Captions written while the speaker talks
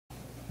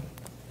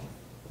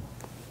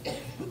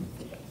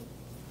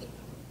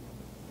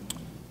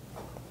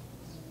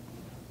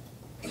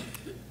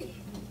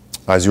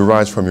As you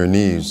rise from your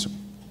knees,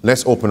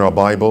 let's open our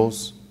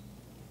Bibles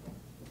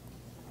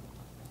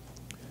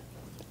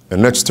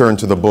and let's turn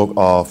to the book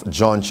of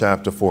John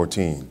chapter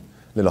 14.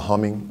 Little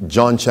humming.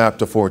 John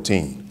chapter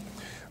 14.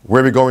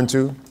 Where are we going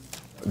to?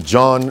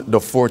 John the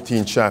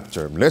 14th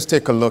chapter. Let's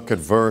take a look at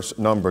verse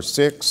number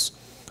 6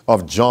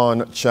 of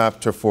John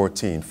chapter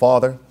 14.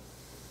 Father,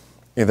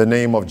 in the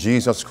name of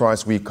Jesus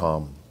Christ we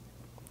come.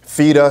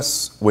 Feed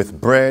us with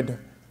bread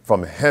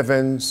from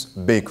heaven's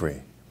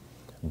bakery.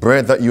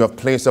 Bread that you have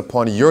placed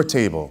upon your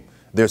table.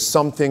 There's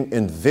something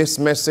in this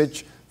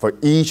message for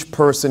each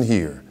person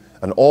here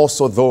and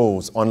also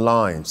those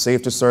online,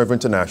 Safe to Serve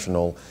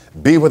International.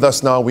 Be with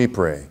us now, we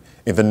pray,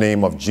 in the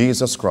name of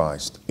Jesus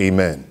Christ.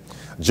 Amen.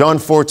 John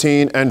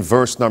 14 and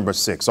verse number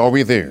 6. Are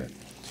we there?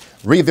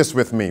 Read this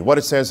with me. What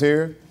it says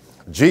here.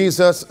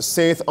 Jesus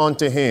saith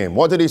unto him,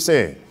 what did he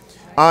say?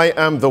 I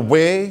am the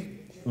way,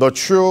 the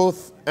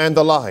truth, and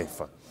the life.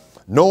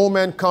 No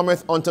man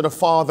cometh unto the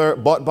Father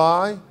but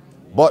by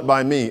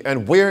me.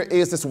 And where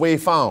is this way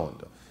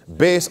found?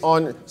 Based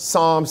on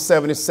Psalm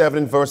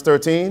 77 verse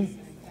 13.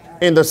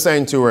 In the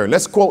sanctuary.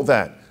 Let's quote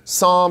that.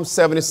 Psalm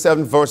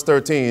 77 verse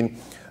 13.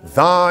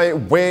 Thy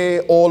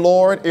way, O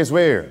Lord, is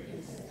where?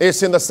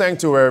 It's in the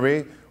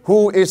sanctuary.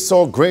 Who is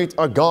so great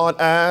a God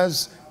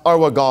as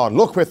our God?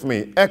 Look with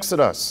me.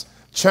 Exodus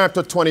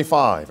chapter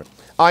 25.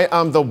 I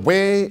am the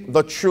way,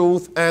 the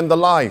truth, and the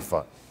life.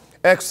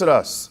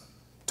 Exodus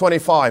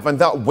 25. And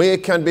that way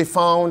can be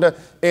found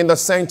in the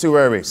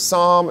sanctuary.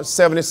 Psalm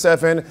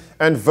 77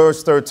 and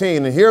verse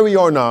 13. And here we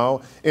are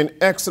now in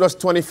Exodus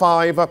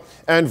 25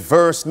 and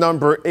verse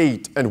number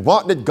 8. And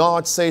what did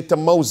God say to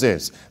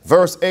Moses?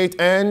 Verse 8,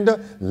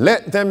 and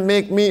let them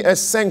make me a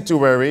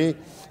sanctuary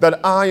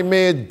that I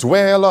may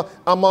dwell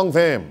among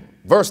them.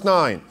 Verse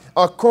 9,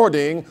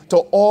 according to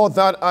all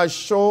that I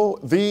show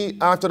thee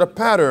after the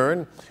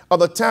pattern of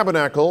the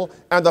tabernacle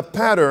and the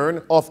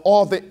pattern of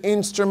all the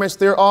instruments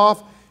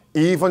thereof,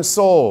 even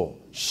so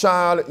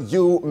shall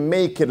you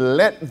make it.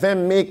 Let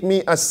them make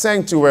me a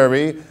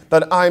sanctuary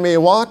that I may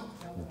what?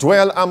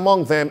 Dwell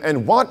among them.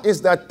 And what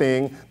is that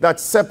thing that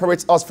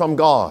separates us from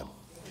God?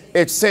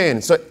 It's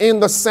sin. So in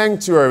the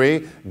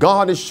sanctuary,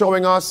 God is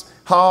showing us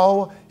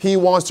how he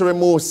wants to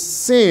remove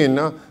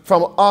sin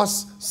from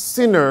us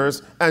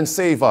sinners and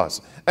save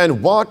us.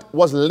 And what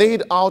was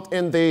laid out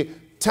in the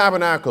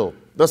tabernacle,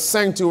 the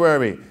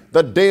sanctuary,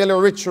 the daily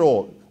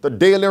ritual, the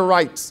daily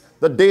rites,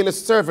 the daily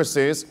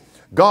services,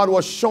 God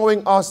was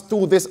showing us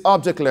through this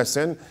object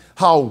lesson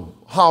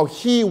how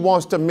he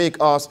wants to make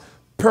us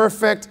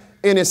perfect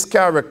in his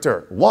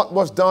character. What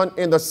was done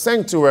in the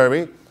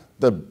sanctuary,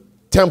 the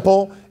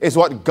temple, is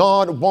what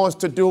God wants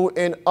to do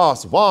in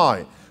us.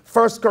 Why?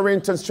 1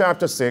 Corinthians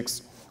chapter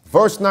 6,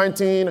 verse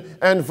 19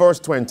 and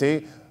verse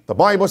 20. The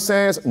Bible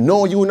says,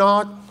 know you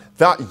not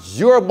that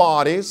your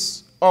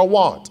bodies are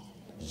what?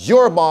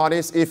 Your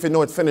bodies, if you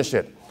know it, finish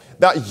it.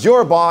 That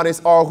your bodies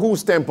are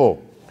whose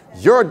temple?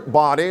 Your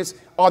bodies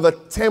are the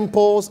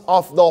temples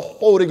of the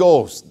Holy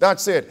Ghost.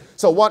 That's it.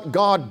 So what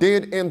God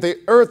did in the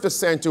earth, the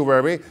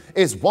sanctuary,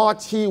 is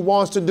what he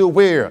wants to do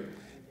where?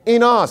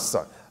 In us.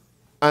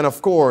 And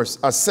of course,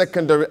 a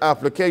secondary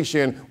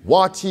application,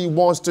 what he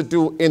wants to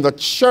do in the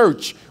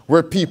church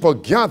where people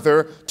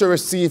gather to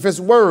receive his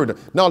word.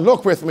 Now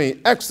look with me,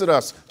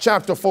 Exodus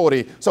chapter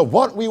 40. So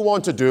what we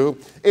want to do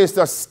is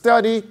to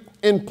study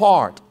in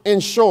part, in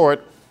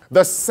short,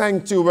 the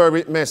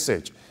sanctuary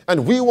message.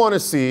 And we want to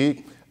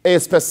see a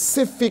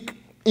specific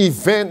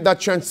event that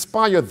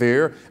transpired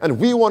there, and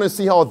we want to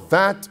see how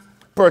that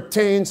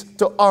pertains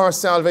to our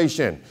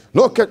salvation.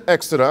 Look at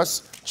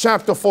Exodus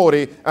chapter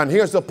 40, and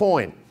here's the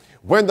point.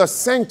 When the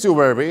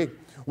sanctuary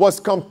was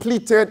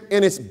completed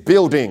in its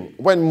building,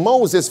 when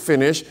Moses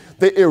finished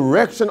the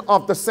erection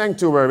of the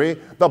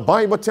sanctuary, the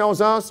Bible tells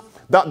us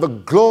that the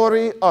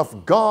glory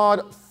of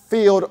God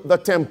filled the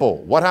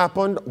temple. What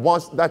happened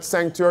once that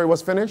sanctuary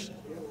was finished?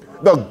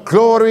 The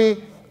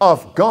glory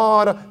of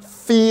God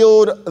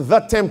filled the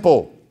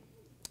temple.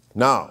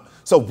 Now,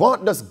 so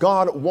what does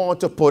God want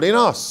to put in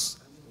us?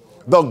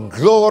 The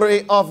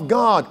glory of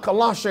God.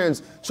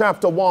 Colossians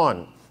chapter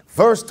 1,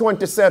 verse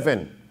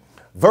 27,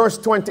 verse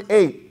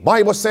 28.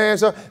 Bible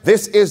says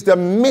this is the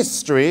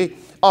mystery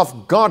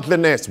of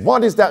godliness.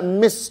 What is that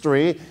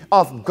mystery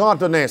of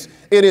godliness?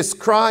 It is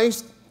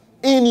Christ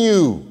in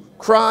you.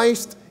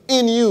 Christ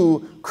in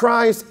you.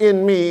 Christ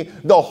in me.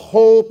 The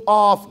hope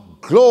of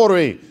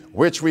glory,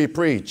 which we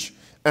preach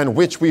and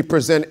which we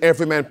present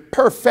every man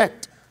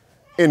perfect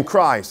in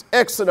Christ.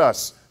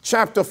 Exodus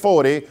chapter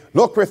 40,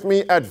 look with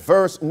me at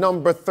verse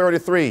number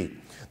 33.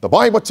 The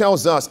Bible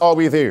tells us, are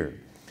we there?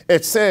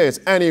 It says,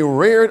 and he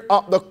reared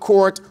up the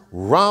court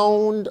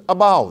round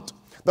about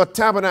the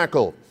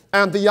tabernacle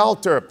and the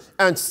altar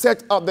and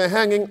set up the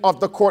hanging of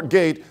the court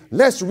gate.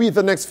 Let's read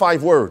the next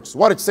 5 words.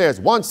 What it says,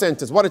 one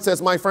sentence, what it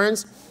says, my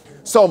friends.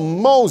 So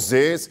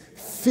Moses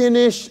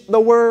finished the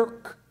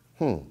work.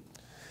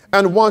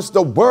 And once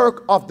the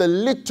work of the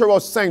literal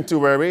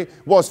sanctuary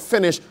was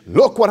finished,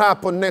 look what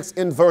happened next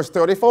in verse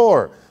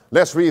 34.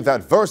 Let's read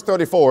that. Verse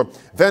 34.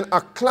 Then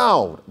a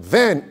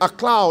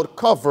cloud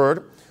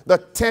covered the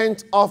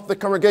tent of the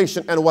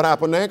congregation. And what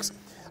happened next?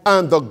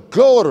 And the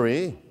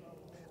glory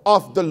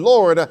of the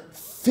Lord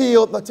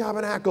filled the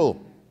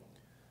tabernacle.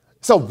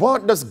 So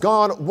what does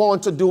God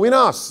want to do in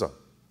us?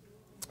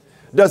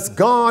 Does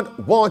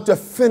God want to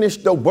finish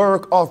the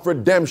work of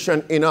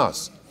redemption in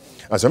us?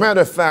 As a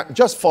matter of fact,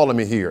 just follow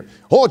me here.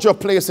 Hold your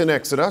place in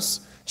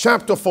Exodus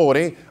chapter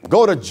 40.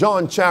 Go to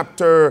John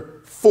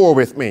chapter 4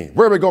 with me.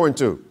 Where are we going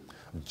to?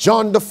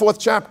 John the 4th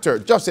chapter.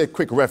 Just a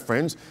quick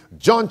reference.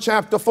 John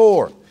chapter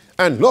 4.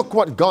 And look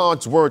what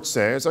God's word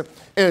says.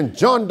 In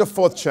John the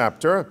 4th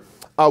chapter,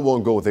 I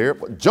won't go there,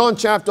 but John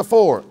chapter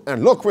 4.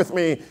 And look with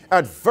me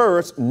at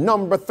verse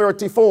number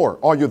 34.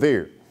 Are you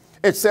there?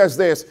 It says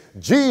this,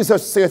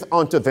 Jesus saith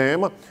unto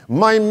them,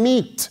 my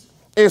meat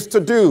is to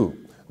do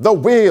the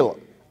will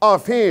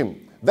of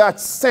him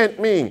that sent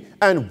me.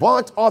 And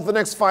what are the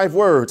next 5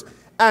 words?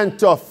 And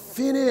to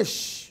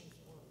finish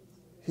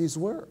his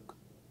work.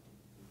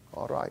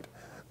 All right.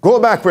 Go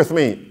back with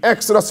me.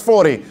 Exodus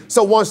 40.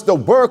 So once the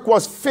work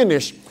was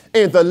finished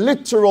in the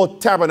literal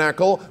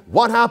tabernacle,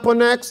 what happened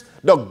next?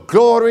 The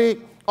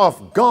glory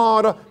of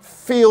God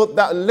filled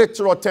that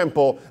literal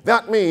temple.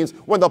 That means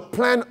when the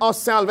plan of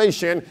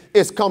salvation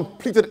is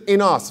completed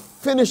in us,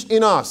 finished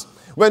in us,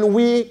 when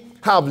we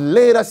have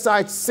laid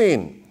aside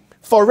sin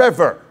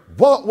forever,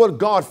 what will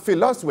God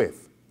fill us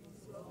with?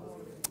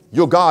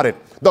 You got it.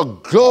 The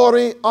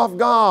glory of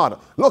God.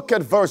 Look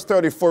at verse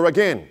 34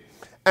 again.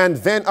 And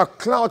then a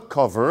cloud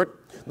covered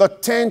the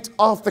tent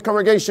of the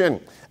congregation,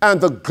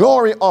 and the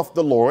glory of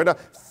the Lord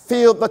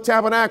filled the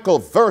tabernacle.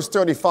 Verse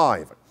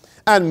 35.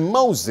 And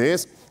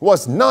Moses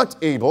was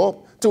not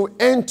able to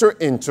enter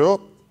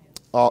into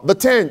the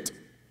tent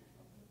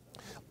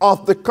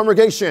of the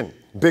congregation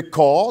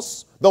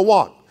because the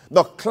what?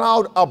 The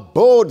cloud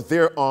abode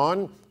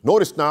thereon.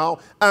 Notice now,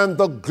 and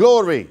the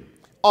glory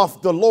of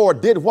the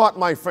Lord did what,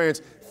 my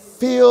friends?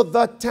 Fill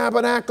the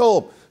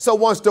tabernacle. So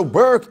once the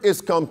work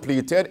is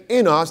completed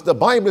in us, the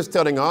Bible is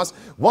telling us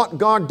what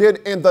God did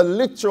in the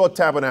literal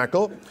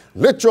tabernacle,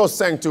 literal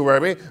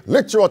sanctuary,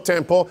 literal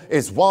temple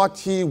is what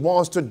he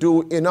wants to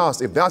do in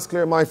us. If that's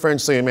clear, my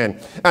friends, say amen.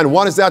 And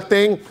what is that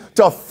thing?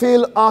 To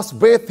fill us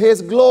with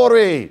his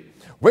glory,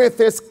 with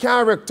his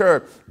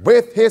character,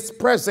 with his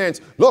presence.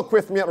 Look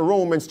with me at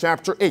Romans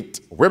chapter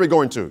 8. Where are we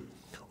going to?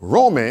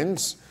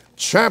 Romans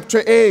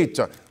chapter 8.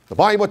 The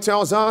Bible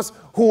tells us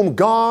whom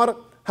God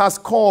has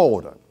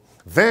called,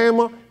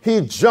 them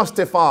he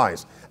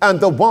justifies. And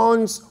the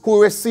ones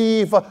who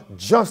receive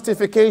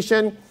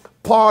justification,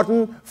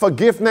 pardon,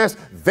 forgiveness,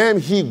 them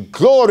he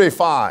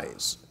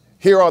glorifies.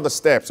 Here are the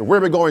steps. Where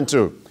are we going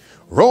to?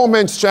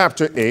 Romans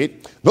chapter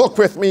 8. Look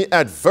with me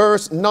at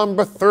verse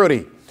number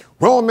 30.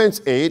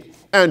 Romans 8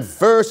 and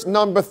verse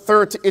number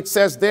 30. It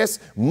says this,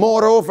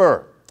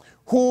 moreover,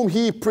 whom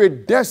he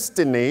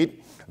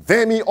predestinate,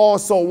 them he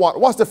also what?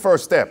 What's the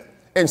first step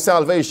in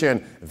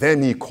salvation?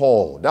 Them he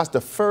called. That's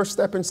the first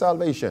step in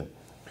salvation.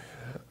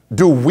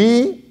 Do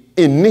we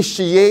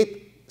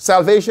initiate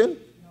salvation?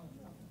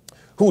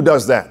 Who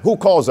does that? Who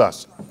calls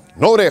us?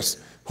 Notice,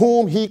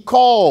 whom he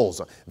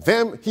calls,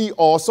 them he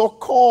also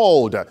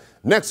called.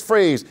 Next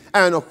phrase,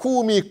 and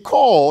whom he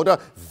called,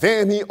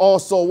 them he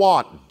also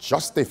what?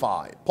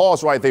 Justified.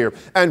 Pause right there.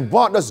 And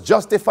what does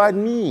justified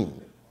mean?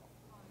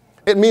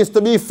 It means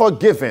to be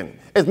forgiven.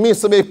 It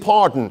means to be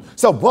pardoned.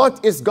 So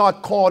what is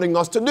God calling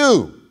us to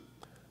do?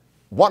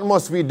 What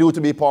must we do to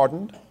be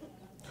pardoned?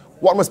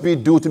 What must we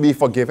do to be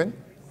forgiven?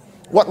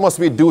 What must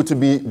we do to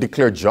be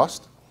declared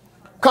just?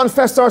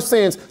 Confess our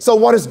sins. So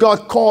what is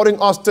God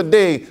calling us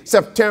today,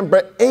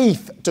 September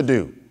 8th, to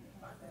do?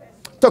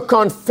 To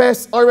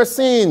confess our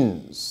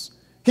sins.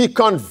 He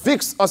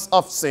convicts us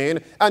of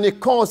sin and he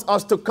calls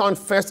us to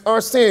confess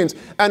our sins.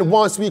 And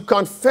once we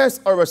confess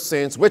our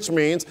sins, which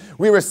means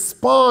we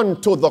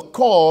respond to the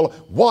call,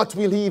 what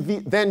will he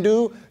then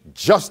do?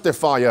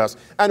 Justify us.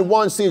 And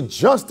once he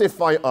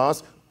justifies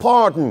us,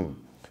 pardon,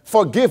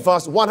 forgive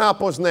us, what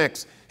happens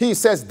next? He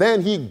says,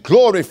 then he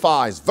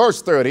glorifies.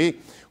 Verse 30,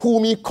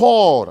 whom he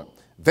called,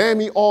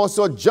 them he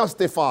also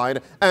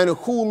justified, and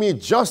whom he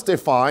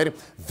justified,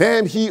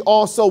 them he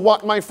also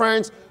what, my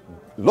friends?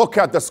 Look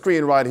at the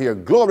screen right here.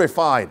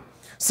 Glorified.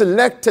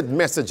 Selected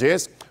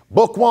messages,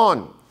 book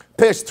 1,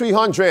 page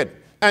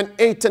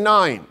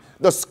 389.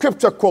 The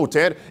scripture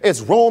quoted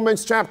is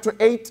Romans chapter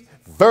 8,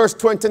 verse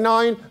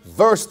 29,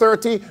 verse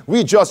 30.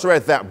 We just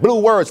read that.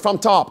 Blue words from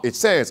top. It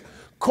says,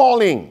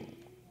 calling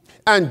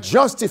and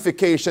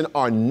justification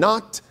are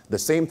not the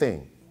same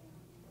thing.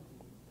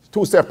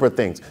 Two separate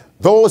things.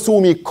 Those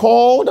whom he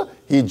called,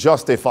 he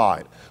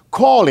justified.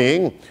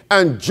 Calling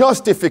and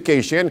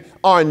justification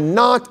are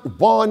not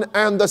one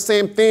and the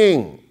same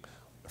thing.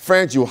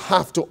 Friends, you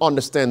have to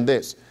understand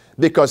this.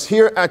 Because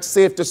here at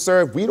Safe to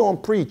Serve, we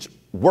don't preach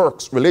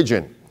works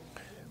religion.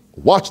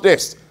 Watch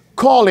this.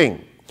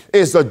 Calling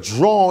is the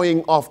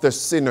drawing of the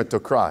sinner to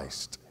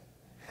Christ.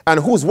 And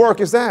whose work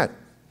is that?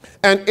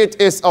 And it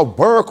is a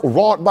work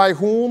wrought by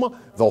whom?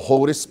 The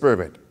Holy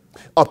Spirit.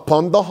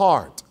 Upon the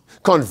heart,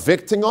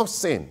 convicting of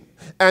sin.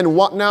 And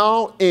what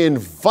now?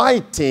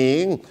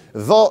 Inviting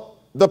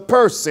the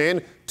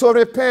person to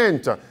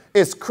repent.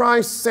 Is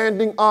Christ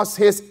sending us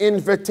his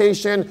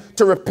invitation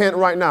to repent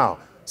right now?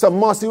 So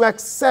must you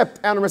accept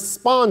and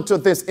respond to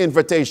this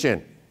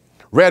invitation?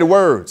 Red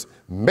words.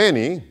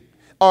 Many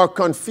are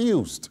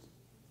confused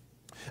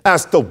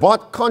as to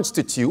what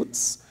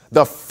constitutes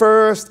the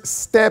first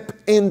step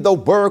in the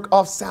work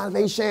of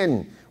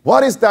salvation.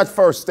 What is that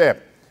first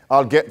step?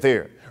 I'll get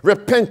there.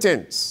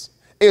 Repentance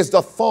is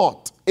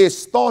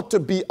thought to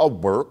be a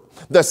work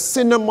the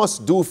sinner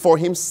must do for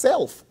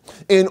himself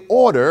in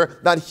order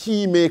that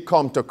he may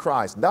come to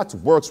Christ. That's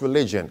works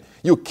religion.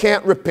 You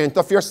can't repent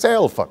of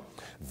yourself.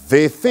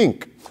 They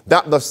think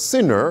that the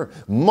sinner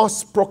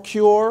must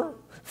procure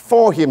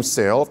for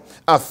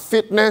himself a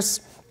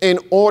fitness in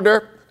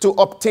order to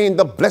obtain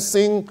the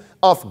blessing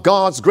of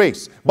God's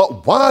grace.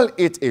 But while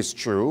it is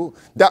true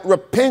that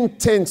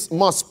repentance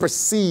must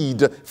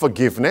precede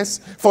forgiveness,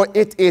 for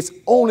it is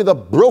only the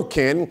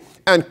broken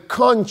and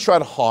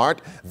contrite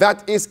heart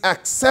that is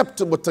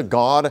acceptable to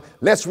God.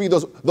 Let's read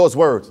those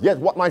words. Yet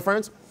what, my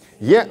friends?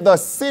 Yet the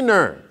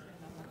sinner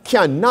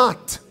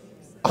cannot,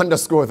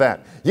 underscore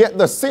that, yet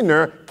the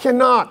sinner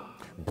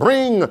cannot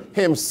bring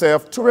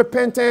himself to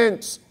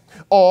repentance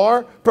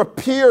or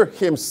prepare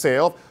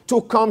himself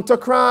to come to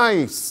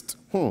Christ.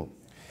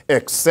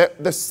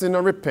 Except the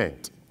sinner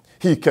repent,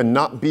 he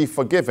cannot be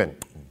forgiven.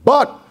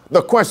 But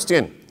the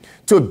question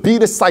to be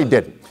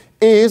decided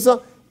is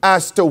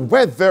as to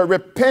whether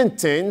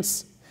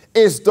repentance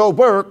is the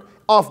work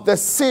of the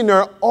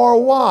sinner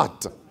or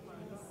what?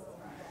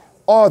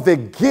 Or the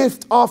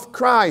gift of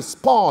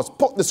Christ. Pause.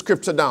 Put the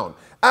scripture down.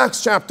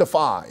 Acts chapter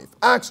 5.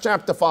 Acts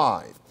chapter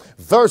 5.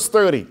 Verse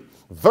 30.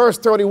 Verse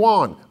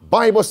 31.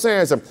 Bible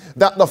says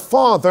that the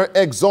Father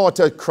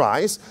exalted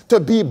Christ to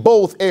be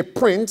both a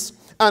prince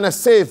and a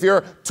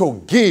savior,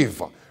 to give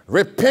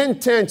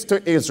repentance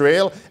to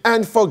Israel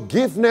and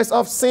forgiveness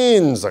of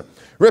sins.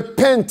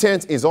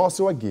 Repentance is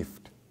also a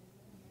gift.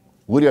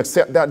 Would you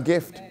accept that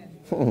gift?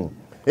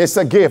 It's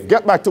a gift.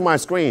 Get back to my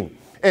screen.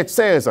 It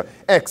says,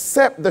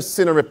 except the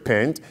sinner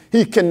repent,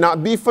 he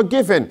cannot be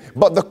forgiven.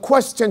 But the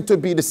question to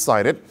be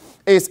decided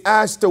is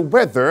as to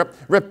whether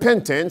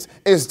repentance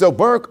is the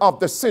work of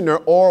the sinner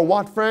or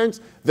what,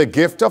 friends? The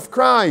gift of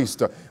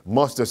Christ.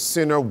 Must the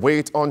sinner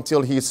wait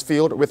until he is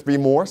filled with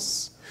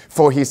remorse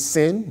for his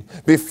sin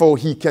before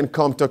he can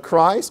come to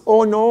Christ?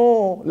 Oh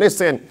no.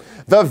 Listen,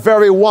 the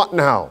very what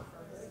now?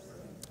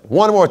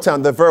 One more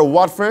time. The very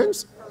what,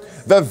 friends?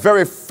 The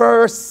very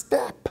first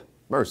step.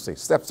 Mercy,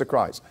 steps to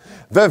Christ.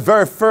 The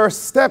very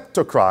first step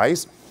to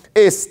Christ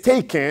is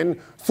taken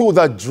through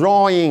the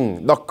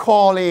drawing, the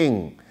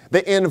calling,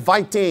 the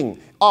inviting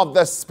of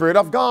the Spirit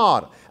of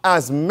God.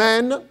 As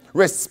man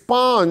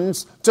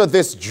responds to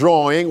this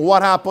drawing,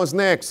 what happens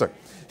next?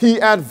 He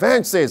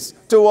advances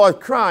toward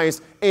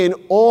Christ in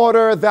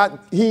order that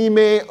he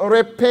may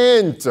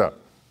repent.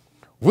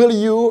 Will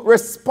you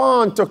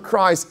respond to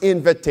Christ's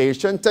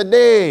invitation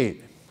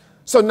today?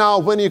 So now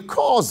when he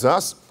calls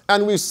us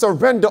and we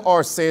surrender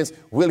our sins,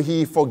 will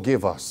he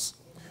forgive us?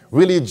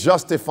 Will he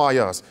justify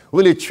us?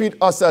 Will he treat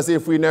us as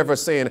if we never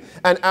sinned?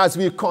 And as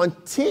we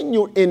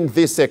continue in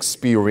this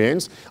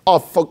experience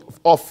of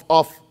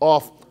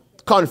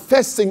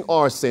confessing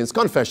our sins,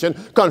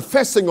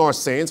 confessing our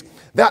sins,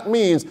 that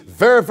means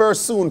very, very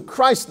soon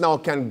Christ now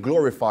can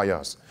glorify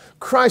us.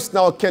 Christ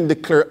now can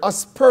declare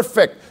us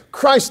perfect.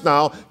 Christ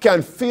now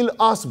can fill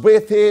us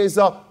with his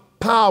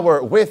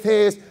power, with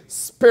his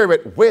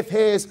spirit, with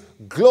his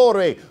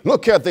glory.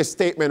 Look at this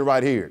statement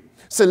right here.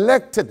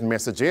 Selected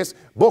Messages,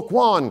 Book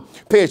 1,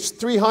 page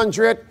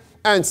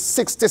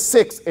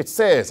 366, it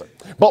says,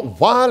 but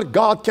while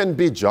God can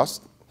be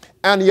just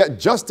and yet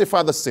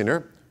justify the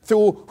sinner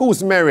through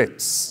whose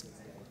merits?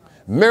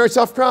 Merits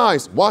of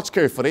Christ. Watch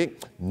carefully.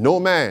 No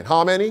man.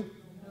 How many?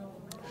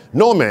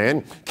 No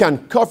man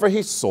can cover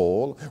his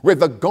soul with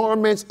the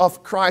garments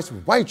of Christ's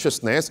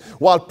righteousness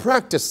while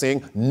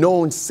practicing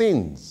known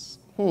sins.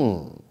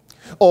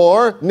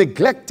 Or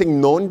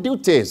neglecting known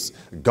duties.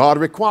 God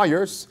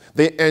requires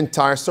the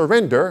entire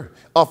surrender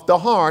of the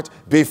heart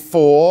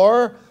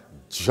before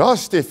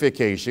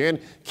justification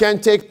can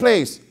take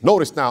place.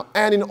 Notice now,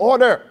 and in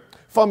order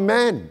for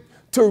man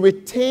to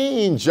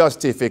retain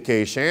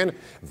justification,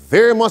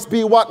 there must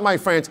be what, my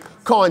friends?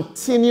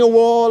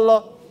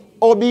 Continual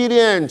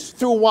obedience.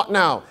 Through what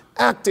now?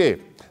 Active,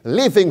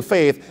 living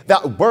faith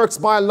that works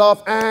by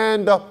love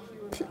and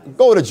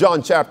go to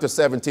John chapter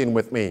 17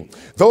 with me.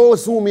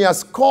 Those whom he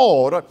has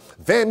called,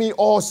 them he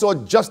also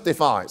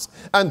justifies.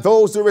 And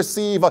those who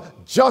receive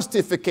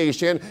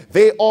justification,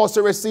 they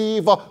also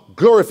receive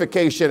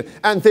glorification.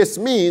 And this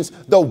means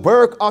the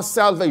work of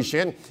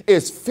salvation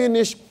is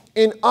finished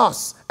in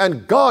us,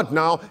 and God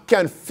now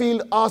can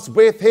fill us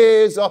with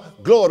his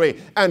glory.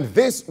 And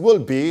this will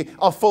be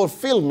a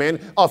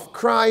fulfillment of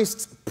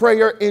Christ's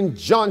prayer in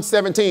John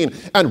 17.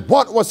 And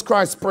what was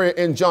Christ's prayer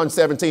in John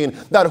 17?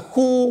 That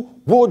who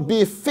would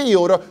be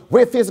filled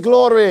with his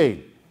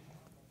glory?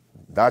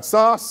 That's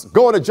us.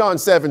 Go to John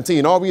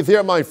 17. Are we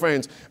there, my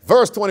friends?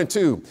 Verse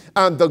 22.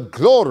 And the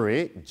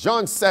glory,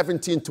 John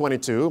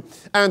 17:22,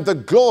 and the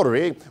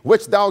glory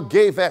which thou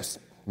gavest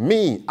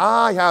me,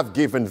 I have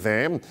given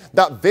them,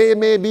 that they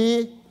may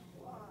be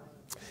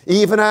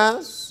even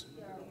as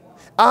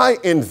I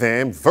in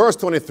them, verse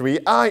 23,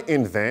 I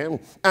in them,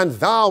 and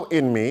thou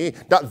in me,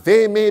 that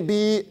they may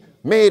be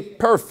made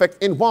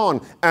perfect in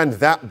one, and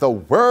that the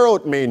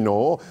world may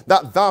know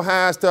that thou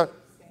hast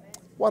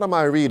what am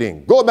I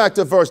reading? Go back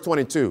to verse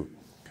 22.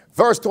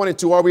 Verse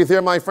 22, are we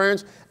there, my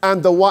friends?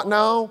 And the what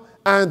now?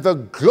 And the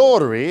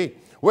glory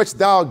which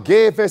thou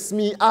gavest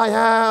me, I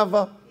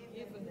have.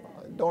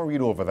 Don't read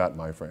over that,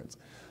 my friends.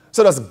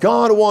 So does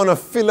God want to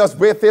fill us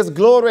with his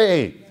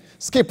glory?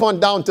 Skip on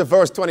down to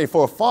verse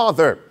 24.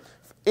 Father,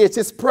 it's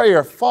his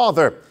prayer,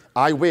 Father,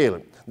 I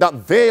will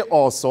that they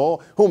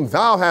also, whom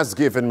thou hast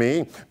given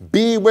me,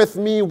 be with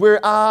me where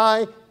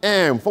I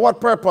am. For what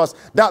purpose?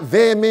 That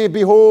they may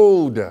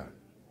behold.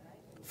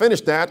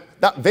 Finish that.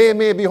 That they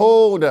may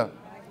behold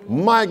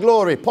my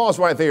glory. Pause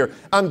right there.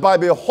 And by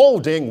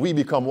beholding, we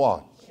become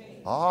what?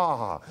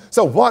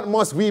 So what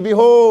must we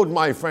behold,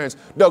 my friends?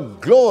 The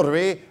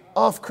glory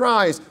of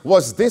Christ.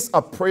 Was this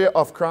a prayer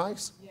of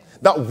Christ?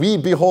 That we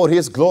behold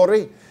his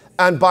glory?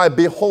 And by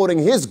beholding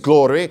his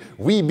glory,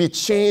 we be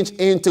changed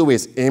into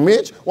his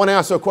image? I want to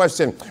ask you a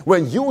question.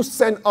 When you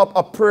send up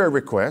a prayer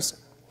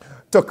request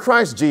to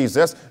Christ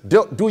Jesus,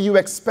 do you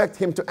expect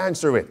him to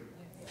answer it?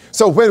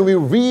 So when we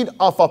read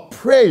of a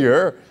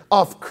prayer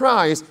of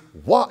Christ,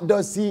 what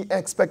does he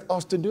expect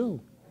us to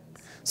do?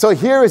 So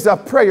here is a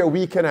prayer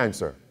we can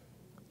answer.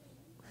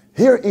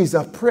 Here is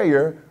a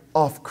prayer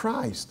of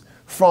Christ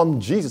from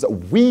Jesus that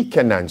we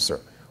can answer.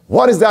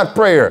 What is that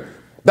prayer?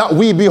 That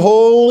we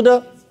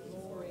behold.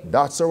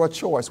 That's our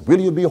choice.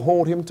 Will you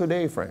behold him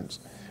today,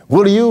 friends?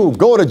 Will you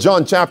go to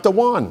John chapter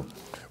 1?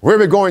 Where are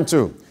we going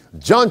to?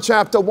 John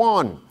chapter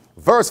 1,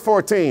 verse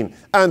 14.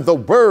 And the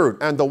word,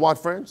 and the what,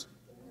 friends?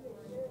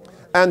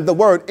 And the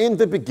word in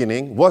the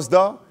beginning was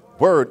the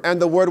word.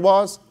 And the word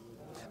was?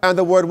 And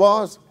the word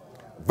was?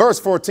 Verse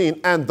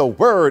 14. And the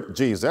word,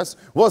 Jesus,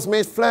 was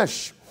made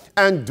flesh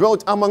and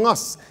dwelt among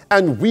us.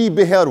 And we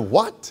beheld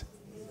what?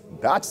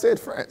 That's it,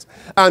 friends.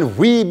 And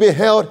we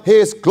beheld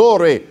his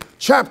glory.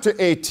 Chapter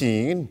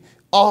 18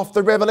 of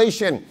the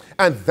Revelation.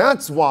 And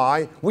that's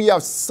why we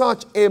have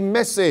such a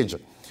message.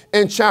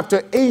 In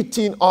chapter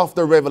 18 of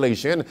the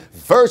Revelation,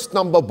 verse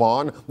number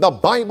 1, the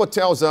Bible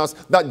tells us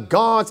that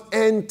God's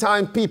end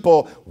time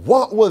people,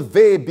 what will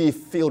they be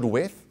filled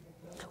with?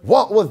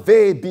 What will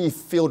they be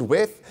filled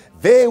with?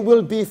 They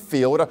will be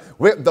filled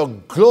with the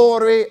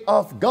glory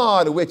of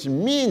God, which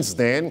means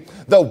then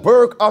the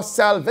work of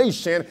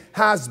salvation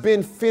has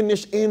been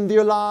finished in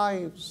their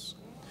lives.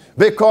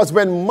 Because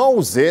when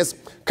Moses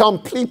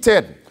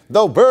completed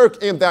the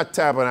work in that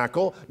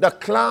tabernacle, the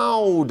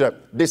cloud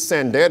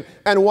descended,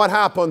 and what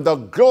happened? The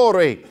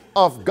glory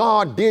of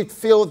God did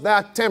fill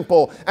that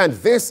temple, and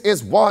this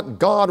is what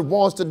God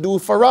wants to do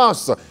for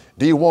us.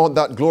 Do you want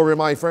that glory,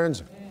 my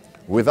friends?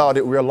 Without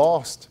it, we're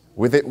lost.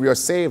 With it, we are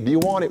saved. Do you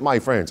want it, my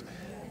friends?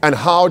 And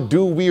how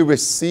do we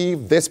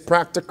receive this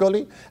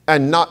practically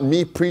and not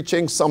me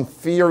preaching some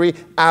theory,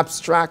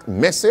 abstract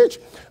message?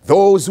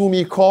 Those whom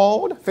he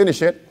called,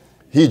 finish it,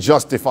 he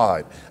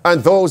justified.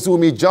 And those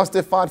whom he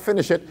justified,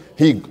 finish it,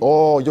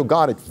 you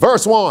got it.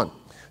 Verse 1,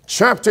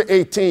 chapter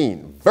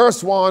 18,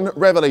 verse 1,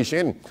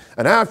 Revelation.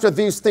 And after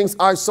these things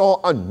I saw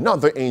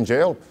another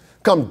angel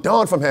come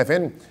down from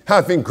heaven,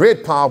 having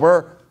great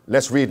power.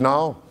 Let's read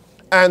now.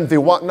 And the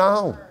what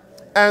now?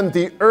 And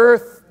the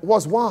earth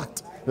was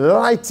what?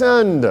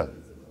 Lightened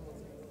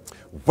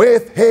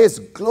with his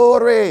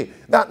glory.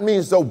 That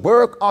means the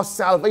work of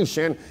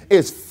salvation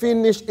is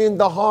finished in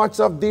the hearts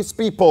of these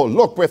people.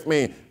 Look with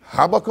me.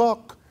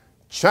 Habakkuk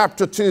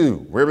chapter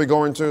 2. Where are we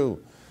going to?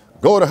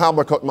 Go to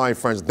Habakkuk, my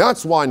friends.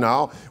 That's why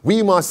now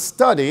we must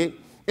study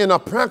in a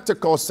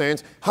practical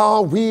sense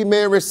how we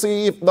may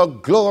receive the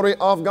glory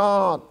of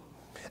God.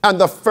 And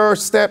the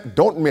first step,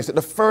 don't miss it.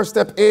 The first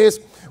step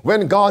is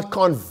when God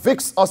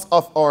convicts us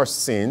of our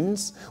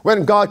sins,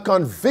 when God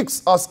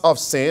convicts us of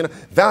sin,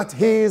 that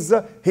is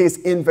his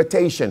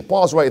invitation.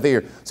 Pause right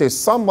there. Say,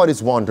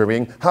 somebody's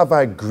wondering, have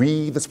I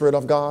grieved the Spirit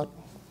of God?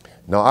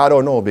 No, I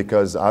don't know,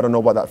 because I don't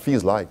know what that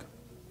feels like.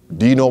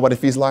 Do you know what it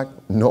feels like?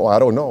 No, I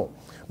don't know.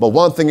 But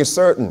one thing is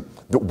certain,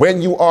 that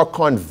when you are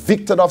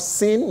convicted of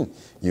sin,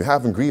 you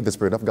haven't grieved the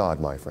Spirit of God,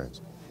 my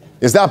friends.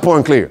 Is that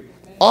point clear?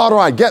 All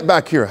right, get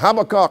back here.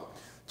 Habakkuk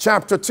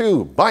chapter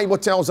 2, Bible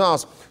tells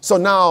us, so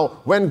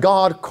now when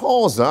God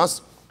calls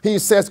us, he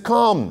says,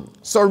 come,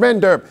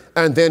 surrender,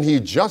 and then he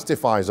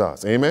justifies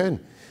us.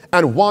 Amen.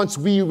 And once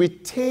we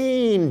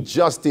retain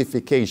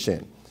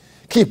justification,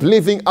 keep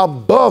living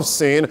above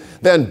sin,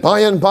 then by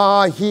and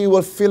by he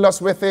will fill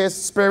us with his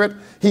Spirit.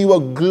 He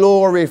will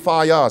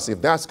glorify us.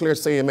 If that's clear,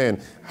 say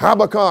amen.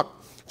 Habakkuk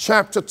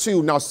chapter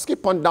 2. Now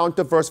skip on down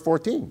to verse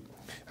 14.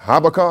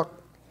 Habakkuk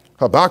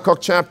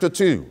chapter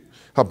 2.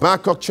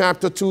 Habakkuk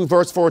chapter 2,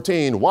 verse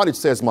 14. What it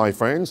says, my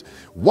friends.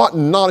 What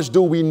knowledge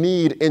do we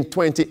need in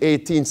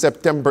 2018,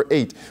 September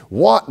 8?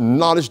 What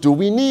knowledge do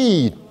we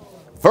need?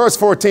 Verse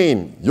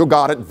 14. You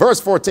got it. Verse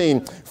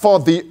 14. For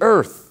the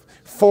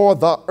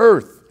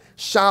earth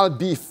shall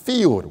be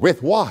filled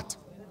with what?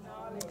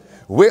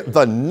 with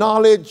the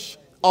knowledge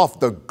of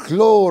the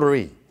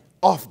glory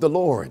of the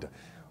Lord.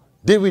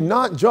 Did we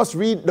not just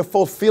read the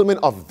fulfillment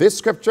of this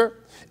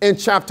scripture in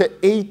chapter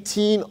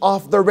 18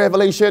 of the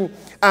Revelation?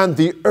 And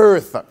the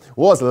earth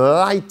was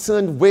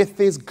lightened with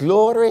his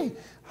glory.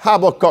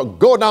 Habakkuk,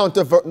 go down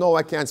to verse. No,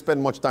 I can't spend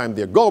much time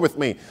there. Go with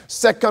me.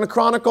 Second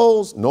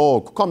Chronicles.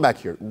 No, come back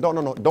here. No,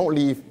 don't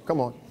leave.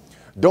 Come on.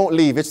 Don't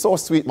leave. It's so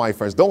sweet, my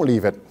friends. Don't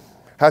leave it.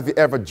 Have you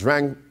ever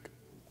drank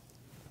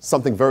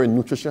something very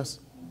nutritious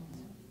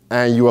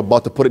and you were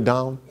about to put it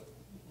down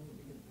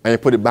and you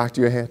put it back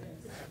to your head?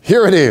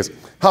 Here it is.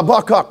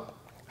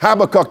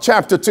 Habakkuk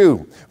chapter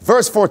 2,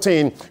 verse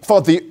 14.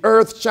 For the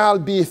earth shall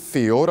be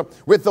filled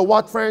with the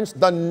what, friends?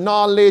 The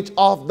knowledge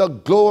of the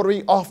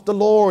glory of the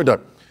Lord.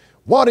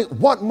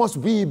 What must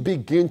we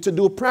begin to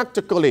do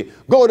practically?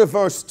 Go to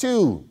verse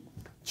 2.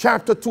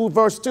 Chapter 2,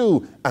 verse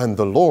 2. And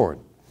the Lord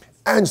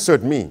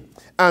answered me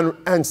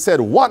and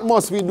said, what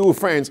must we do,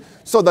 friends,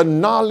 so the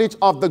knowledge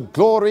of the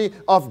glory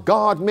of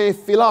God may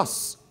fill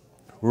us?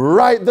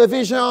 Write the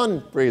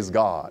vision. Praise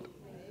God.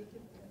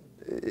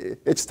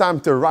 It's time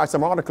to write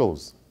some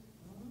articles.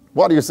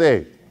 What do you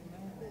say?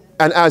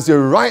 And as you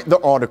write the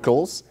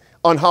articles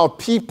on how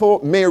people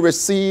may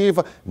receive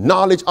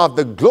knowledge of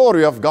the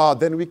glory of God,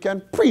 then we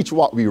can preach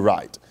what we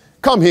write.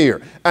 Come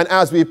here. And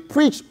as we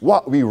preach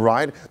what we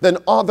write, then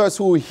others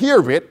who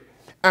hear it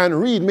and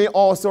read may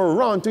also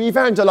run to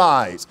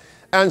evangelize.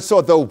 And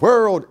so the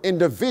world,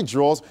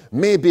 individuals,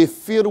 may be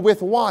filled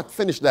with what?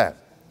 Finish that.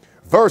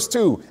 Verse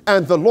 2.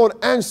 And the Lord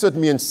answered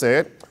me and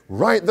said,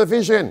 write the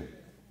vision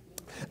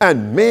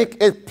and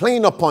make it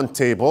plain upon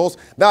tables,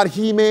 that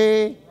he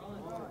may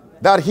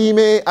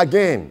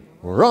again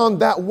run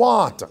that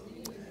what?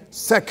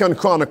 Second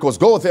Chronicles.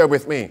 Go there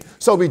with me.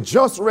 So we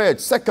just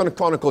read Second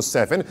Chronicles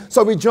 7.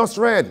 So we just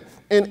read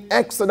in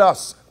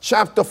Exodus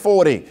chapter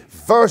 40,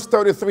 verse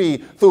 33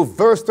 through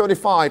verse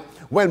 35,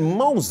 when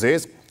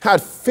Moses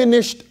had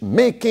finished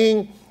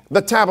making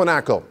the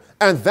tabernacle.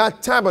 And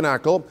that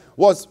tabernacle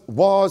was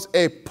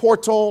a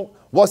portal,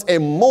 was a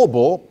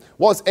mobile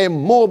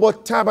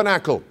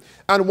tabernacle.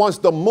 And once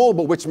the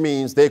mobile, which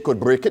means they could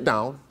break it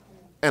down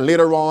and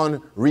later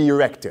on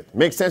re-erect it.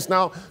 Make sense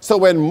now? So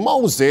when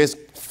Moses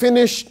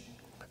finished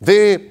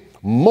the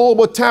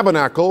mobile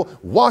tabernacle,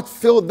 what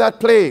filled that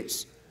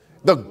place?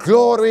 The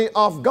glory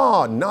of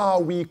God. Now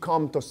we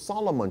come to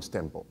Solomon's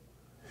temple.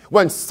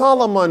 When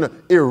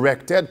Solomon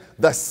erected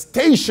the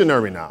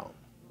stationary now,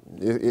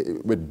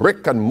 with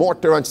brick and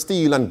mortar and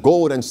steel and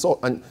gold and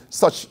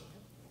such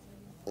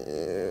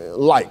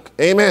like.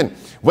 Amen.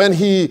 When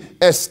he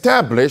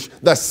established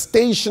the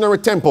stationary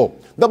temple,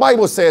 the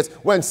Bible says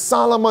when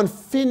Solomon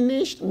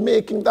finished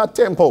making that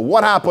temple,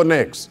 what happened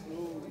next?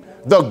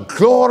 The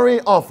glory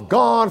of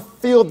God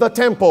filled the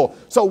temple.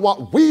 So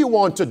what we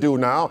want to do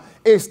now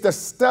is to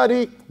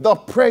study the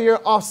prayer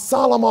of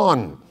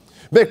Solomon.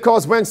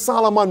 Because when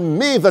Solomon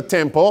made the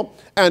temple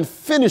and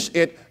finished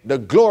it, the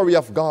glory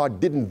of God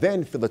didn't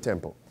then fill the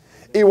temple.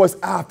 It was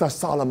after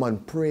Solomon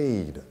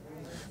prayed.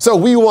 So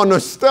we want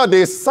to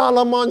study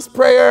Solomon's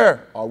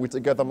prayer. Are we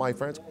together, my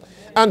friends?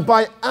 And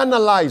by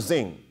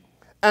analyzing,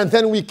 and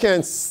then we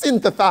can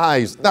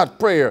synthesize that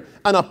prayer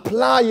and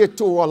apply it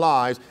to our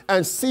lives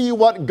and see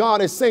what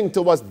God is saying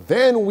to us.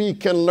 Then we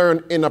can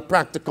learn in a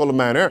practical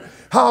manner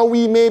how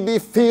we may be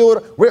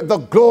filled with the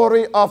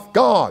glory of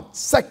God.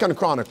 Second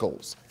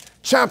Chronicles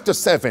chapter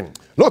 7.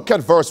 Look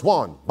at verse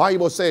 1.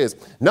 Bible says,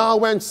 now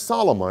when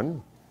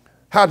Solomon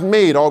had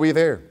made, are we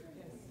there?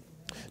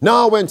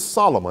 Now when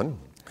Solomon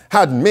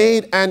had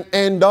made an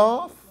end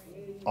of,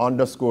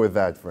 underscore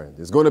that, friend.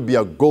 It's going to be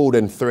a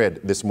golden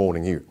thread this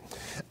morning here.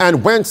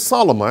 And when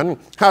Solomon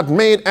had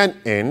made an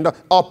end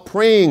of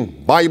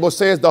praying, Bible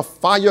says the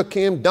fire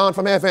came down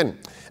from heaven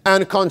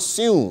and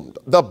consumed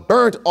the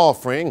burnt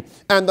offering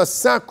and the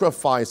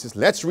sacrifices.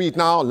 Let's read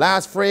now,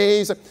 last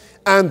phrase.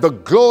 And the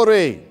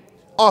glory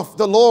of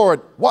the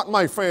Lord, what,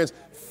 my friends,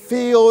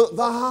 filled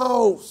the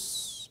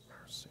house.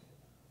 Mercy.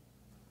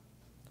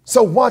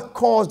 So what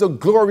caused the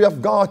glory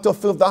of God to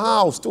fill the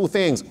house? Two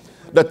things.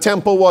 The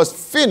temple was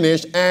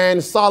finished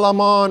and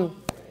Solomon.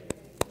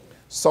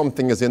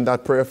 Something is in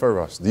that prayer for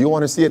us. Do you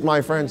want to see it,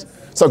 my friends?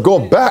 So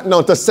go back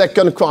now to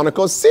 2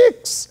 Chronicles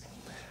 6.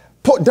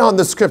 Put down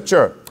the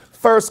scripture.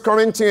 1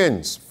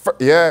 Corinthians.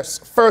 Yes,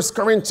 1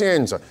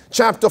 Corinthians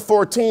chapter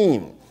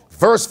 14.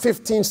 Verse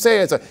 15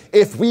 says,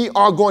 if we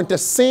are going to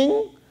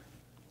sing,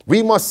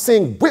 we must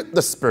sing with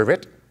the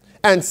Spirit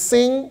and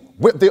sing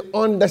with the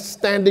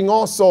understanding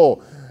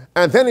also.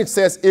 And then it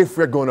says, if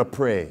we're going to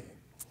pray,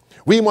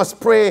 we must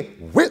pray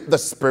with the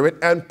Spirit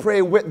and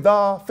pray with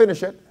the,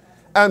 finish it,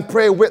 and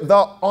pray with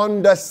the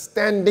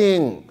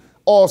understanding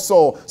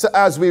also. So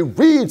as we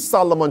read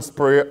Solomon's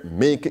prayer,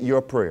 make it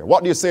your prayer.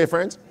 What do you say,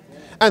 friends?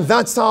 And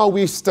that's how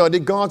we study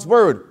God's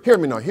word. Hear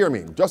me now, hear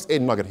me. Just a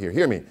nugget here,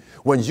 hear me.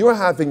 When you're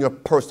having your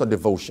personal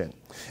devotion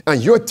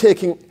and you're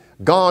taking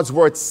God's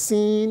word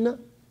scene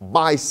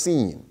by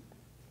scene,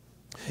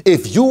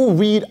 if you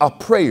read a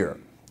prayer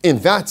in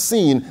that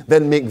scene,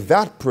 then make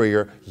that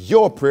prayer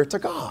your prayer to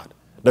God.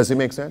 Does it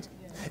make sense?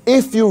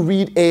 If you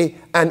read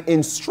an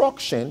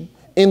instruction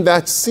in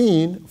that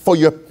scene for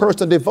your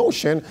personal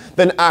devotion,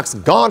 then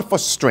ask God for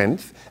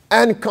strength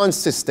and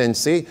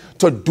consistency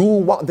to do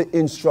what the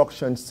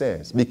instruction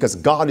says, because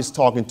God is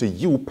talking to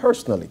you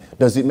personally.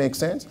 Does it make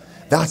sense?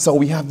 That's how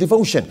we have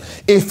devotion.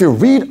 If you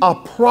read a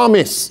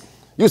promise,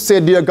 you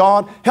say, dear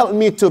God, help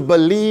me to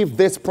believe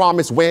this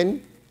promise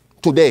when?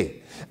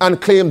 Today.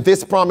 And claim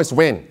this promise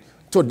when?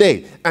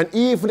 Today. And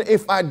even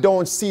if I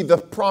don't see the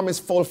promise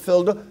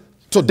fulfilled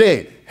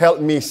today, help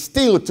me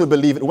still to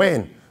believe it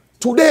when?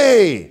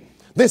 Today.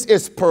 This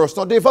is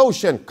personal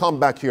devotion. Come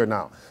back here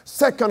now.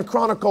 2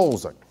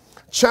 Chronicles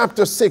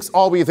chapter 6,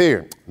 are we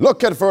there?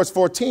 Look at verse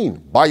 14.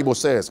 Bible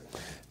says,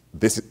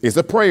 this is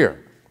a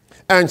prayer.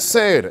 And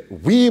said,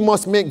 we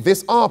must make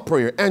this our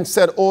prayer. And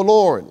said, O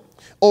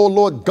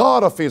Lord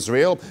God of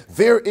Israel,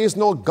 there is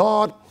no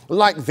God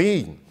like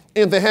thee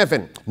in the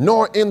heaven,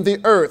 nor in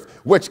the earth,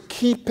 which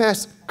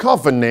keepeth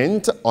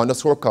covenant,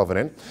 underscore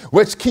covenant,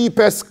 which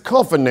keepeth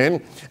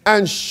covenant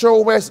and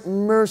showeth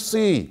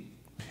mercy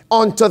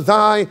unto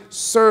thy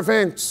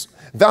servants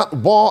that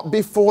walk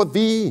before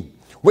thee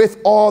with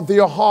all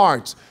their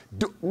hearts.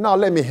 Now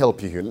let me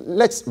help you here.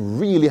 Let's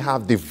really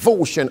have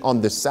devotion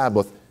on the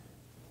Sabbath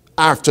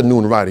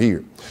afternoon right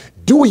here.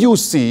 Do you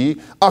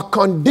see a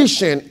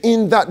condition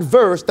in that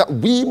verse that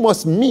we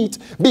must meet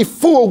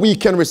before we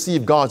can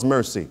receive God's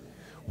mercy?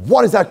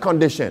 What is that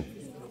condition?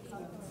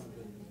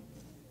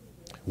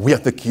 We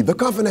have to keep the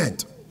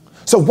covenant.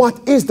 So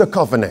what is the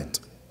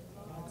covenant?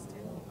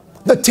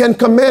 The 10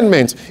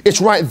 Commandments. It's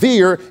right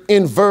there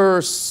in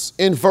verse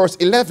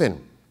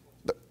 11.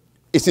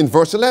 It's in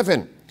verse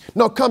 11.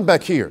 Now come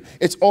back here.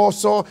 It's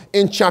also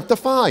in chapter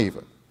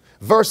 5,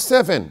 verse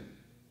 7,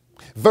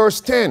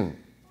 verse 10.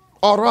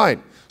 All right.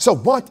 So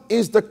what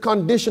is the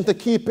condition to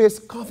keep his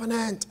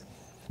covenant?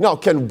 Now,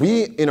 can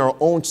we in our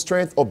own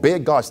strength obey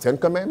God's 10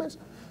 Commandments?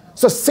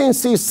 So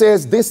since he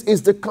says this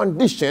is the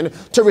condition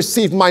to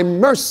receive my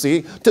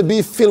mercy, to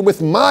be filled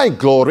with my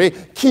glory,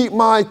 keep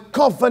my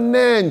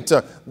covenant,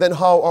 then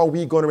how are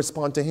we going to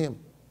respond to him?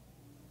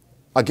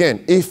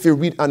 Again, if you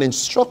read an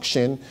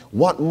instruction,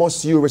 what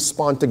must you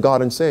respond to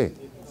God and say?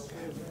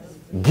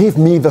 Give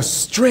me the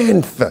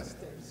strength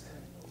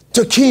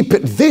to keep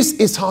it. This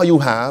is how you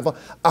have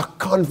a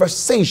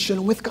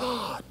conversation with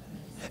God.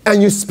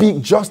 And you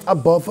speak just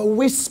above a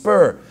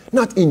whisper,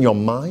 not in your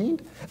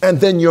mind. And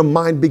then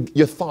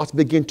your thoughts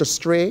begin to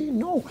stray.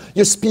 No,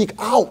 you speak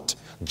out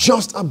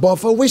just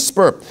above a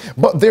whisper.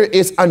 But there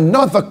is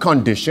another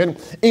condition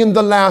in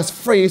the last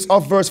phrase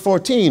of verse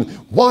 14.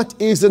 What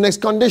is the next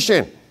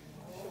condition?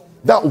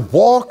 That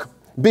walk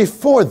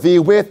before thee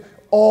with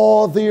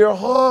all their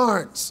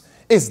hearts.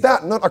 Is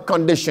that not a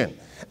condition?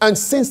 And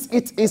since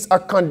it is a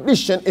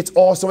condition, it's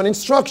also an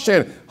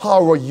instruction.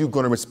 How are you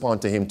going to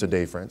respond to him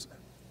today, friends?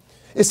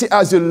 You see,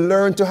 as you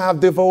learn to have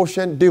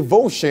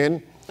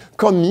devotion,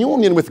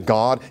 communion with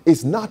God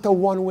is not a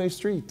one-way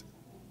street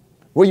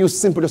where you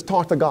simply just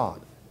talk to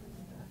God.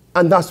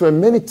 And that's where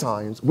many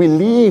times we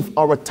leave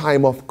our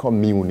time of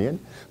communion,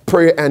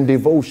 prayer and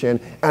devotion,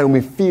 and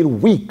we feel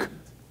weak,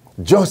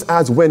 just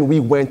as when we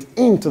went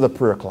into the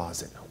prayer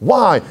closet.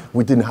 Why?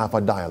 We didn't have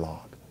a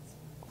dialogue.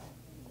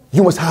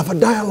 You must have a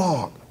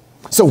dialogue.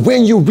 So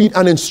when you read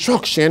an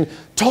instruction,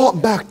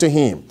 talk back to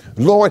him.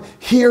 Lord,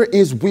 here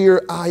is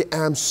where I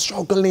am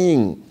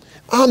struggling.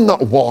 I'm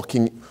not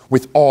walking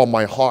with all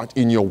my heart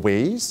in your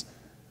ways,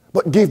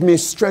 but give me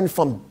strength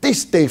from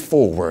this day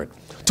forward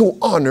to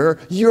honor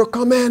your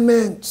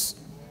commandments.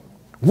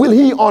 Will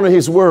he honor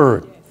his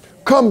word?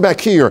 Come back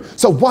here.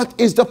 So what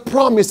is the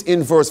promise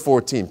in verse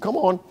 14? Come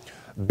on.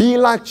 Be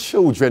like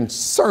children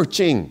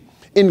searching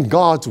in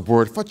God's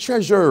word for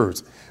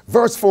treasures.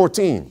 Verse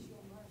 14.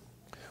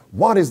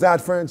 What is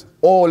that, friends?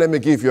 Oh, let me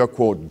give you a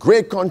quote.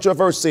 Great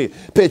controversy,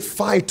 page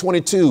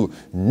 522.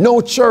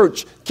 No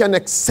church can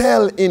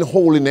excel in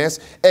holiness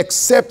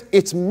except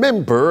its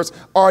members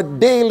are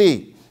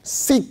daily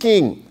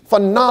seeking for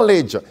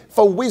knowledge,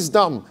 for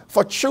wisdom,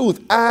 for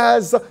truth,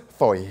 as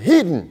for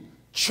hidden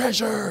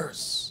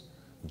treasures.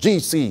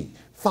 GC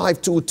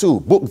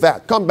 522. Book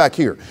that. Come back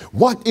here.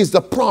 What is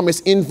the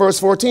promise in verse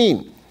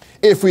 14?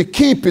 If we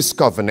keep his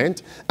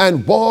covenant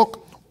and walk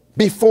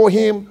before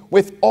him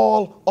with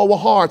all our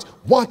hearts,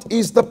 what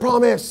is the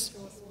promise?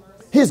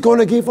 He's going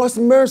to give us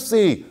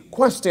mercy.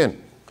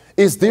 Question: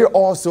 is there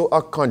also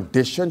a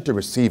condition to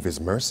receive his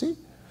mercy?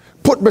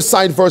 Put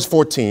beside verse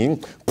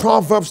 14,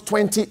 Proverbs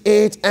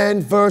 28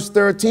 and verse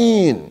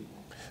 13.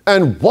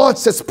 And what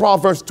says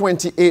Proverbs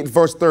 28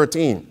 verse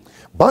 13?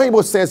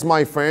 Bible says,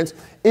 my friends,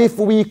 if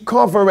we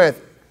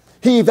covereth,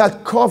 he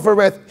that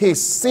covereth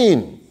his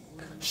sin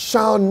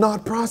shall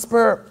not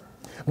prosper.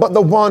 But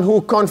the one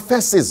who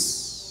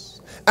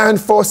confesses and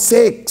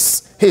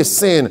forsakes his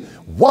sin,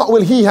 what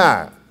will he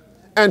have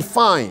and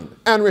find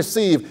and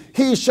receive?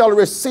 He shall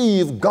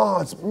receive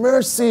God's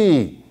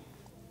mercy.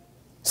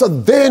 So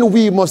then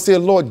we must say,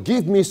 Lord,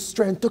 give me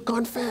strength to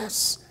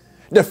confess.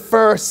 The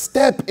first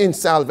step in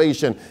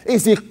salvation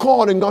is he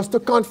calling us to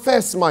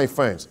confess, my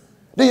friends.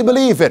 Do you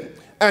believe it?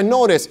 And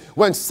notice,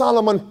 when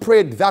Solomon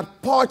prayed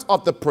that part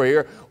of the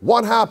prayer,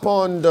 what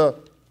happened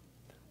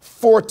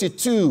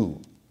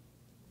 42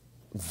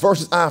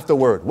 verses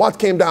afterward, what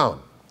came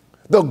down?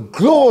 The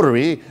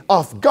glory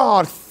of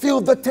God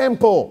filled the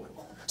temple.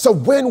 So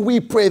when we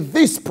pray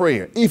this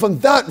prayer, even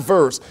that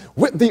verse,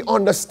 with the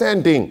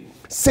understanding,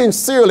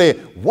 sincerely,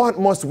 what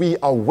must we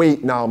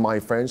await now, my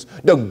friends?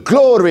 The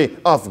glory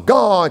of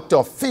God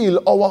to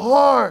fill our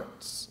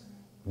hearts.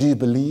 Do you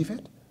believe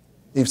it?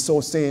 If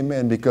so, say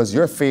amen, because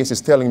your face is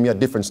telling me a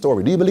different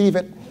story. Do you believe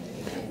it?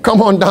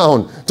 Come on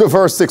down to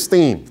verse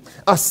 16.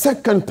 A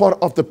second part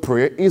of the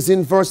prayer is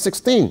in verse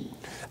 16.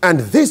 And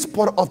this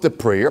part of the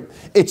prayer,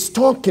 it's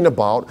talking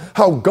about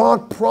how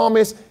God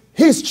promised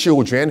his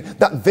children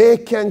that they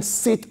can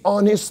sit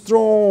on his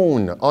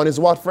throne. On his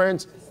what,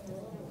 friends?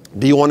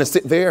 Do you want to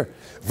sit there?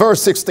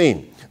 Verse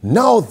 16.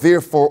 Now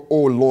therefore,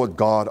 O Lord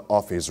God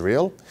of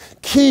Israel,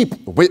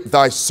 keep with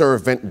thy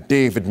servant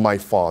David my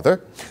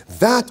father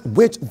that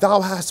which thou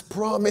hast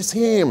promised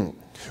him.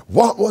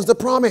 What was the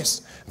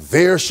promise?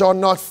 There shall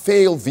not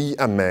fail thee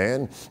a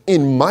man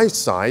in my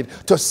sight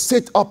to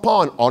sit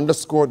upon,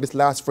 underscore this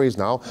last phrase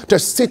now, to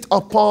sit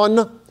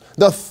upon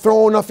the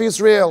throne of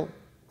Israel.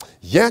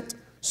 Yet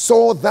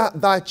so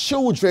that thy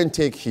children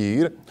take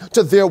heed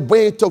to their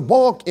way to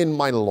walk in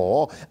my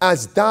law,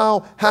 as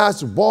thou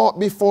hast walked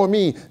before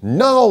me.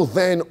 Now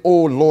then,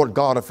 O Lord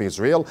God of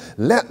Israel,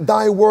 let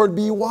thy word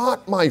be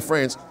what, my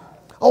friends?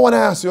 I want to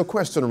ask you a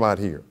question right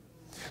here.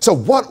 So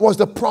what was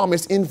the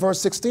promise in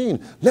verse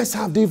 16? Let's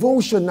have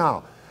devotion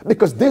now,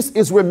 because this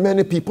is where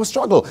many people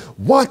struggle.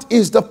 What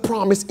is the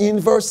promise in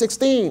verse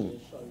 16?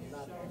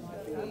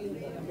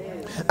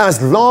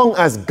 As long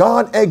as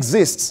God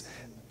exists,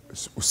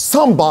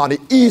 somebody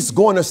is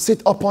going to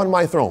sit upon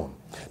my throne.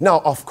 Now,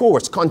 of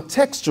course,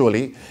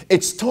 contextually,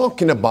 it's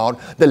talking about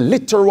the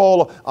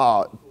literal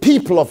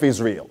people of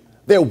Israel.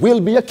 There will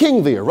be a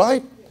king there,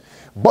 right?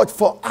 But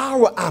for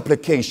our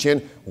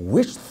application,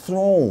 which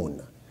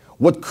throne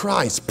would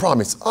Christ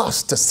promise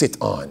us to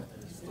sit on?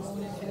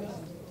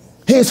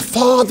 His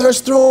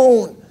Father's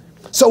throne.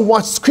 So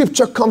what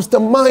scripture comes to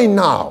mind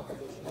now?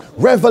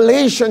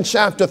 Revelation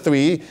chapter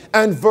 3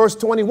 and verse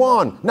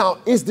 21. Now,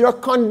 is there a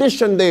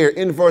condition there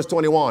in verse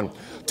 21?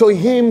 To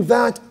him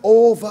that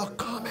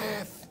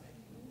overcometh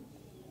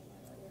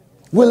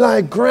will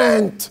I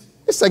grant,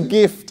 it's a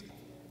gift,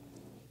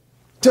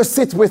 to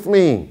sit with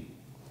me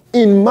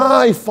in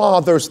my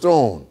Father's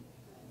throne,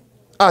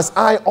 as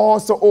I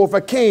also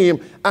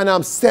overcame and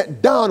am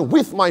set down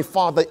with my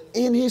Father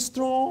in his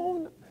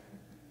throne.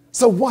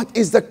 So what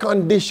is the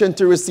condition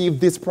to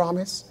receive this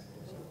promise?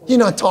 You're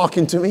not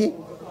talking to me.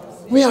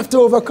 We have to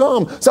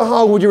overcome. So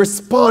how would you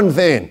respond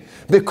then?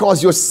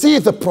 Because you see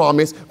the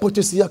promise, but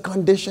you see a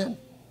condition.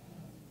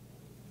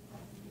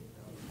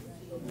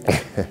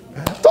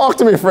 Talk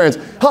to me, friends.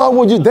 How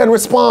would you then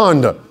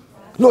respond?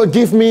 Lord,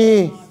 give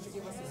me.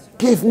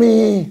 Give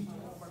me.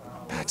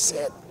 That's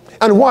it.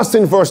 And what's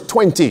in verse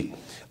 20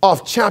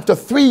 of chapter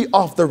 3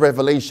 of the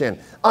Revelation?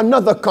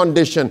 Another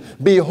condition.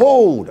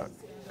 Behold,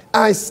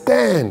 I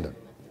stand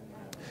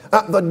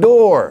at the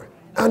door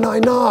and I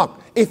knock.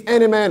 If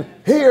any man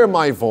hear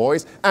my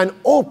voice and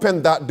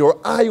open that door,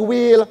 I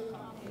will,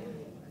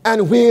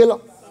 and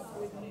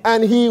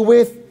he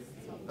with.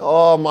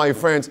 Oh, my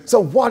friends. So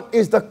what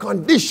is the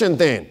condition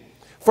then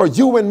for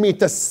you and me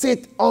to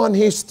sit on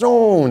his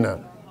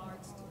throne?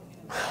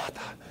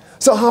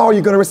 So how are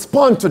you going to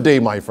respond today,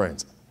 my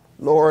friends?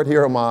 Lord,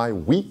 here am I,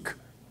 weak,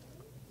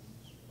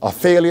 a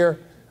failure,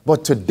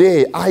 but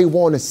today I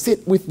want to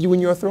sit with you in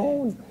your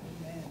throne.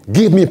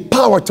 Give me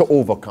power to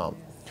overcome.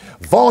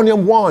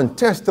 Volume 1,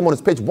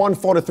 Testimonies, page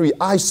 143,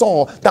 I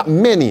saw that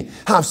many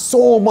have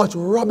so much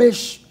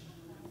rubbish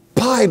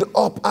piled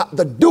up at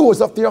the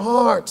doors of their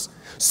hearts.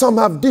 Some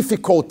have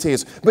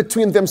difficulties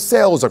between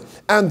themselves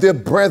and their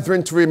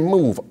brethren to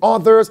remove.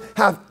 Others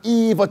have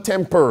evil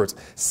tempers,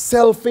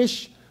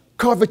 selfish,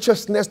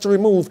 covetousness to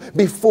remove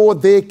before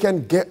they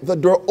can get the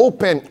door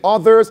open.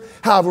 Others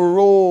have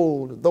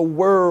rolled the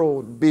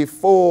world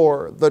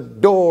before the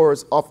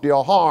doors of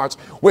their hearts,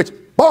 which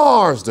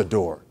bars the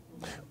door.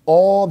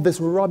 All this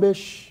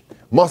rubbish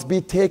must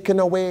be taken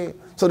away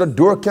so the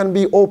door can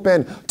be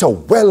open to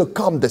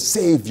welcome the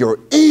Savior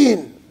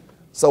in.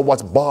 So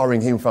what's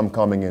barring him from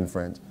coming in,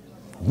 friends?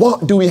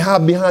 What do we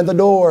have behind the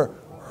door?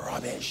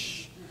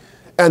 Rubbish.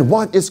 And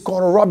what is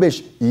called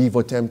rubbish?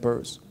 Evil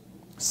tempers,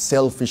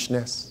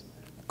 selfishness,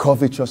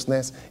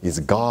 covetousness. Is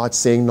God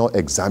saying, no,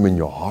 examine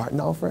your heart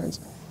now, friends?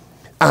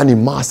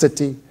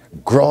 Animosity,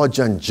 grudge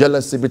and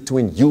jealousy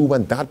between you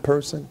and that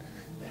person,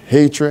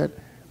 hatred,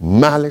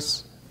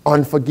 malice,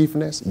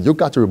 unforgiveness. You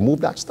got to remove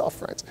that stuff,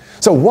 friends.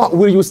 So what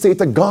will you say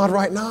to God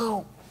right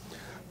now?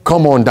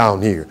 Come on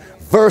down here.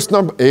 Verse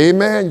number,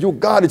 amen, you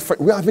got it.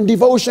 We're having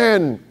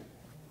devotion.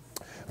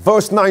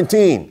 Verse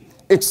 19,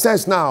 it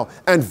says now,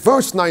 and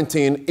verse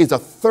 19 is a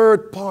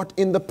third part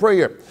in the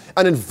prayer.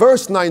 And in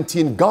verse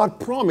 19, God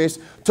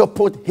promised to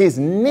put his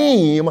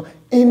name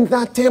in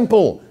that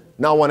temple.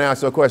 Now I want to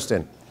ask you a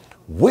question.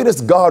 Where does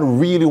God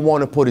really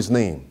want to put his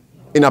name?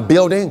 In a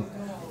building?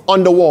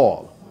 On the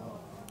wall?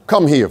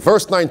 Come here,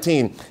 verse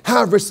 19.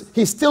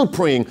 He's still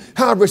praying.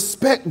 Have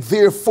respect,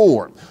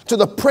 therefore, to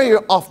the prayer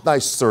of thy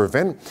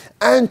servant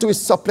and to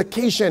his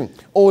supplication,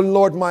 O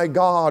Lord my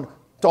God,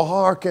 to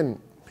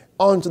hearken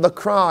unto the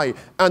cry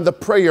and the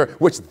prayer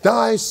which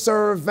thy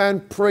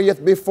servant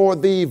prayeth before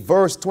thee.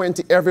 Verse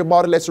 20,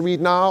 everybody, let's read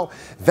now.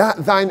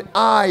 That thine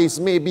eyes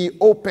may be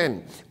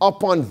open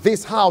upon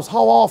this house.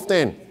 How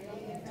often?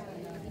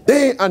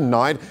 Day and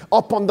night,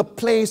 upon the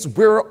place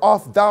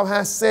whereof thou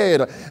hast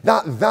said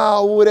that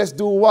thou wouldest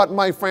do what,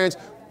 my friends?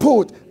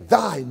 Put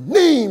thy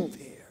name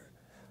there.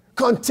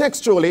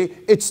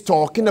 Contextually, it's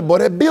talking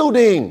about a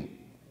building.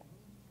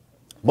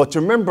 But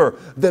remember,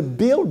 the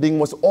building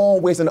was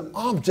always an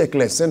object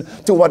lesson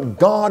to what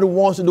God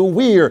wants to do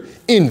where?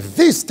 In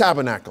this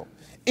tabernacle,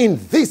 in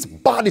this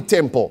body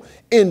temple,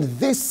 in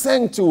this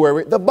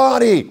sanctuary, the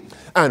body.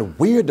 And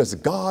where does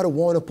God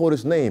want to put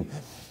his name?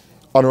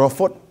 On our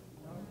foot?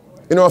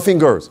 In our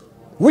fingers?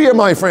 Where,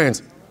 my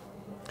friends?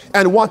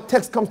 And what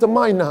text comes to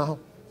mind now?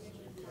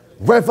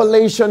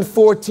 Revelation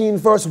 14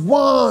 verse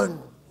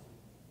 1.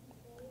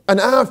 And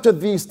after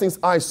these things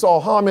I saw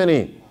how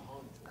many?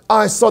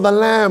 I saw the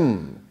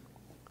Lamb.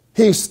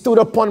 He stood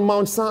upon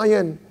Mount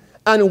Zion,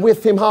 and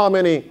with him how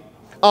many?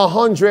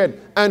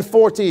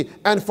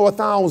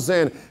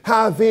 144,000,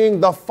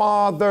 having the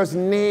Father's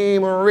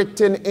name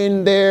written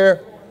in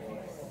their.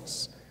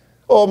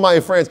 Oh, my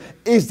friends,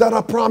 is that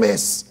a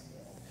promise?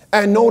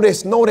 And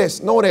notice,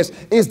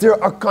 is there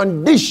a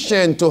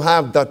condition to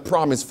have that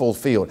promise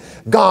fulfilled?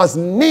 God's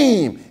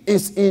name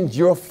is in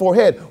your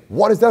forehead.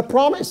 What is that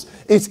promise?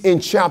 It's in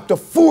chapter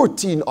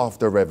 14 of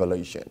the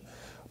Revelation.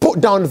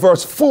 Put down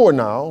verse 4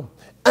 now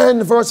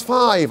and verse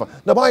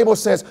 5. The Bible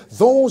says,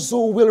 those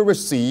who will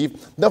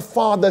receive the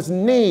Father's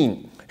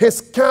name, his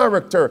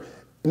character.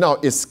 Now,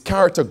 is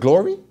character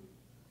glory?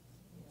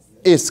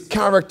 Is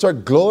character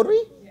glory?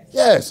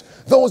 Yes.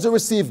 Those who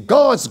receive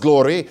God's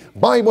glory,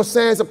 Bible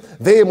says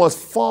they must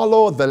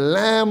follow the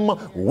Lamb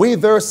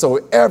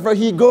whithersoever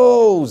he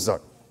goes.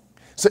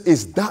 So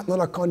is that not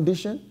a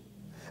condition?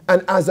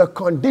 And as a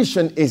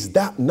condition, is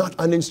that not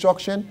an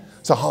instruction?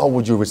 So how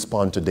would you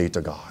respond today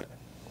to God?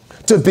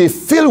 To be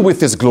filled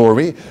with his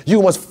glory,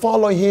 you must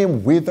follow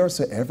him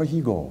whithersoever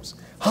he goes.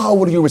 How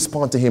would you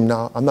respond to him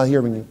now? I'm not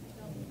hearing you.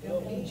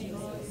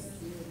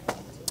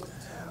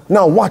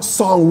 Now, what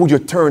song would you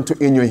turn to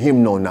in your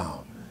hymnal now?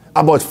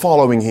 About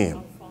following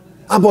him.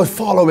 About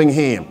following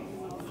him.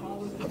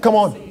 Come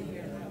on.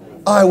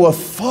 I will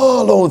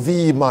follow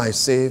thee, my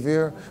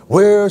Savior,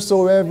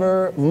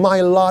 wheresoever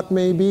my lot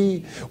may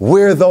be.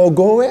 Where thou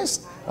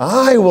goest,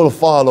 I will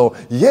follow.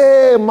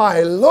 Yea,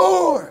 my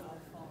Lord,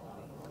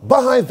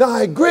 by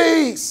thy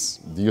grace.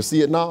 Do you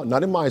see it now?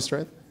 Not in my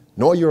strength,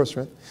 nor your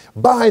strength.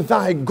 By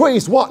thy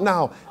grace, what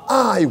now?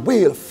 I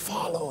will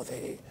follow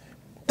thee.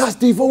 That's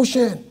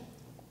devotion.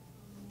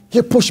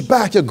 You push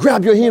back, you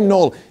grab your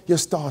hymnal, you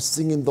start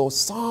singing those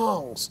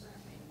songs.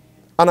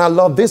 And I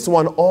love this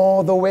one,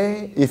 all the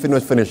way, if you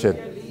don't finish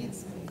it.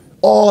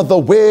 All the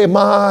way,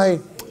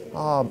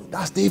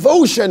 that's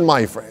devotion,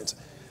 my friends.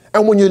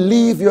 And when you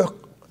leave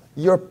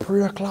your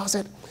prayer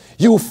closet,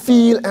 you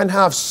feel and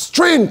have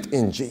strength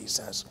in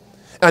Jesus.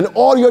 And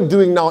all you're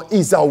doing now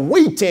is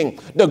awaiting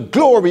the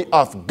glory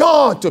of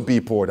God to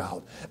be poured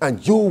out.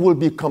 And you will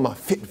become a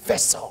fit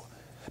vessel.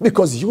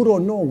 Because you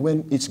don't know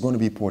when it's going to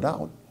be poured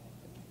out.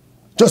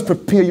 Just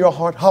prepare your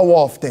heart. How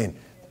often?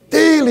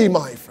 Daily,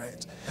 my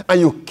friends.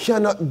 And you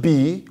cannot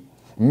be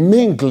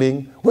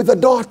mingling with the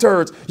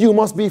daughters. You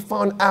must be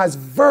found as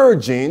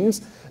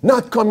virgins,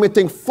 not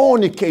committing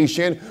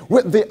fornication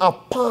with the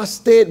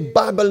apostate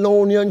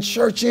Babylonian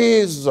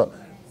churches.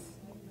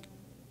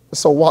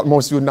 So what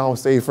must you now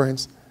say,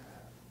 friends?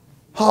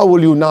 How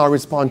will you now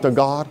respond to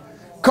God?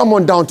 Come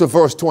on down to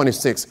verse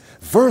 26.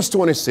 Verse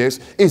 26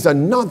 is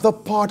another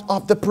part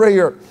of the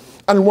prayer.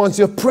 And once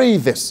you pray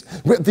this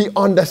with the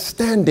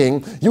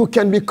understanding, you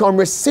can become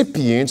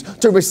recipients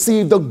to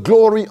receive the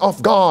glory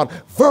of God.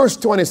 Verse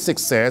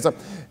 26 says,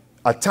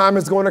 a time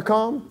is going to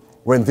come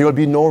when there will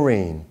be no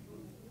rain.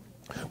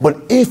 But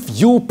if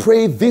you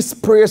pray this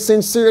prayer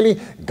sincerely,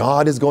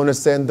 God is going to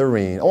send the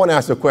rain. I want to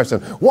ask you a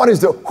question.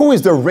 Who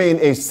is the rain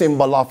a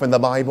symbol of in the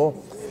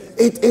Bible?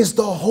 It is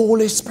the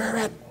Holy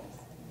Spirit.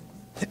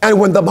 And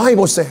when the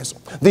Bible says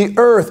the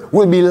earth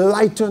will be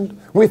lightened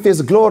with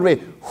his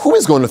glory, who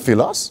is going to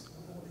fill us?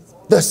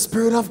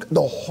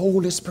 The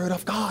Holy Spirit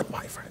of God,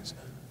 my friends.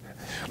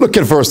 Look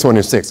at verse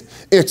 26.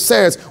 It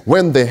says,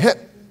 where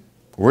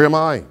am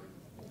I?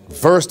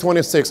 Verse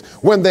 26,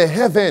 when the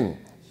heaven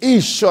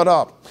is shut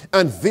up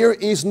and there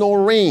is no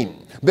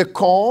rain,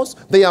 because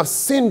they have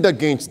sinned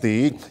against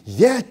thee,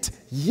 yet,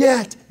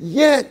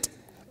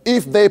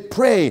 if they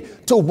pray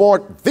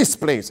toward this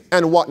place,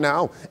 and what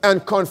now?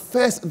 And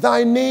confess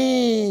thy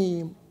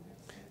name,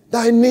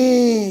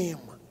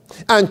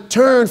 and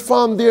turn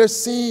from their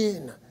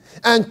sin.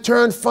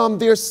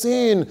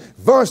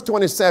 Verse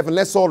 27,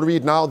 let's all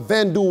read now.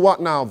 Then do what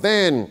now?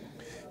 Then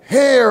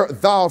hear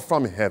thou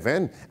from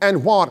heaven,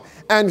 and what?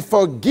 And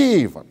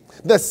forgive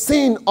the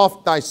sin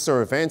of thy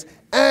servants,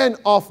 and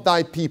of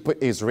thy people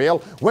Israel,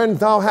 when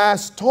thou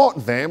hast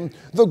taught them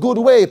the good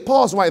way.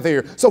 Pause right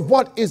there. So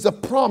what is the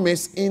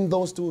promise in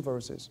those two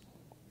verses?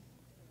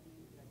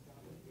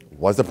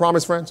 What's the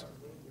promise, friends?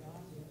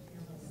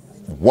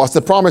 What's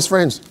the promise,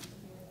 friends?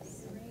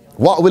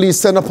 What will he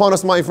send upon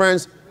us, my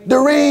friends? The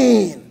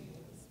rain.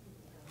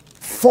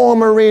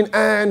 Former rain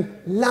and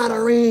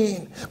latter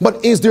rain.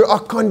 But is there a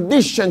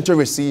condition to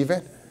receive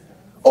it?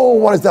 Oh,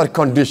 what is that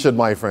condition,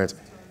 my friends?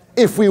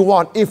 If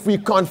we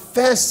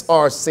confess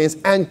our sins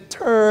and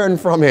turn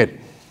from it.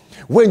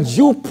 When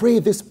you pray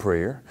this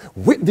prayer,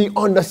 with the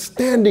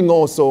understanding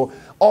also,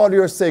 all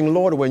you're saying,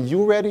 Lord, when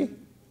you're ready,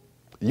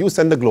 you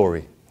send the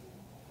glory.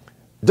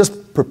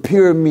 Just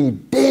prepare me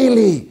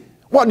daily.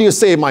 What do you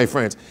say, my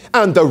friends?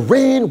 And the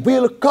rain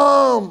will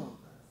come.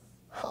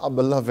 Oh,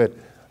 beloved,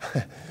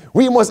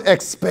 we must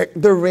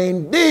expect the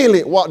rain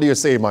daily. What do you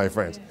say, my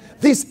friends?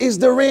 This is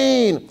the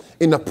rain.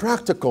 In a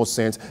practical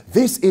sense,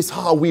 this is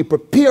how we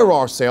prepare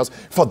ourselves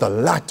for the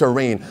latter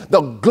rain.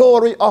 The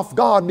glory of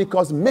God,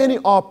 because many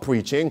are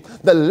preaching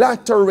the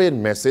latter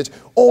rain message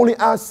only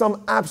as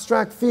some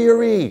abstract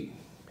theory.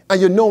 And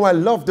you know, I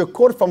love the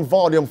quote from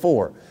volume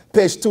 4,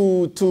 page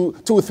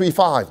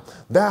 235,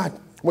 that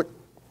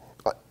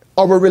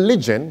our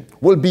religion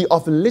will be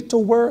of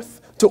little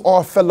worth to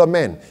our fellow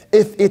men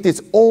if it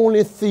is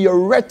only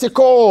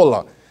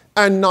theoretical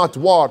and not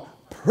what?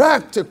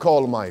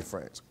 Practical, my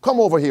friends. Come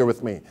over here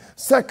with me.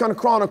 2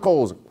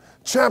 Chronicles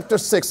chapter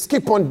 6,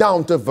 skip on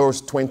down to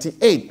verse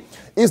 28.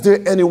 Is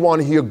there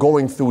anyone here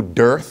going through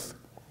dearth?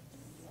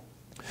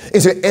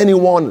 Is there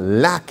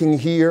anyone lacking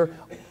here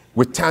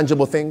with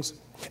tangible things?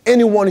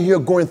 Anyone here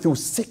going through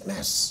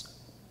sickness?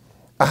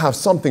 I have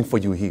something for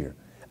you here.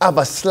 I have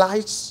a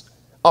slice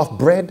of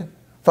bread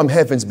from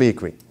heaven's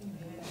bakery.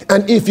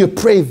 And if you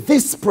pray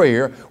this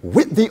prayer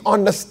with the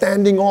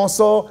understanding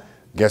also,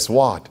 guess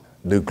what?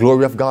 The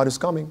glory of God is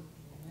coming.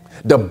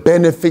 The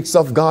benefits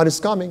of God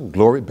is coming.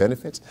 Glory,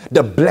 benefits.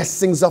 The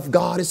blessings of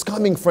God is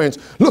coming, friends.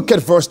 Look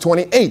at verse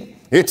 28.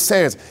 It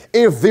says,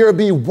 if there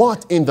be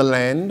what in the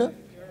land?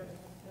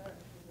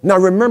 Now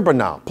remember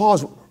now,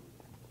 pause.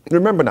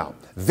 Remember now,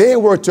 they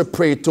were to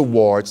pray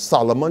towards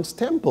Solomon's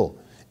temple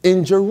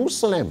in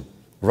Jerusalem,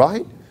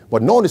 right?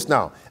 But notice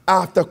now,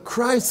 after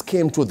Christ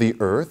came to the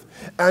earth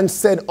and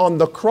said on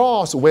the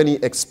cross when he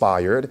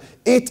expired,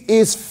 it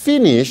is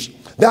finished.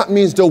 That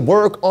means the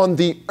work on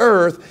the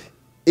earth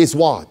is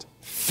what?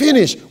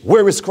 Finished.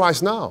 Where is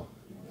Christ now?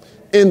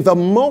 In the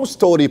most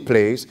holy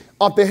place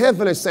of the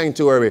heavenly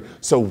sanctuary.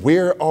 So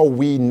where are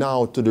we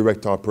now to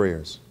direct our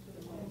prayers?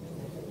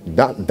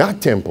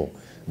 That temple,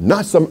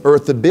 not some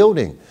earthly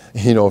building.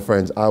 You know,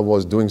 friends, I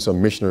was doing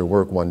some missionary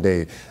work one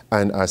day,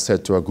 and I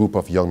said to a group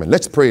of young men,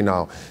 let's pray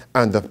now.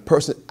 And the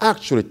person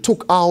actually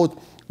took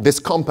out this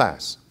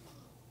compass.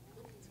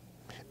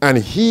 And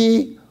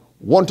he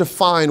wanted to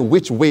find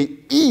which way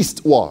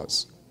east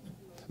was,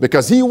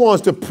 because he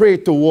wants to pray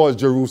towards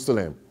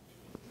Jerusalem.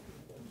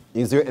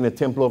 Is there any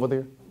temple over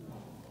there?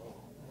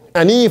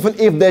 And even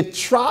if they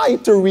try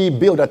to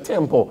rebuild a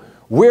temple,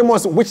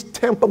 which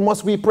temple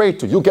must we pray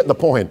to? You get the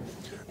point.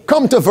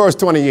 Come to verse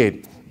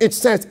 28. It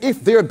says,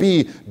 if there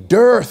be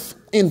dearth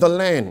in the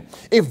land,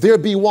 if there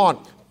be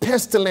what?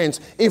 Pestilence,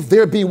 if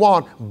there be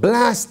what?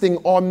 Blasting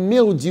or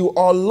mildew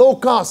or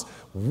locusts.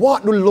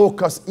 What do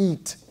locusts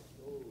eat?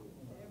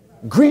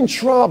 Green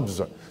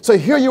shrubs. So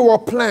here you are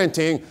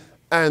planting,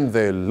 and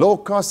the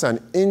locusts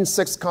and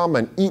insects come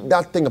and eat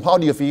that thing. How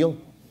do you feel?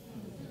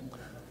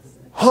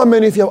 How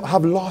many of you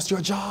have lost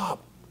your job?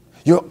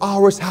 Your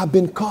hours have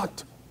been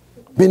cut,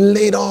 been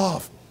laid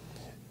off.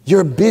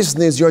 Your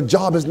business, your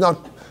job is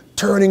not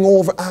turning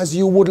over as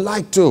you would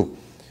like to.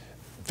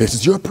 This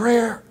is your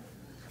prayer.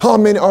 How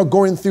many are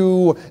going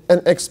through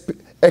and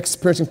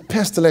experiencing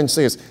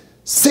pestilences,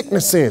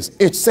 sicknesses?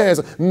 It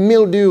says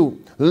mildew,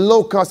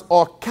 locusts,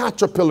 or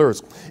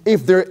caterpillars.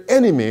 If their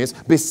enemies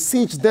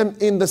beseech them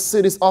in the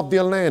cities of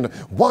their land,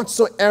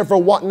 whatsoever,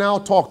 what now?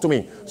 Talk to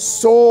me.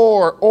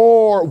 Sore,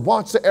 or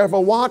whatsoever,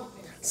 what?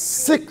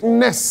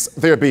 Sickness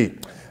there be.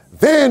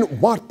 Then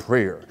what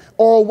prayer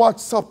or what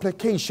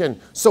supplication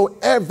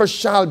soever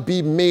shall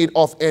be made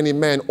of any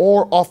man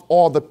or of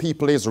all the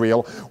people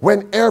Israel,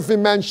 when every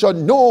man shall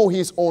know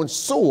his own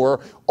sore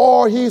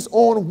or his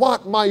own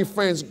what, my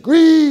friends?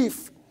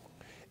 Grief.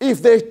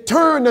 If they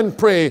turn and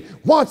pray,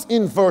 what's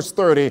in verse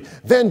 30?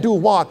 Then do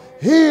what?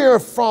 Hear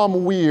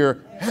from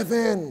where?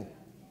 Heaven,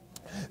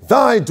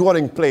 thy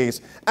dwelling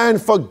place,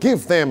 and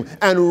forgive them,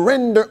 and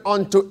render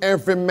unto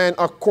every man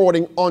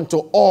according unto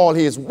all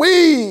his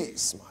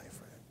ways. My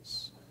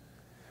friends,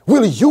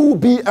 will you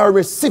be a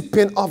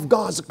recipient of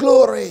God's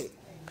glory,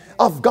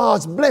 of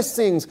God's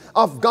blessings,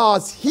 of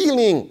God's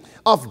healing,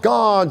 of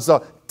God's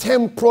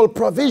temporal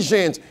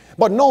provisions?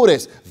 But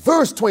notice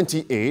verse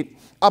 28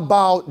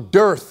 about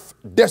dearth,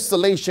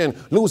 desolation,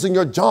 losing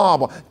your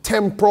job,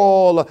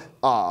 temporal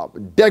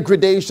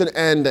degradation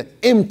and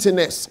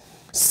emptiness,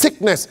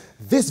 sickness.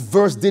 This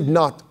verse did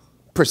not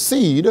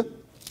precede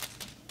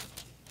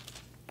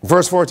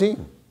verse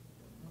 14.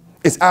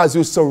 It's as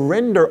you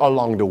surrender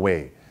along the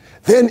way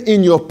Then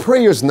in your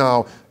prayers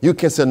now, you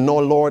can say, no,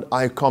 Lord,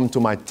 I come to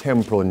my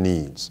temporal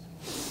needs.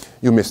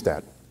 You missed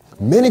that.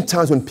 Many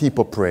times when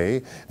people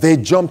pray, they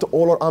jump to,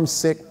 oh, Lord, I'm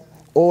sick.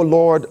 Oh,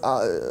 Lord,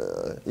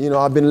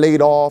 I've been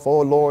laid off.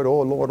 Oh, Lord,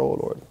 oh, Lord, oh,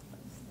 Lord.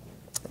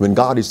 When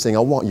God is saying, I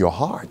want your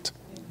heart.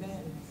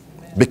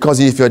 Because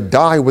if you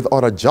die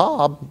without a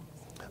job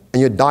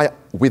and you die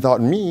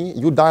without me,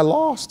 you die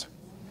lost.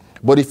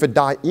 But if you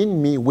die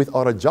in me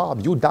without a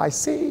job, you die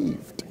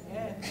saved.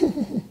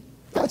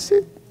 That's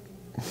it.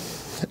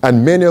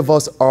 And many of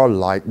us are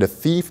like the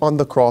thief on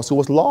the cross who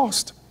was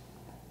lost.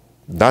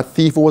 That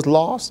thief who was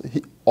lost,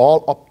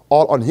 all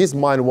on his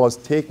mind was,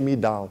 take me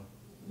down.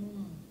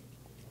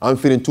 I'm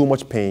feeling too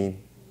much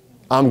pain.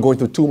 I'm going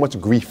through too much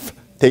grief.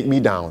 Take me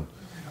down.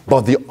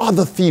 But the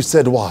other thief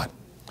said what?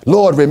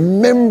 Lord,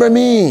 remember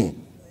me.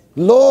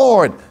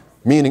 Lord,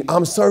 meaning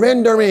I'm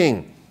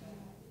surrendering.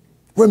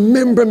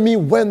 Remember me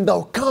when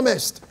thou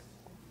comest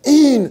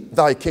in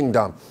thy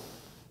kingdom.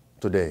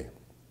 Today,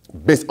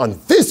 based on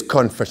this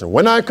confession,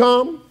 when I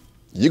come,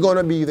 you're going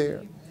to be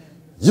there.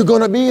 You're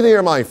going to be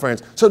there, my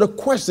friends. So the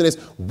question is,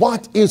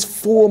 what is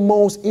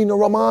foremost in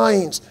our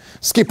minds?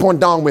 Skip on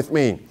down with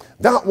me.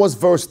 That was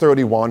verse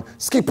 31.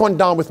 Skip on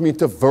down with me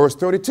to verse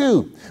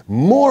 32.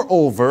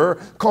 Moreover,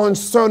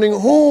 concerning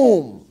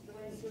whom?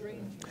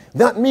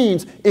 That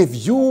means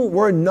if you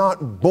were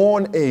not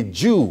born a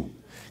Jew,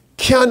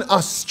 can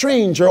a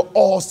stranger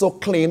also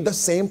claim the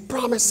same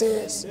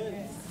promises?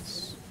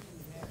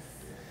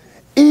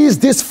 Is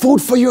this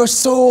food for your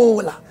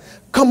soul?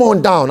 Come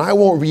on down. I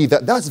won't read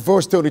that. That's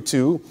verse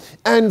 32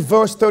 and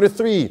verse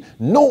 33.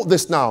 Note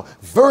this now.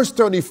 Verse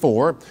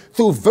 34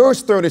 through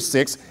verse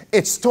 36,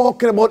 it's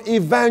talking about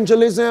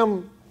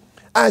evangelism.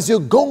 As you're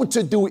going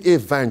to do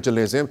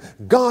evangelism,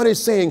 God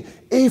is saying,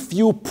 if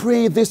you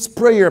pray this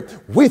prayer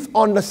with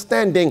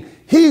understanding,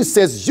 He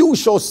says you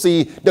shall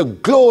see the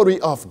glory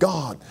of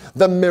God,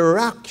 the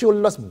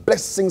miraculous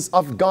blessings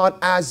of God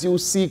as you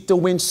seek to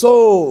win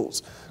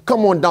souls.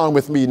 Come on down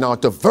with me now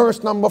to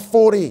verse number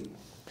 40.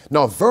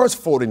 Now, verse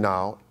 40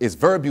 now is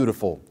very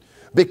beautiful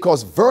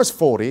because verse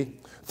 40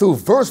 through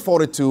verse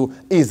 42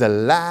 is the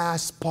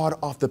last part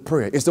of the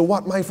prayer. Is the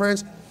what, my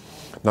friends?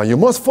 Now, you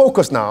must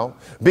focus now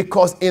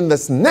because in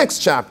this next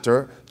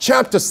chapter,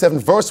 chapter 7,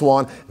 verse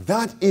 1,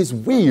 that is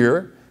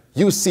where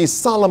you see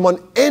Solomon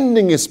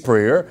ending his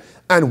prayer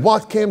and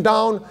what came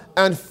down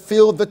and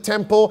filled the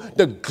temple.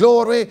 The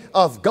glory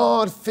of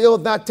God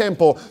filled that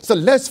temple. So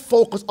let's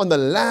focus on the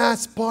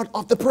last part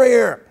of the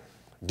prayer.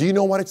 Do you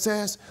know what it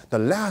says? The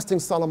last thing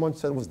Solomon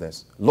said was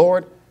this: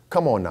 Lord,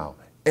 come on now,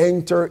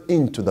 enter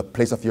into the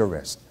place of your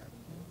rest.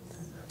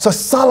 So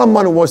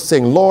Solomon was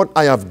saying, Lord,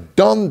 I have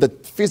done the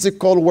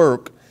physical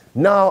work.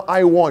 Now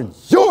I want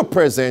your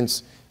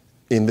presence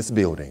in this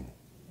building.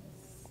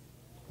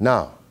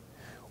 Now,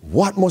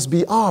 what must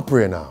be our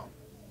prayer now?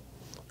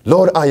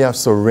 Lord, I have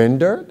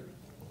surrendered.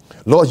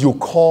 Lord, you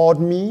called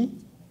me.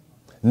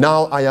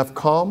 Now I have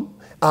come.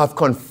 I have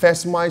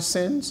confessed my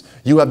sins.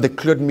 You have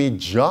declared me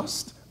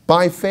just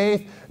by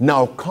faith.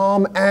 Now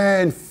come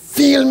and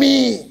fill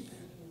me.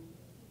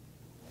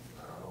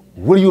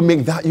 Will you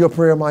make that your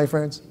prayer, my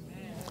friends?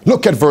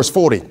 Look at verse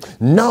 40.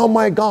 Now,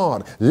 my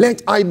God,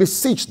 let I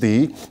beseech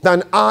thee,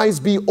 thine eyes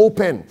be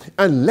open,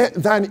 and let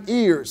thine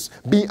ears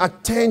be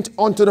attent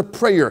unto the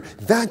prayer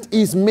that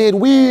is made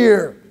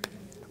where?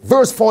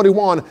 Verse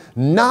 41.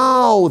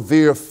 Now,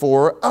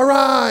 therefore,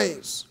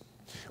 arise,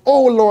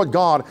 O Lord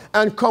God,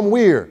 and come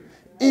where?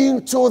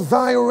 Into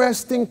thy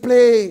resting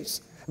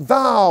place,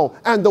 thou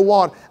and the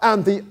what?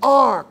 And the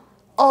ark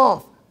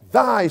of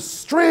thy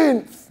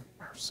strength.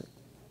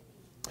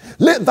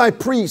 Let thy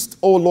priest,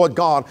 O Lord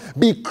God,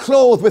 be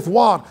clothed with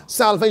what?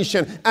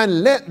 Salvation.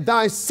 And let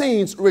thy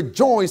saints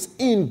rejoice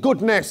in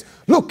goodness.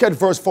 Look at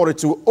verse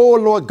 42. O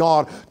Lord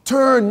God,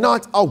 turn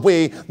not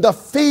away the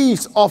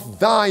face of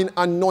thine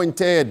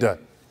anointed.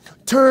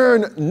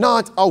 Turn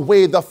not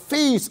away the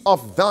face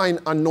of thine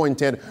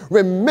anointed.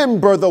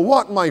 Remember the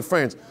what, my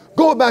friends?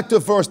 Go back to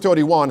verse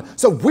 31.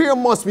 So where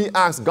must we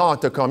ask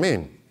God to come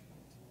in?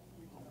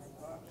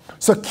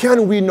 So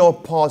can we now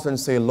pause and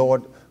say,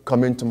 Lord,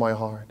 come into my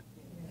heart?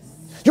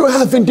 You're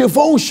having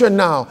devotion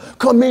now.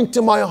 Come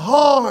into my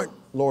heart,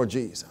 Lord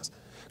Jesus.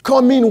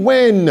 Come in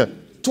when?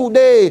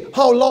 Today.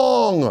 How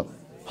long?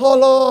 How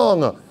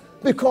long?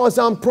 Because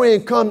I'm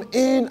praying. Come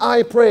in,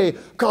 I pray.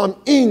 Come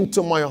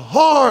into my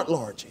heart,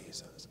 Lord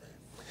Jesus.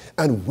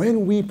 And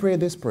when we pray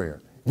this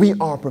prayer, we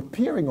are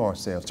preparing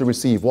ourselves to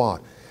receive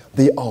what?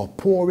 The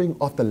outpouring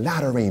of the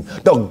latter rain,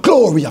 the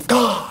glory of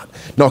God.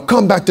 Now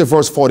come back to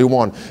verse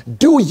 41.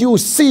 Do you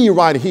see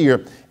right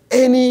here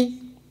any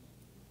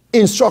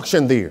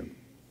instruction there?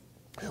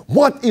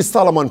 What is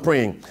Solomon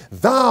praying?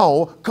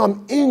 Thou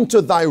come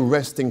into thy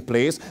resting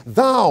place,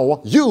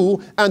 thou,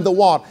 you, and the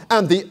what?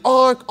 And the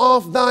ark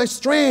of thy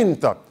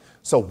strength.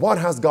 So what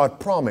has God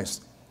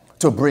promised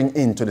to bring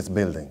into this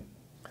building?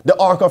 The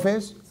ark of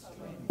his?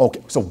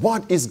 Okay, so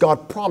what is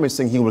God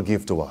promising he will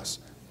give to us?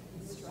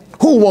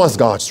 Who wants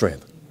God's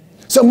strength?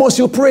 So must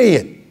you pray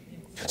it?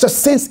 So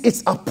since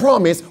it's a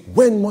promise,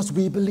 when must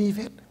we believe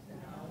it?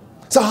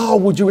 So how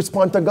would you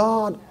respond to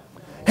God?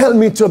 Help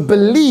me to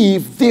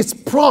believe this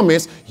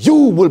promise. You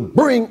will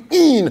bring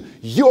in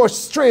your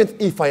strength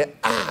if I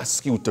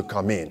ask you to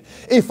come in.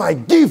 If I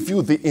give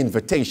you the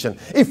invitation.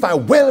 If I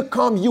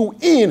welcome you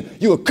in,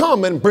 you'll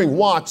come and bring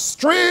what?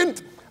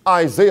 Strength.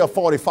 Isaiah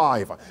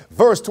 45,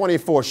 verse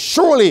 24.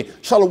 Surely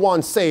shall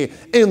one say,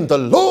 in the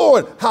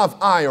Lord have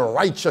I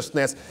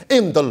righteousness.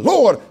 In the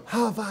Lord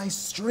have I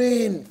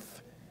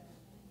strength.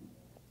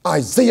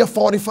 Isaiah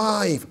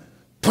 45,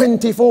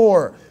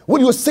 24.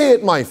 Will you say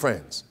it, my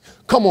friends?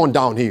 Come on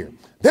down here.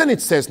 Then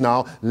it says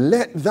now,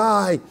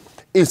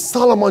 is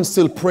Solomon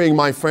still praying,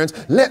 my friends?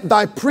 Let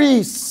thy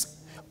priests,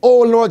 O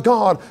Lord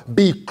God,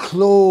 be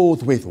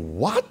clothed with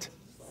what?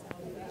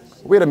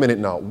 Wait a minute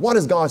now. What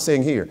is God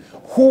saying here?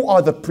 Who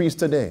are the priests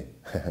today?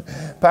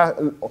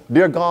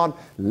 Dear God,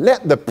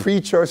 let the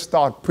preacher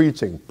start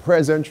preaching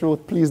present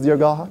truth, please, dear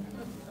God.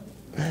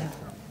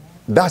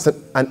 That's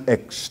an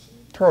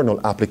external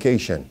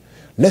application.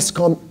 Let's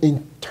come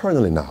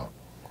internally now.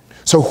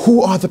 So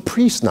who are the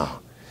priests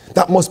now?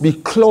 That must be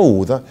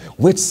clothed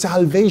with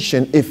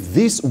salvation if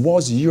this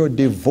was your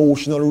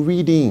devotional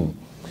reading.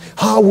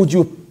 How would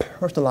you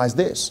personalize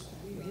this?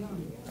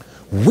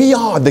 We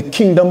are the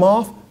kingdom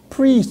of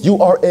priests.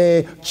 You are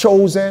a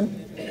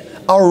chosen,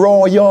 a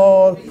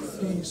royal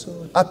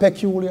priesthood, a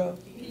peculiar.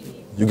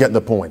 You get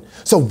the point.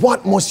 So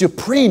what must you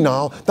pray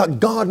now that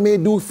God may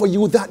do for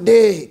you that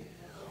day?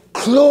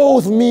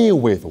 Clothe me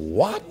with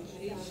what?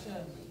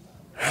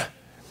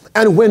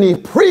 And when he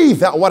prayed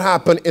that, what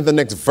happened in the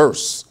next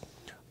verse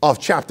of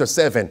chapter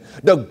 7?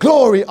 The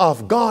glory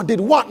of God did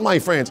what, my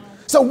friends?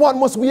 So what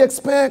must we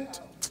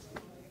expect?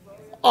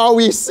 Are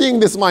we seeing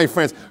this, my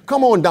friends?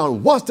 Come on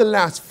down. What's the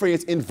last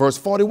phrase in verse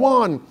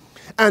 41?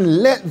 And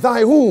let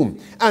thy whom?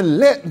 And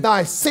let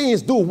thy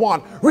saints do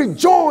what?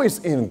 Rejoice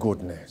in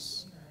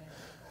goodness.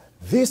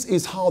 This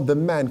is how the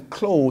man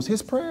closed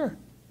his prayer.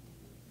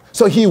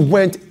 So he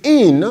went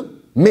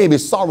in, maybe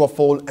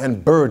sorrowful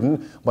and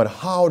burdened, but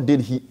how did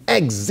he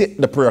exit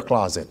the prayer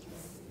closet?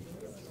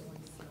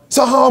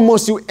 So how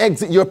must you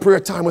exit your prayer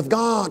time with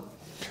God?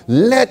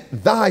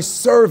 Let thy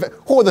servant,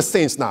 who are the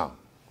saints now?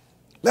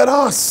 Let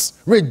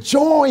us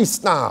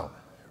rejoice now.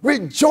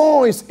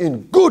 Rejoice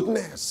in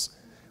goodness.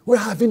 We're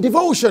having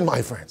devotion,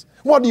 my friends.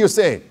 What do you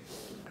say?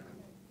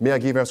 May I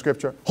give you a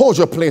scripture? Hold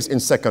your place in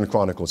 2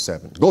 Chronicles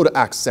 7. Go to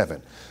Acts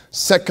 7.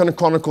 2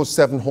 Chronicles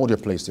 7, hold your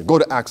place there. Go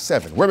to Acts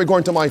 7. Where are we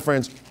going to, my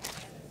friends?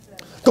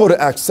 Go to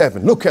Acts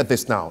 7. Look at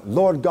this now.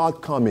 Lord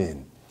God, come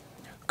in.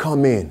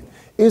 Come in.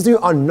 Is there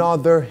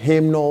another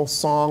hymnal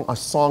song, a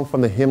song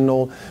from the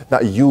hymnal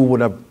that you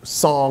would have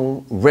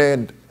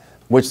read,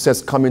 which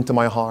says, come into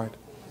my heart?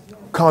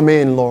 Come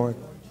in, Lord.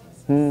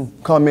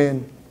 Come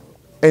in.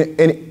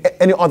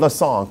 Any other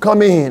song?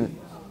 Come in.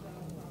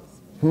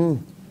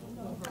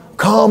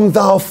 Come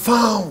thou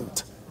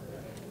fount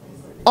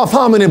of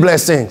how many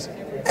blessings?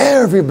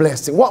 Every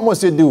blessing. What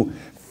must you do?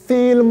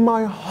 Fill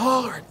my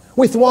heart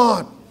with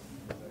what?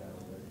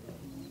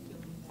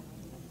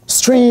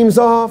 Streams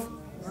of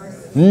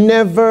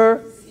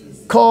never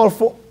call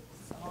for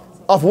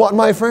of what,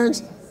 my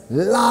friends?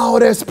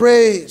 Loudest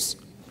praise.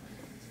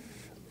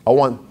 I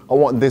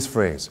want this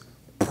phrase.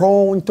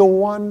 Prone to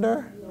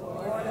wander,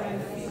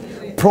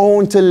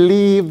 prone to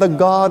leave the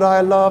God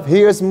I love.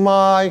 Here's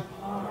my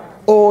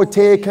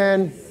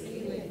taken.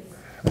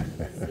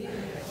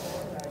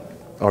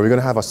 Are we going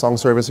to have a song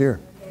service here?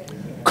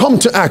 Come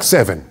to Acts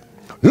 7.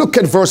 Look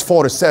at verse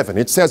 47.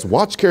 It says,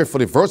 watch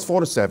carefully, verse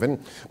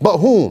 47. But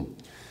whom?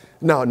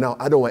 Now,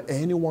 I don't want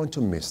anyone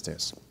to miss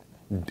this.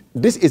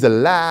 This is the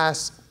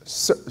last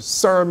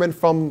sermon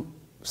from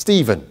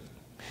Stephen.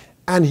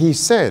 And he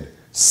said,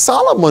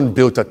 Solomon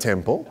built a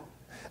temple,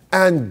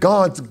 and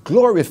God's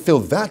glory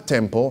filled that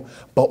temple.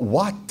 But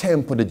what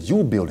temple did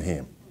you build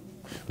him?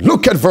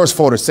 Look at verse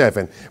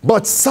 47.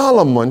 But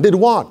Solomon did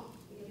what?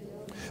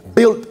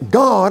 Built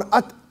God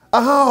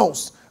a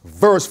house.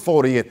 Verse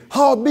 48.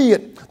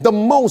 Howbeit, the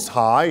Most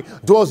High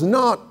dwells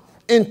not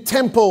in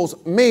temples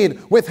made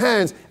with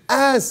hands,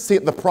 as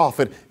saith the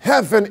prophet,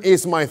 heaven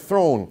is my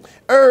throne,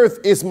 earth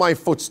is my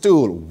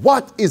footstool.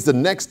 What is the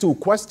next two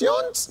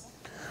questions?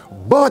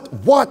 But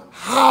what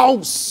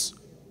house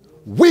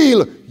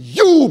will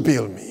you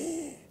build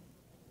me?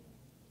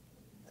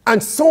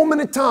 And so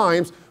many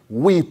times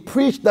we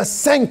preach the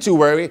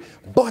sanctuary,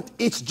 but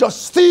it's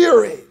just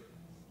theory.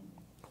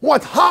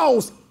 What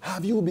house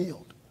have you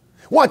built?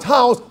 What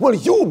house will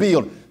you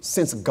build?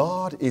 Since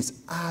God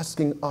is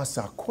asking us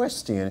a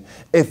question,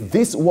 if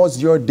this was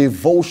your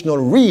devotional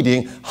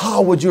reading,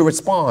 how would you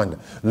respond?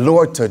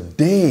 Lord,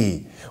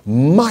 today,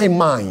 my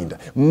mind,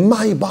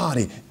 my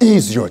body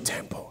is your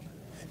temple,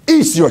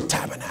 is your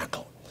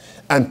tabernacle.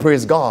 And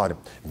praise God,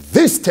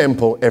 this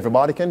temple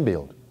everybody can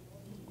build.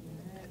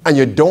 And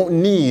you don't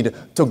need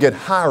to get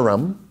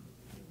Hiram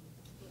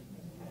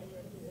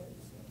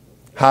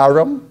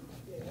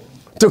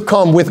to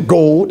come with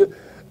gold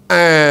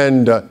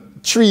and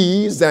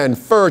trees and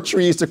fir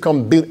trees to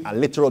come build a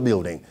literal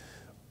building.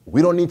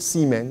 We don't need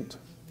cement,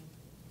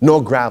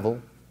 nor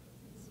gravel,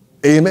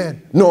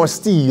 amen, nor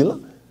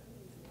steel.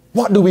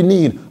 What do we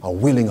need? A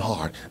willing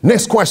heart.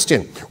 Next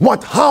question.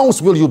 What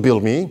house will you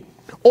build me?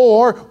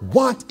 Or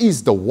what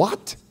is the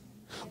what?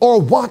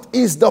 Or what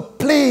is the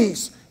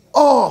place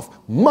of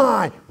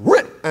my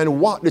rest?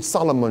 And what did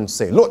Solomon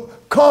say?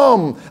 Look,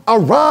 come,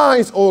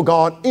 arise, O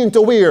God,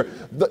 into where?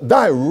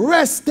 Thy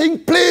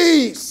resting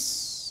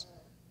place.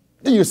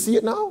 Do you see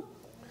it now?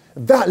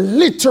 That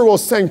literal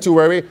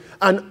sanctuary,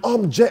 an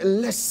object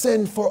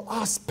lesson for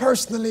us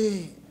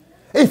personally.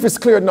 If it's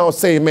clear now,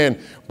 say amen.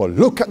 But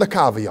look at the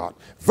caveat.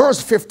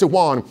 Verse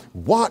 51,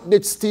 what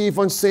did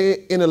Stephen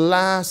say in the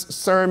last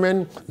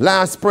sermon,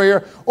 last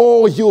prayer?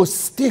 Oh, you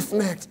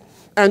stiff-necked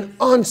and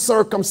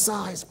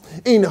uncircumcised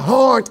in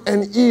heart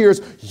and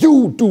ears,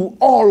 you do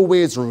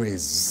always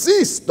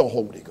resist the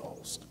Holy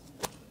Ghost.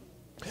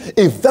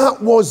 If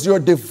that was your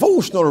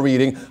devotional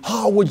reading,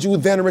 how would you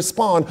then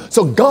respond?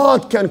 So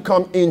God can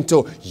come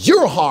into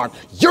your heart,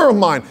 your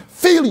mind,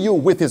 fill you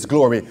with his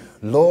glory.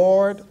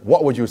 Lord,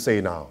 what would you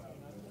say now?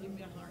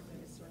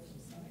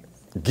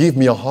 Give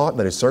me a heart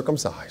that is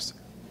circumcised,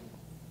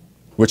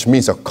 which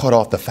means to cut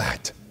off the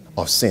fat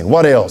of sin.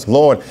 What else?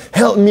 Lord,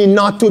 help me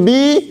not to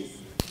be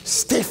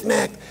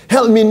stiff-necked.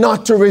 Help me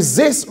not to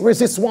resist.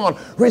 Resist what?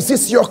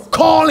 Resist your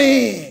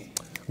calling.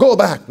 Go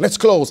back. Let's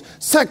close.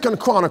 2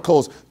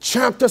 Chronicles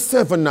chapter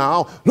 7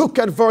 now. Look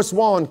at verse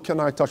 1. Can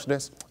I touch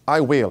this?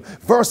 I will.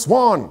 Verse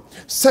 1.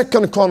 2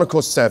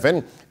 Chronicles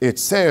 7. It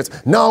says,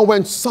 now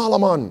when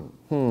Solomon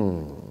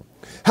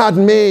had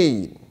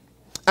made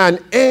an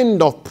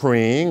end of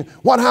praying,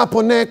 what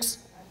happened next?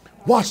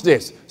 Watch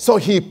this. So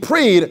he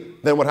prayed,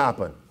 then what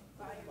happened?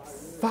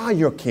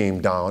 Fire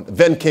came down.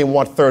 Then came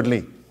what?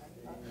 Thirdly,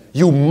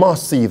 you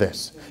must see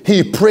this.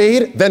 He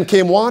prayed, then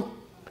came what?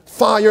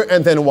 Fire,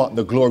 and then what?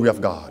 The glory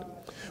of God.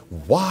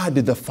 Why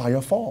did the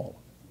fire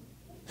fall?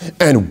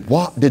 And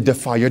what did the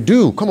fire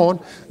do? Come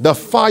on. The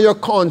fire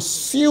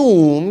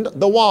consumed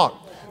the what?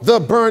 The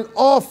burnt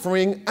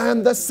offering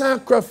and the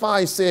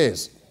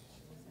sacrifices.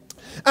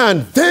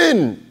 And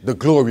then the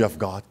glory of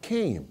God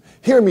came.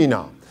 Hear me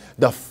now.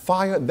 The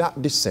fire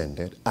that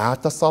descended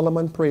after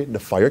Solomon prayed, the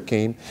fire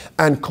came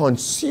and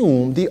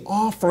consumed the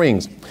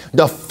offerings.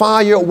 The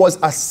fire was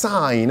a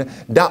sign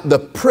that the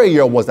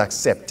prayer was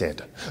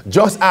accepted.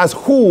 Just as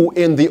who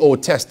in the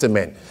Old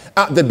Testament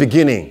at the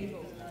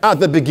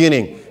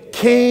beginning,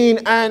 Cain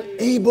and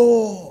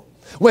Abel.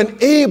 When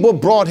Abel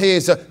brought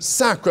his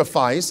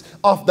sacrifice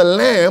of the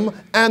lamb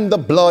and the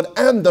blood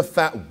and the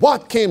fat,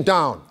 what came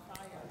down?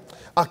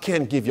 I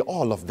can't give you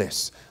all of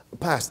this.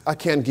 Pastor, I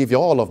can't give you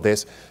all of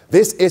this.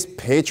 This is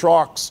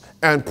Patriarchs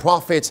and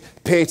Prophets,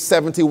 page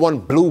 71,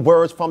 blue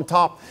words from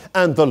top.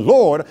 And the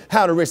Lord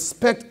had a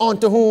respect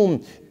unto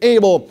whom?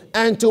 Abel,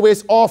 and to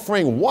his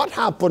offering. What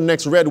happened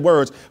next? Red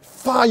words.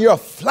 Fire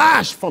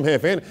flashed from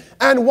heaven.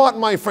 And what,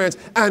 my friends?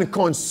 And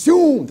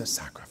consumed the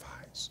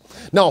sacrifice.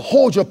 Now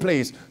hold your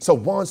place. So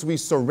once we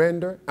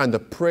surrender and the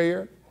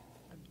prayer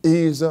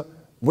is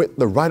with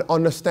the right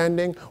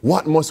understanding,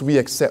 what must we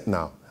accept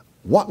now?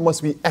 What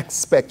must we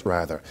expect,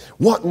 rather?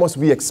 What must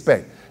we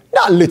expect?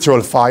 Not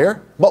literal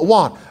fire, but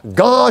what?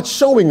 God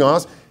showing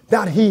us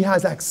that he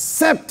has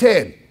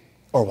accepted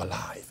our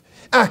life,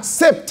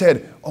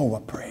 accepted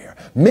our prayer.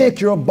 Make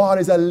your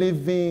bodies a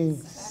living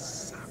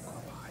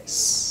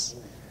sacrifice.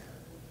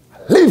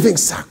 A living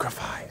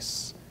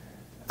sacrifice.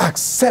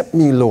 Accept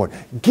me, Lord.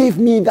 Give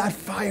me that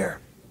fire.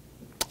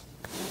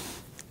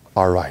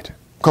 All right.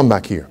 Come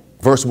back here.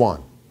 Verse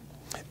 1.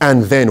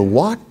 And then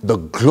what? The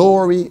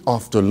glory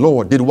of the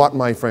Lord did what,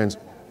 my friends?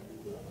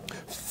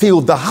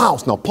 Filled the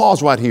house. Now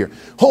pause right here.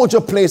 Hold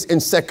your place in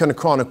 2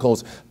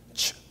 Chronicles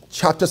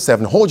chapter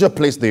 7. Hold your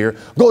place there.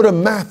 Go to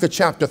Matthew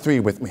chapter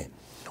 3 with me.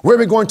 Where are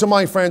we going to,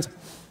 my friends?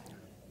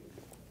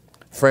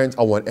 Friends,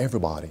 I want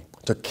everybody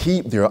to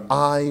keep their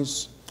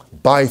eyes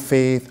by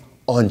faith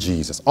on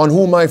Jesus. On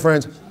whom, my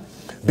friends?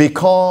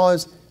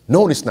 Because,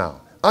 notice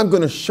now, I'm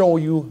going to show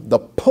you the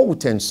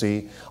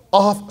potency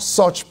of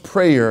such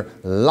prayer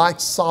like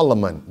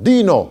Solomon. Do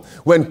you know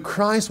when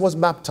Christ was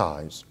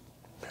baptized,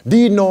 do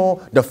you know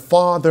the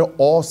Father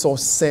also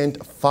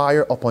sent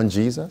fire upon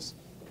Jesus?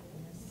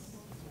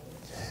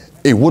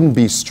 It wouldn't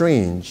be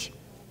strange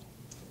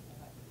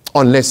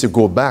unless you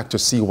go back to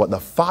see what the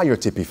fire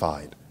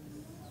typified.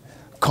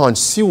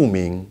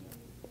 Consuming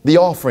the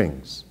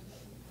offerings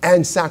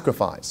and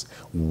sacrifice.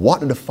 What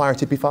did the fire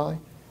typify?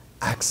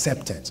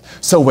 Acceptance.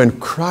 So when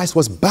Christ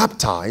was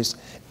baptized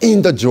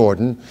in the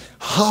Jordan,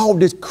 how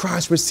did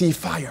Christ receive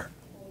fire?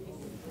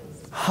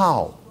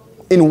 How?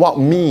 In what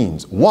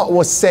means? What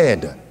was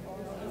said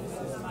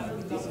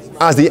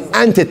as the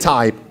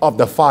antitype of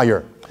the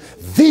fire?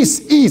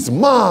 This is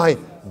my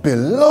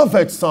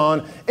beloved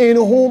Son in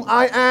whom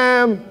I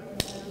am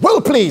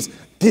well pleased.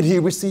 Did he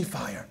receive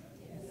fire?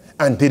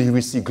 And did he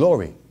receive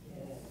glory?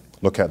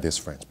 Look at this,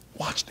 friends.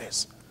 Watch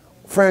this.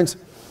 Friends,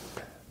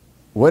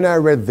 when I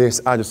read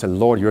this, I just said,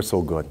 Lord, you're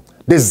so good.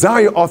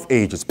 Desire of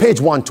ages,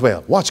 page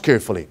 112. Watch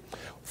carefully.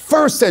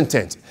 First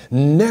sentence.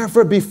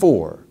 Never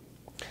before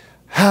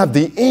have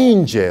the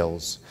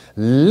angels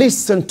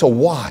listened to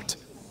what?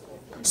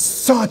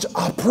 Such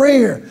a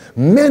prayer.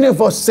 Many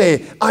of us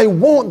say, I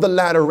want the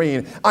latter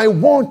rain. I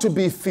want to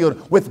be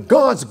filled with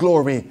God's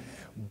glory.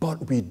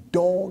 But we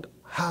don't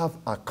have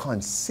a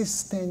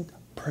consistent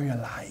prayer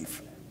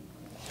life.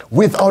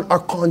 Without a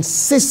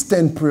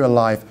consistent prayer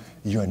life,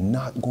 you're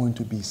not going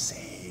to be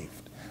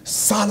saved.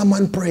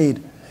 Solomon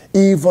prayed.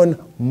 Even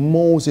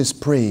Moses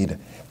prayed.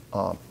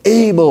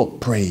 Abel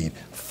prayed.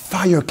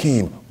 Fire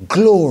came.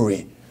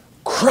 Glory.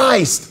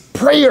 Christ,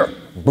 prayer,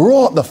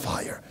 brought the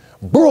fire,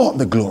 brought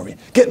the glory.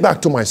 Get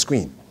back to my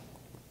screen.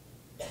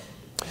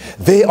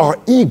 They are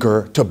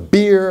eager to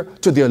bear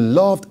to their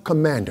loved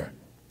commander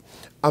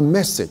a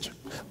message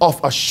of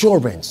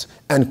assurance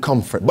and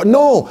comfort. But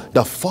no,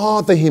 the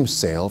Father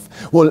himself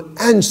will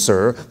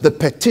answer the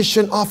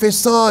petition of his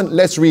Son.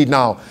 Let's read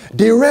now.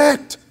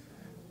 Direct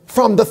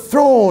from the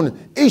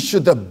throne issue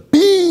the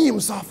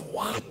beams of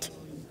what?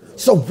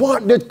 So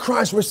what did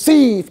Christ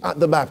receive at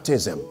the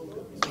baptism?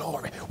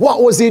 Glory.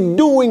 What was he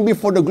doing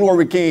before the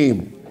glory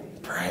came?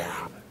 Prayer.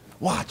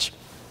 Watch.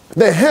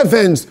 The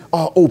heavens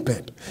are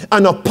opened,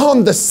 and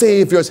upon the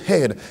Savior's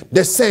head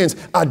descends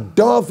a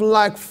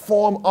dove-like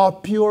form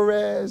of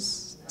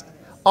purest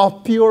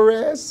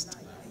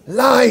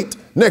light.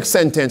 Next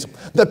sentence.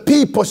 The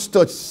people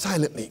stood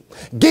silently,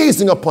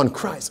 gazing upon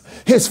Christ.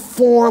 His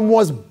form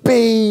was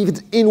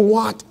bathed in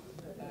what?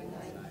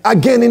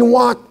 Again, in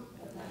what?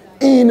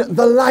 In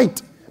the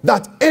light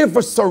that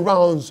ever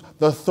surrounds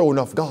the throne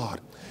of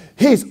God.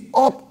 His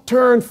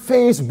upturned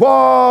face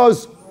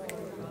was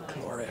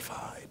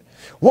glorified.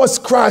 Was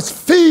Christ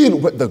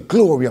filled with the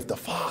glory of the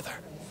Father?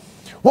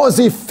 Was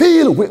he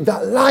filled with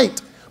that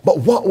light? But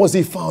what was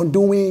he found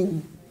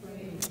doing?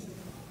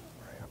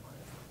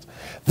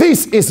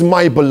 This is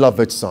my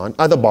beloved Son,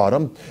 at the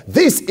bottom.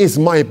 This is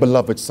my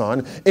beloved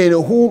Son, in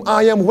whom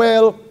I am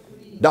well.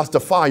 That's the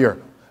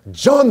fire.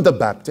 John the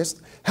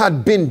Baptist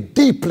had been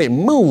deeply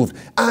moved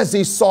as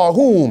he saw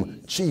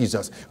whom?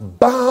 Jesus.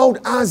 Bowed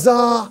as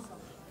a,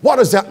 what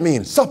does that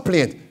mean?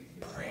 Suppliant.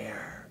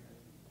 Prayer.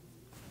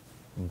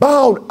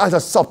 Bowed as a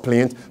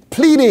suppliant,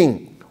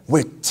 pleading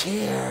with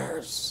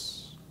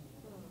tears.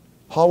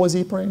 How was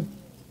he praying?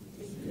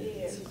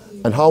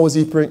 And how was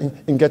he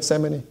praying in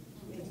Gethsemane?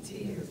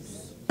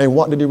 And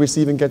what did he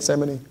receive in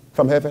Gethsemane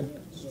from heaven?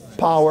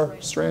 Power,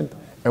 strength.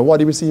 And what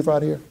did he receive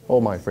right here?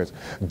 Oh, my friends.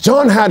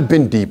 John had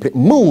been deeply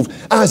moved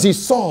as he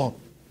saw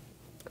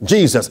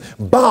Jesus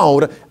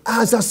bowed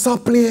as a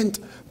suppliant,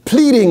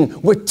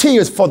 pleading with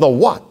tears for the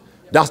what?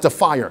 That's the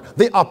fire.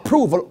 The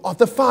approval of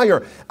the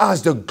fire,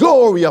 as the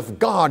glory of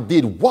God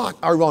did what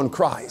around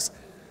Christ?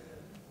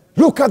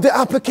 Look at the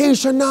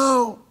application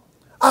now.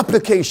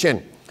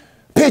 Application.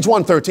 Page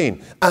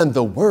 113. And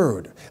the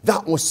word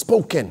that was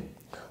spoken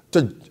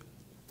to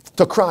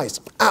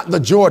Christ at the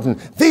Jordan.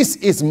 This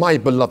is my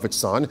beloved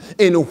Son,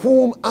 in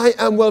whom I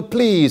am well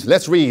pleased.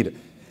 Let's read.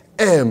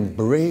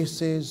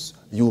 Embraces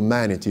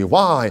humanity.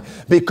 Why?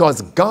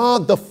 Because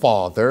God the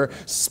Father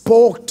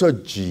spoke to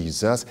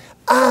Jesus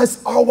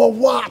as our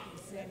what?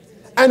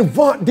 And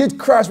what did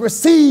Christ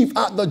receive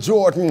at the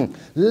Jordan?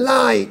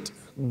 Light,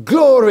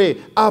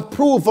 glory,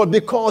 approval,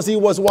 because he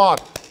was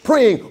what?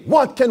 Praying.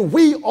 What can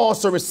we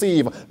also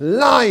receive?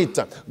 Light,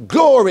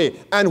 glory,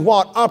 and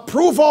what?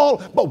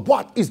 Approval. But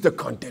what is the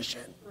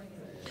condition?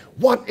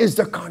 What is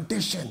the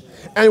condition?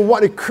 And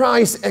what did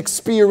Christ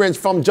experience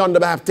from John the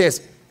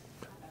Baptist?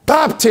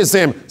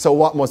 Baptism. So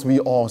what must we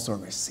also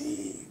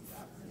receive?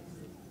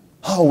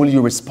 How will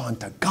you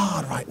respond to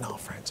God right now,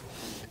 friends?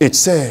 It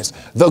says,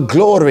 the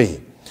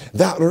glory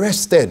that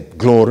rested,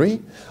 glory,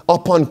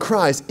 upon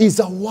Christ is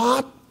a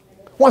what?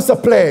 What's the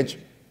pledge?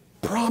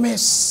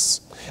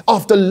 Promise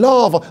of the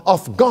love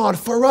of God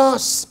for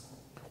us.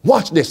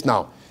 Watch this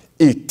now.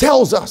 It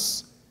tells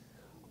us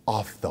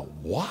of the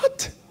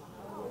what?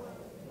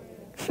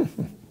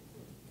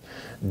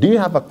 Do you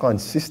have a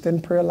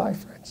consistent prayer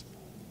life, friends?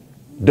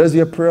 Does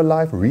your prayer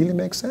life really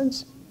make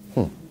sense?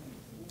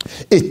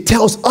 It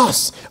tells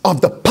us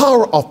of the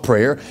power of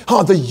prayer,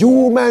 how the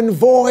human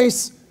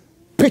voice,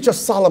 picture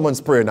Solomon's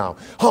prayer now,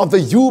 how the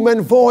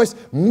human voice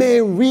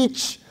may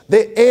reach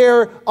the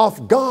ear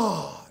of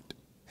God.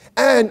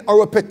 And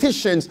our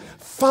petitions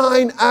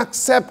find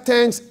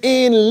acceptance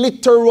in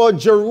literal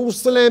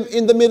Jerusalem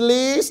in the Middle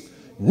East?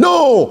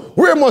 No.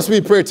 Where must we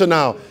pray to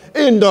now?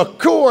 In the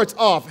courts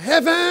of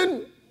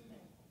heaven.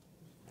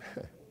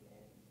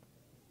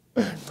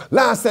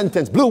 Last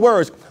sentence, blue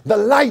words. The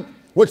light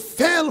which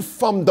fell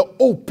from the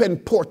open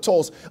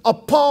portals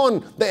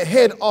upon the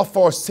head of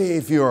our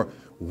Savior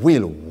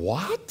will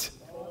what?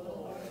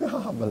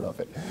 Oh,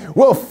 beloved.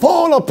 Will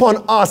fall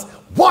upon us.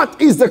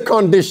 What is the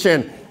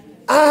condition?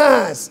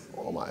 As,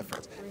 oh my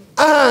friends,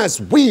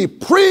 as we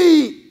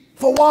pray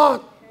for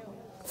what?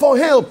 For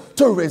help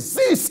to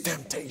resist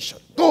temptation.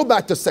 Go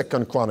back to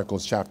 2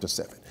 Chronicles chapter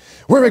 7.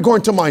 Where we're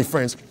going to, my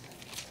friends.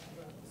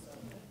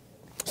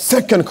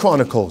 2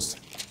 Chronicles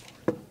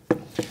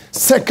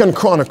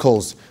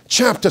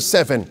chapter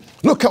 7.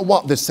 Look at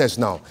what this says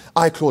now.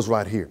 I close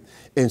right here.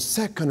 In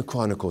 2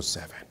 Chronicles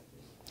 7.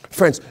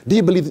 Friends, do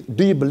you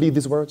believe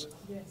these words?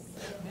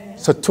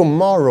 Yes. So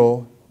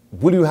tomorrow,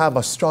 will you have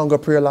a stronger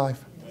prayer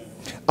life?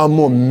 A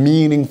more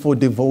meaningful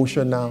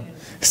devotion now.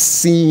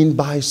 Scene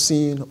by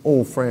scene.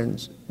 Oh,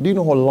 friends, do you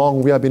know how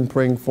long we have been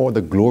praying for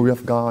the glory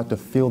of God to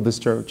fill this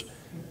church?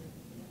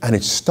 And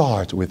it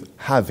starts with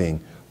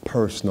having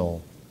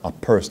a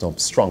personal,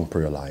 strong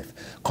prayer life,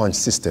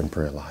 consistent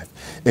prayer life.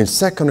 In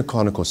 2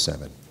 Chronicles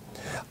 7,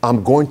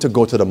 I'm going to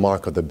go to the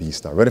mark of the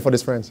beast now. Ready for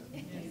this, friends?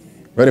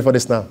 Ready for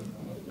this now?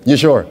 You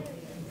sure?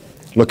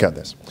 Look at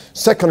this.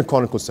 2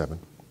 Chronicles 7.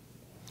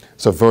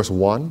 So verse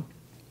 1,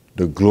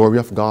 the glory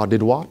of God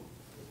did what?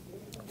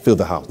 Fill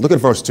the house. Look at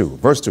verse 2.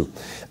 Verse 2.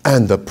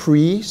 And the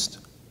priest,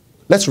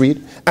 let's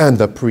read, and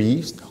the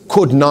priest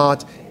could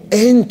not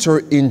enter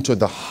into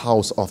the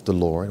house of the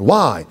Lord.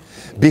 Why?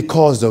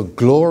 Because the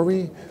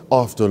glory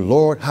of the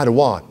Lord had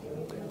what?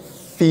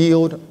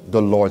 Filled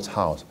the Lord's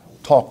house.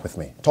 Talk with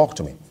me. Talk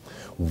to me.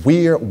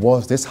 Where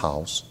was this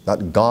house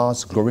that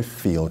God's glory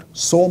filled?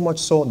 So much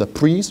so the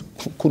priest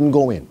couldn't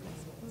go in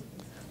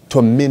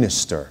to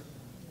minister.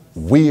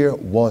 Where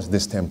was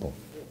this temple?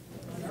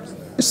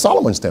 It's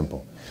Solomon's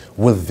temple.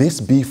 Will this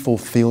be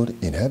fulfilled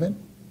in heaven?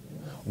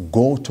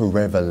 Go to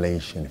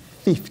Revelation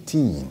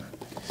 15.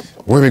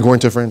 Where are we going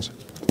to, friends?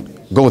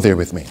 Go there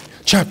with me.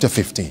 Chapter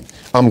 15.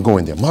 I'm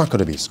going there. Mark of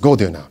the beast. Go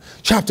there now.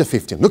 Chapter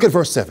 15. Look at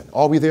verse 7.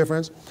 Are we there,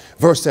 friends?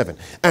 Verse 7.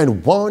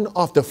 And one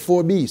of the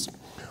four beasts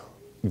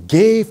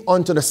gave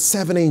unto the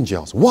seven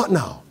angels. What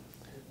now?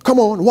 Come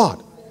on,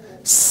 what?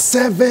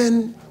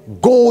 7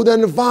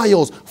 golden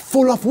vials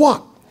full of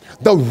what?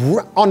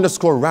 The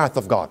underscore wrath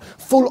of God.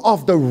 Full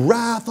of the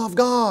wrath of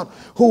God,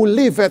 who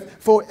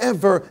liveth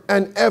forever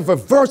and ever.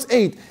 Verse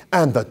 8.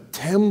 And the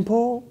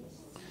temple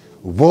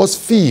was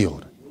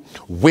filled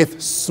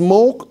with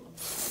smoke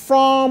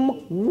from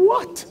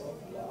what?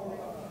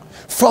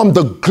 From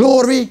the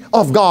glory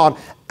of God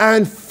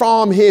and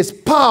from his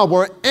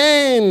power,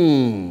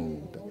 and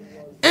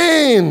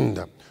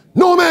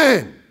no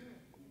man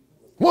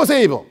was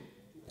able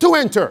to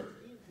enter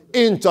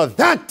into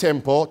that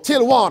temple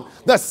till what?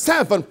 The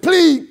 7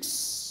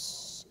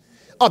 plagues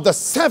of the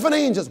 7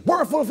 angels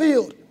were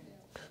fulfilled.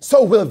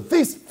 So will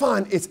this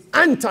find its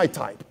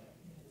antitype?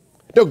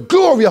 The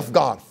glory of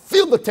God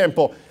fill the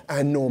temple,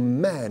 and no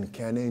man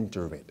can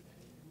enter it.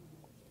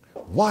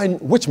 Why?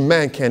 Which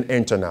man can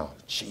enter now?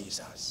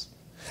 Jesus.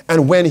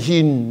 And when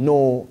he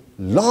no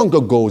longer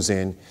goes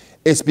in,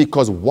 it's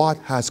because what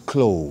has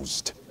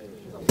closed?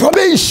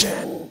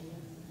 Probation.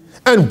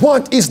 And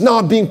what is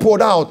now being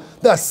poured out?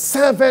 The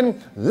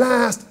 7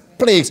 last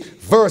plagues.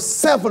 Verse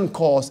 7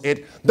 calls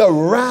it the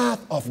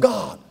wrath of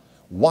God.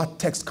 What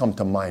text come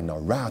to mind now?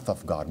 Wrath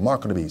of God.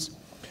 Mark of the beast.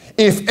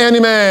 If any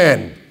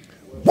man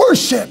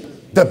worship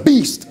the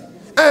beast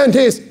and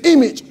his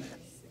image,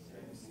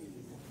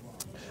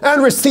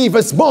 and receive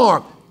his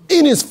mark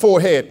in his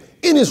forehead,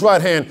 in his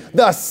right hand,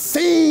 the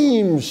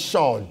same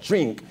shall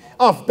drink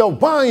of the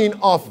wine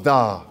of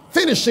the,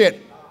 finish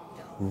it,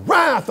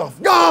 wrath of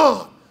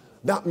God.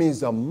 That means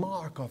the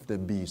mark of the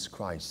beast,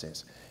 Christ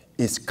says,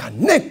 is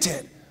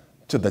connected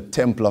to the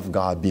temple of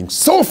God being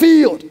so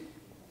filled.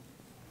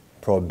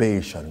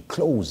 Probation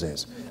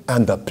closes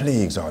and the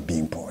plagues are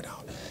being poured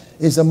out.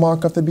 Is the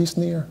mark of the beast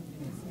near?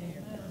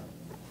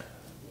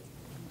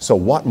 So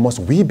what must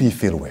we be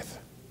filled with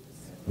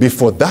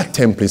before that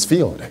temple is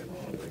filled?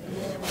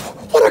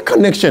 What a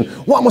connection.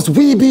 What must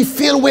we be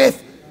filled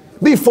with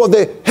before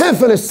the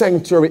heavenly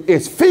sanctuary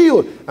is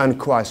filled and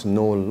Christ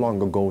no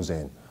longer goes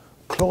in?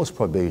 Close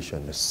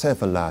probation, the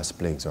 7 last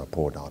plagues are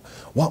poured out.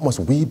 What must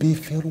we be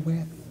filled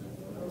with?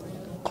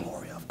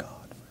 Glory of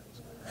God.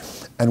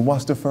 And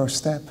what's the first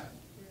step?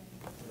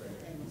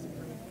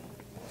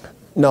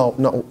 Now,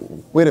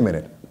 wait a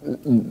minute.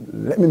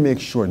 Let me make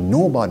sure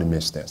nobody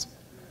missed this.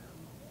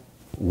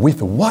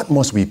 With what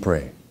must we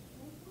pray?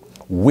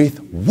 With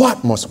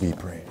what must we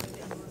pray?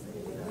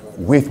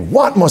 With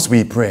what must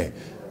we pray?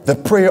 The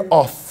prayer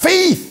of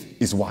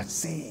faith is what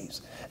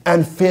saves.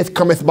 And faith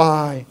cometh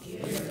by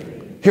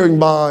hearing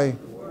by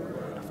the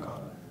word of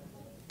God.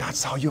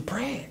 That's how you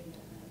pray.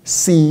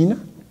 Scene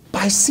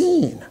by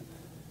scene.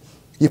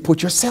 You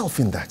put yourself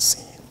in that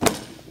scene.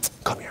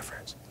 Come here,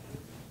 friends.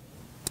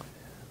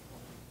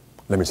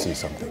 Let me see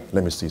something.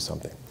 Let me see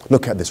something.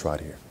 Look at this right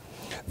here.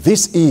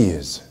 This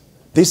is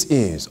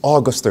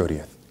August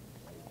 30th.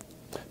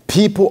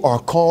 People are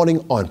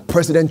calling on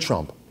President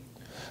Trump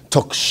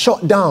to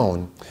shut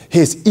down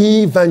his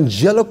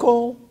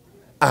evangelical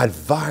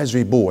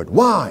advisory board.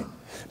 Why?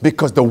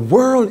 Because the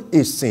world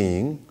is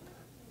seeing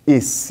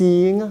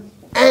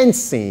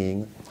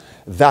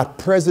that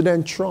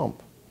President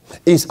Trump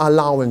is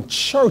allowing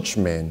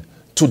churchmen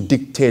to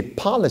dictate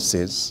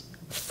policies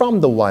from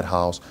the White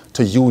House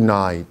to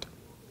unite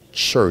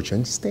church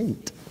and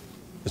state.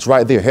 It's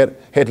right there,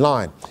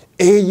 headline.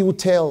 AU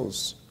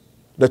tells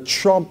the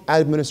Trump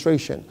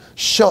administration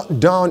shut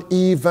down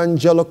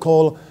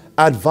evangelical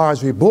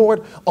advisory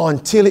board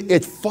until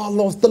it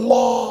follows the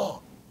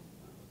law.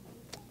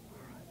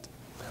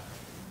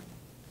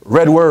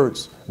 Red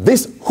words.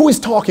 This, who is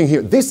talking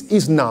here? This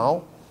is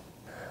now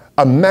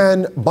a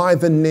man by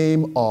the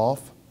name of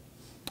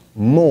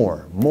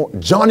Moore,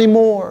 Johnny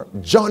Moore,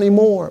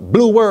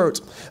 blue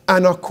words.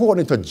 And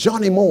according to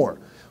Johnny Moore,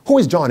 who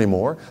is Johnny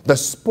Moore? The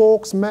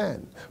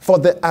spokesman for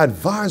the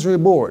advisory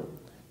board.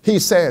 He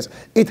says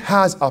it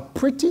has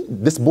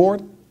this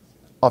board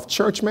of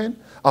churchmen,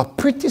 a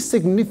pretty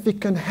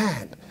significant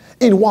hand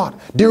in what?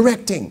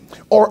 Directing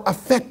or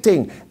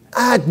affecting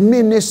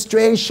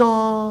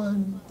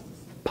administration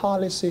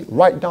policy.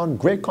 Write down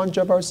great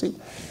controversy.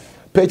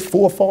 Page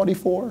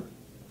 444,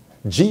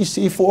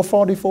 GC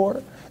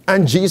 444.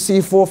 And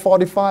GC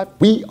 445,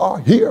 we are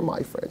here,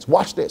 my friends.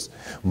 Watch this.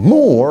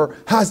 Moore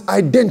has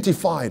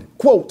identified,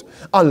 quote,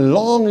 a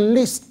long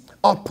list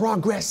of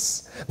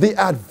progress the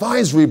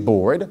advisory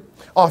board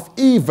of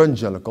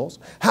evangelicals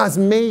has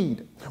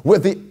made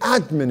with the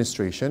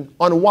administration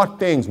on what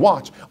things?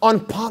 Watch. On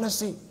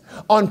policy,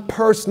 on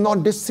personal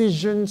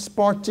decisions,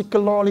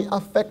 particularly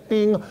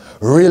affecting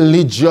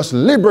religious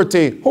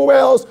liberty. Who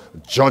else?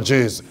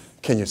 Judges.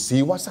 Can you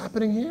see what's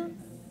happening here?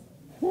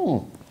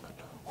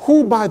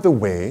 Who, by the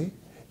way,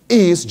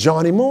 is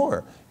Johnny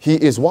Moore? He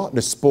is what? The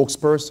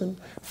spokesperson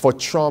for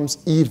Trump's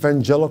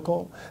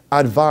evangelical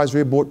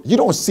advisory board. You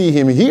don't see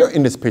him here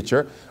in this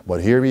picture, but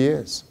here he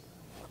is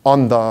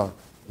on the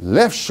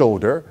left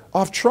shoulder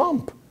of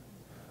Trump.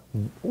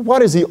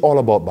 What is he all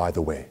about, by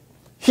the way?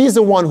 He's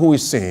the one who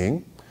is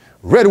saying,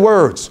 red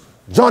words,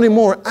 Johnny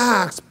Moore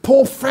asked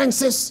Pope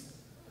Francis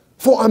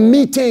for a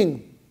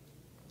meeting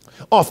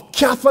of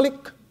Catholic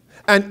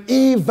and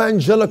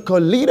evangelical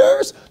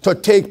leaders to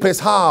take place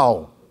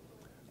how?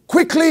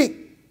 Quickly.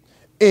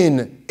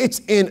 It's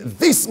in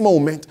this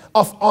moment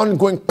of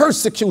ongoing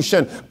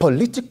persecution,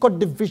 political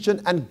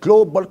division, and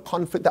global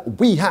conflict that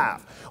we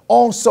have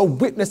also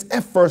witnessed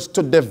efforts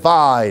to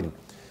divide.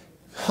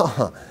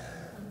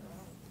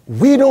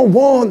 We don't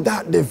want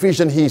that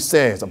division, he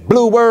says.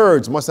 Blue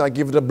words. Must I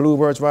give you the blue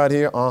words right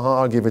here?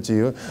 I'll give it to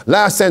you.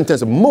 Last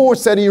sentence. Moore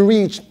said he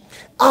reached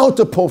out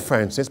to Pope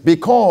Francis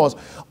because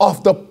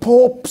of the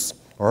Pope's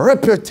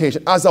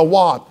reputation as a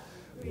what?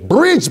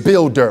 Bridge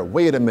builder.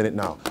 Wait a minute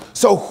now.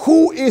 So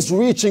who is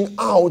reaching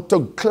out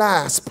to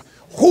clasp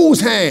whose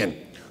hand?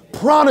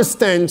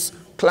 Protestants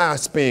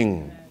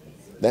clasping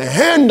the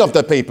hand of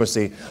the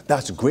papacy.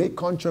 That's great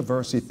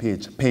controversy,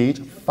 page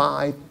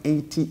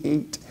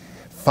 588.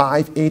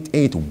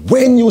 588.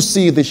 When you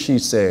see this, she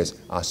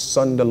says, a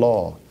Sunday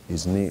law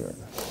is near.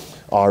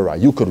 All right,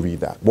 you could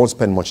read that. Won't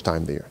spend much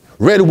time there.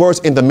 Red words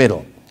in the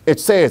middle. It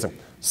says,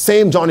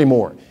 same Johnny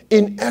Moore,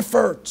 in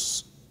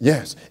efforts.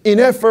 Yes, in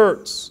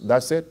efforts,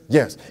 that's it,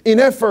 yes. In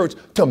efforts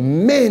to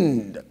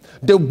mend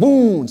the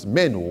wounds,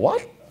 mend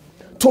what?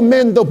 To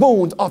mend the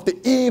wounds of the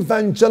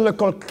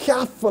evangelical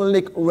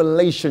Catholic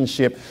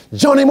relationship.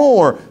 Johnny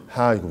Moore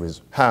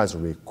has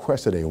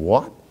requested a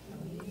what?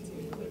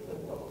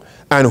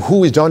 And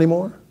who is Johnny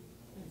Moore?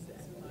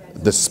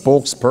 The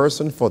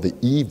spokesperson for the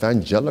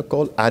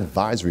Evangelical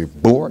Advisory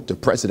Board to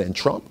President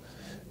Trump.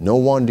 No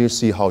wonder you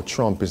see how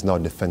Trump is now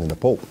defending the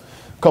Pope.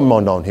 Come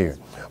on down here.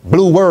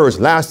 Blue words,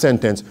 last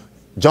sentence.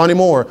 Johnny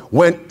Moore,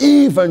 when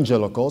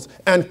evangelicals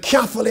and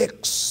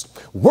Catholics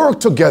work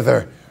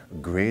together,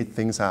 great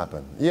things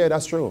happen. Yeah,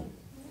 that's true.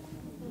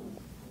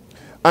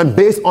 And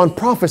based on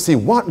prophecy,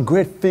 what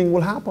great thing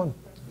will happen?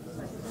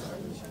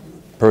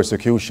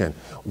 Persecution.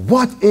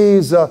 What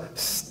is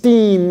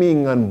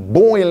steaming and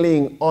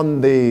boiling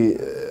on the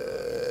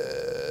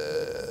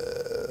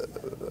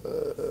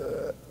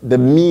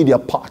media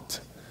pot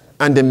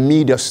and the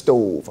media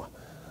stove?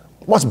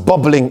 What's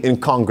bubbling in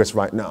Congress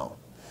right now?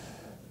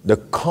 The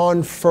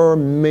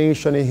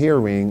confirmation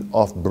hearing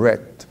of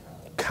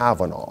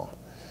B.Kavanaugh.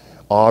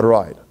 All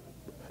right.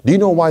 Do you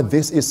know why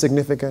this is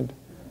significant?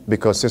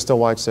 Because Sister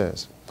White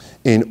says,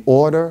 in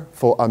order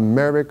for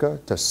America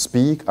to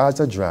speak as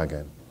a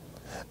dragon,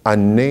 a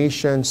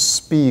nation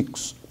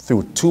speaks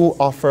through two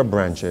of her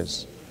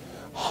branches.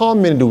 How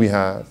many do we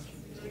have?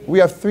 We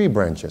have three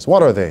branches.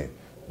 What are they?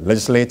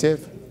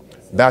 Legislative,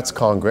 that's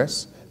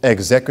Congress.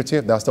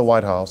 Executive, that's the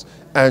White House.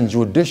 And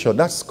judicial,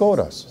 that's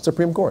SCOTUS,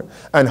 Supreme Court.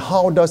 And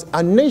how does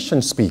a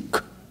nation speak?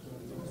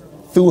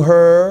 Through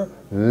her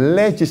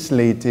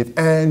legislative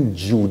and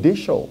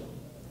judicial,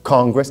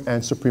 Congress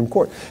and Supreme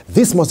Court.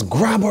 This must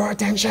grab her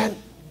attention.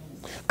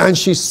 And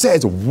she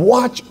says,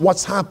 watch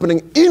what's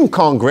happening in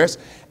Congress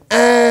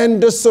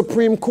and the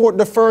Supreme Court.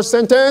 The first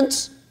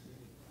sentence.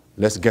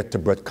 Let's get to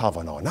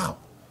B.Kavanaugh now.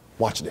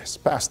 Watch this,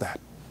 past that.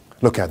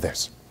 Look at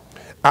this.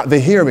 At the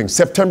hearing,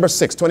 September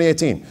 6,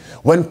 2018,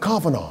 when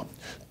Kavanaugh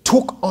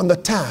took on the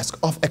task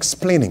of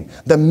explaining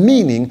the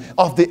meaning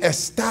of the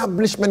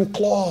Establishment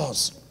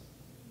Clause.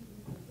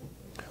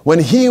 When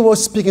he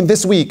was speaking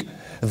this week,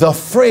 the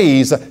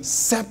phrase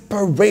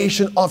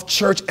separation of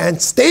church and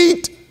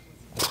state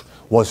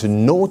was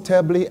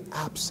notably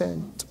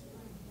absent.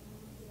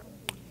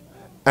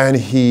 And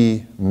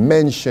he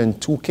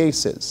mentioned two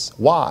cases.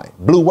 Why?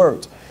 Blue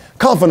words.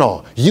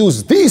 Kavanaugh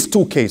used these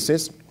two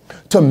cases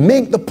to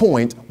make the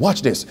point,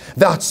 watch this,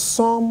 that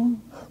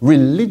some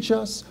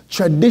religious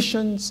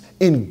traditions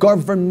in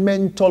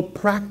governmental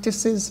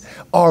practices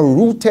are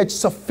rooted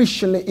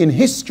sufficiently in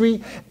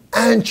history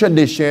and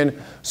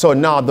tradition. So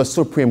now the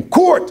Supreme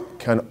Court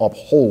can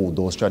uphold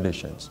those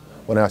traditions?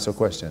 I want to ask you a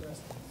question.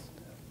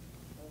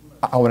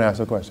 I want to ask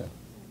you a question.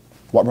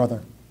 What,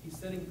 brother? He's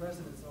setting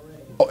precedents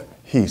already. Oh,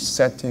 he's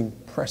setting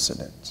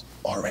precedents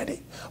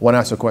already. I want to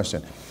ask you a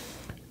question.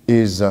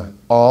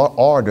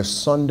 Are the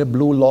Sunday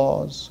blue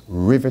laws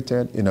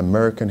riveted in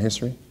American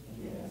history?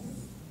 Yes.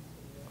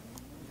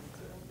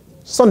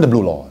 Sunday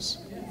blue laws.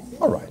 Yes.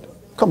 All right.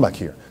 Come back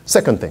here.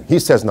 Second thing. He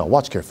says now,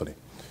 watch carefully.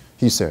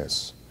 He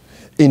says,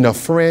 in a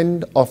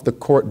friend of the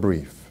court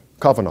brief,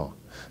 Kavanaugh,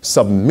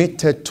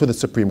 submitted to the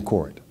Supreme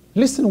Court.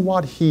 Listen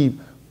what he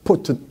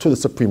put to the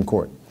Supreme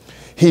Court.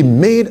 He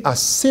made a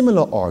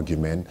similar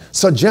argument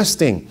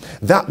suggesting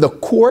that the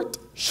court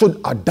should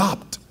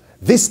adopt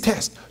this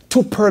test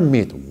to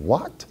permit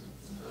what?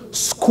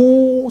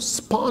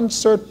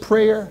 School-sponsored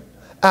prayer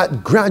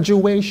at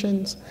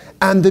graduations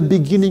and the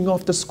beginning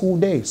of the school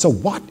day. So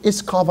what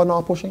is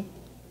Kavanaugh pushing?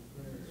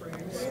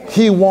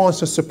 He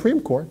wants the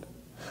Supreme Court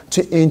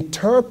to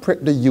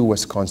interpret the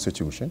U.S.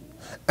 Constitution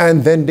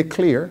and then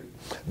declare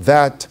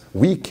that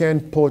we can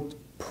put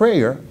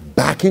prayer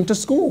back into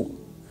school.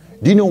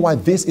 Do you know why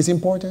this is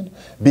important?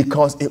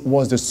 Because it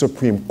was the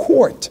Supreme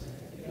Court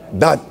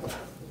that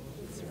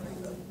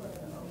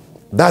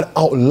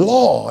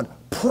outlawed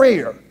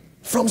prayer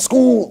from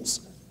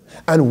schools.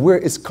 And where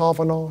is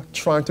Kavanaugh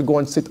trying to go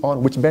and sit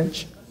on which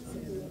bench?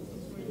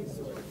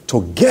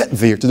 To get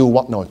there to do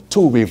what now?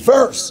 To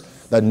reverse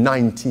the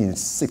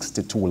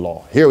 1962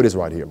 law. Here it is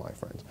right here, my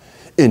friends.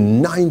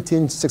 In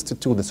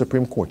 1962, the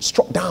Supreme Court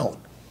struck down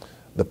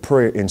the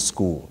prayer in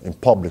school, in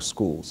public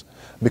schools.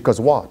 Because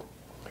what?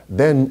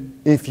 Then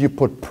if you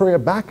put prayer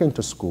back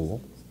into school,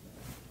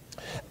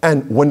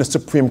 and when the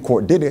Supreme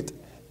Court did it,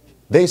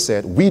 they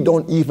said, we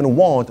don't even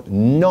want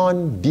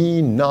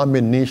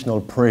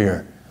non-denominational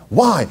prayer.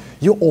 Why?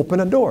 You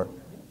open a door.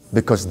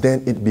 Because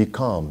then it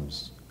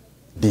becomes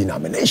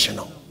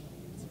denominational.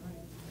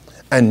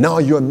 And now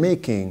you're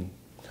making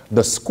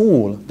the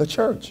school the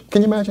church.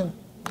 Can you imagine?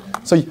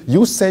 So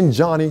you send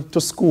Johnny to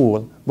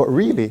school, but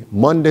really,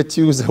 Monday,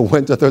 Tuesday,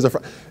 Wednesday, Thursday,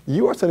 Friday,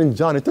 you are sending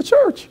Johnny to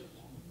church.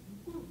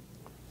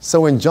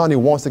 So when Johnny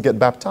wants to get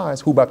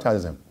baptized, who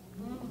baptizes him?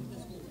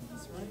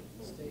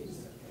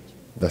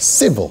 The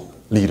civil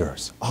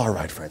leaders. All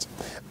right, friends.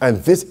 And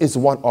this is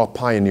what our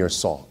pioneers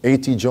saw.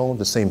 A.T. Jones,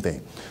 the same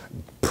thing.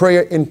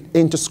 Prayer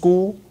into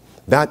school,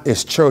 that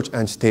is church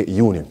and state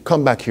union.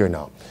 Come back here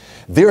now.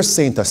 They're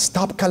saying to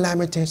stop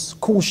calamities,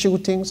 school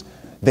shootings.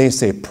 They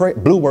say,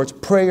 blue words,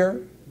 prayer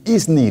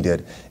is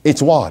needed.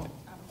 It's what?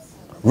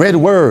 Red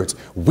words.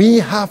 We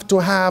have to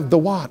have the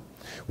what?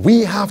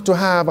 We have to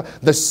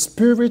have the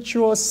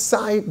spiritual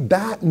side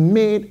that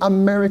made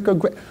America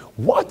great.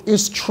 What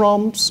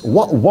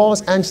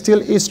was and still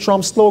is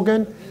Trump's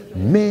slogan?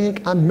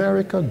 Make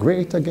America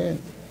great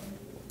again.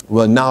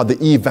 Well, now the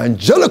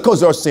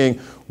evangelicals are saying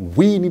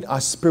we need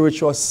a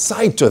spiritual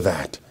side to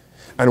that.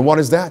 And what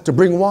is that? To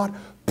bring what?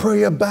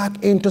 Prayer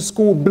back into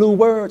school, blue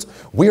words.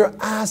 We are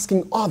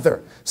asking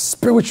other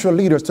spiritual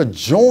leaders to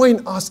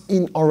join us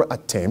in our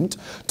attempt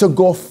to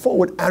go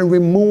forward and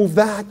remove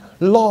that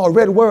law,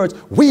 red words.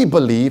 We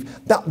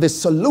believe that the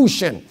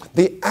solution,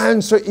 the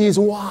answer is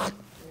what?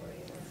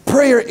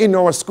 Prayer in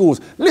our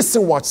schools.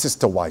 Listen what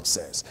Sister White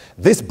says.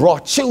 This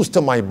brought chills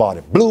to my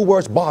body. Blue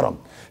words bottom.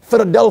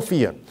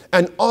 Philadelphia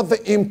and other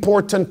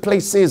important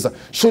places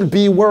should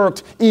be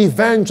worked.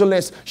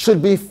 Evangelists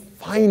should be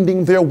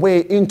finding their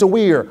way into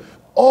where?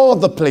 All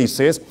the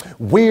places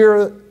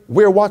where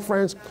what,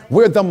 friends?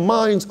 Where the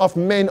minds of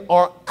men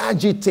are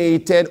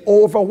agitated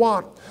over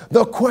what?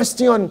 The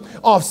question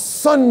of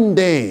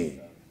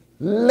Sunday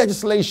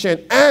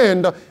legislation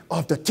and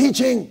of the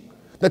teaching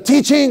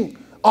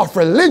of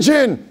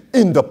religion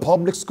in the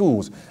public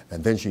schools.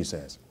 And then she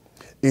says,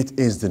 it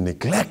is the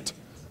neglect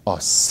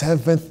of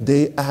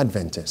Seventh-day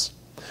Adventists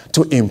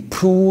to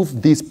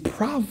improve these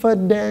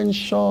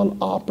providential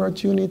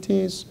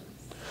opportunities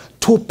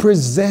to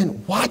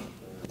present what?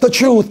 The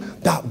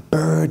truth that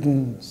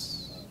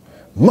burdens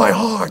my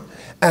heart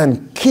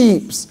and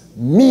keeps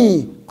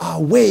me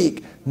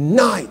awake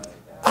night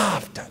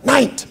after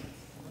night.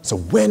 So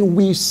when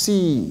we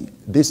see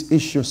this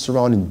issue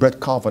surrounding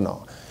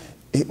B.Kavanaugh,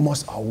 it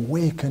must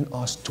awaken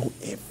us to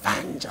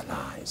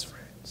evangelize,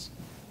 friends.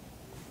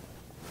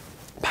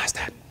 Past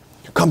that.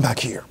 Come back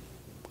here.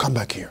 Come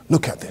back here.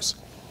 Look at this.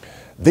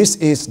 This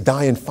is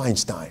Dianne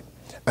Feinstein.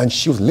 And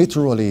she was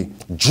literally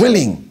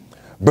drilling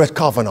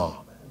B.Kavanaugh.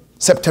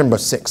 September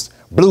 6th.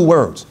 Blue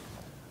words.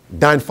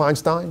 Dianne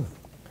Feinstein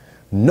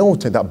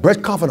noted that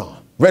B.Kavanaugh,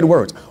 red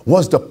words,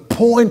 was the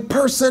point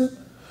person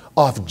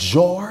of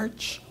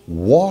George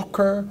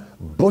Walker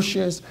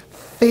Bush's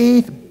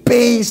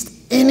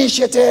faith-based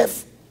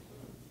initiative.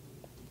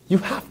 You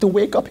have to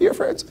wake up here,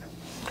 friends.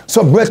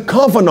 So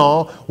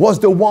B.Kavanaugh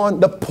was the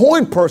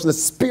point person, the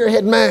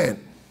spearhead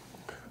man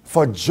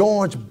for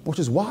George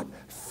Bush's what?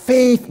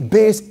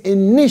 Faith-based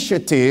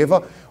initiative,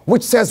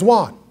 which says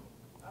what?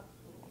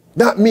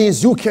 That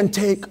means you can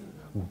take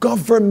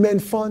government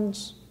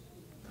funds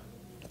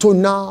to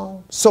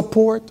now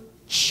support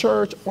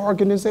church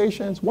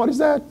organizations. What is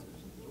that?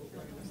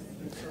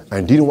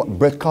 And do you know what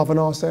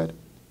B.Kavanaugh said?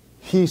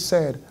 He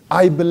said,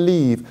 I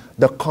believe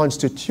the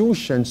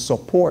Constitution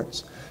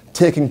supports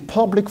taking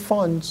public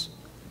funds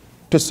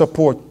to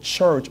support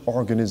church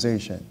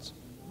organizations.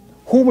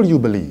 Who will you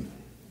believe?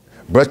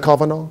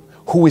 B.Kavanaugh,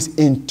 who is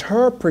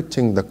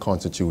interpreting the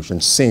Constitution,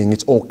 saying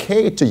it's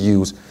okay to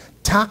use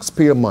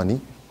taxpayer money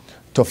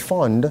to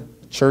fund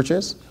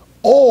churches?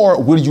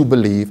 Or will you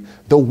believe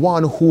the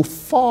one who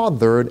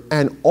fathered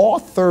and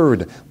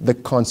authored the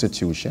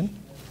Constitution,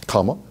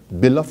 comma,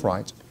 Bill of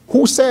Rights,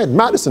 who said,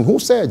 Madison, who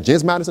said,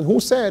 James Madison, who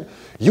said,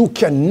 you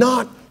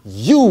cannot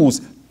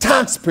use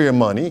taxpayer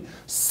money,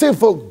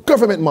 civil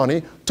government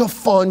money, to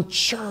fund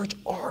church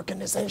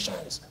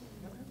organizations?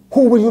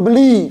 Who will you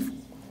believe?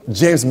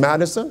 James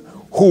Madison,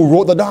 who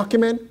wrote the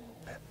document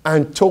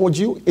and told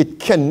you it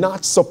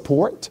cannot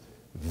support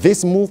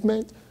this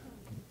movement,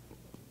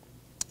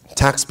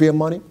 taxpayer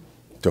money,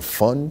 to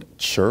fund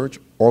church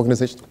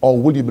organizations? Or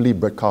will you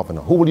believe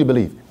B.Kavanaugh? Who will you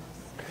believe?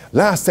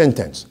 Last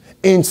sentence.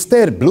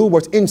 Instead, blue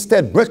words,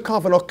 instead,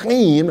 B.Kavanaugh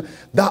claimed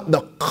that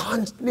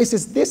this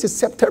is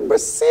September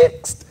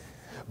 6th.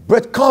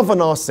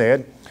 B.Kavanaugh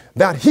said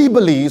that he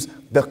believes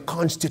the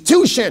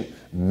Constitution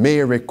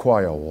may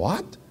require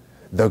what?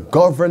 The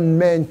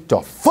government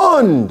to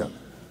fund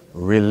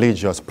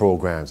religious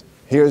programs.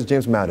 Here's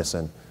James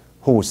Madison,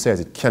 who says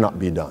it cannot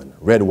be done.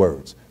 Red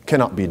words,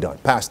 cannot be done.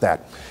 Past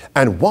that.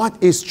 And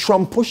what is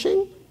Trump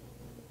pushing?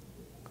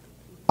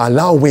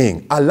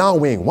 Allowing,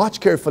 watch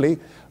carefully,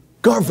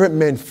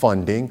 government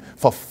funding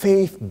for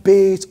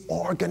faith-based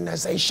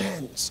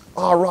organizations.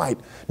 All right.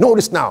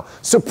 Notice now,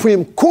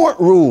 Supreme Court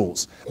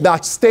rules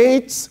that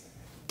states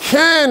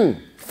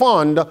can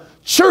fund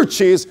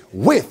churches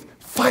with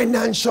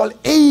financial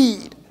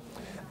aid.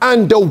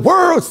 And the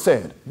world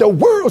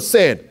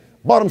said,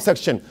 bottom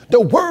section, the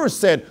word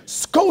said,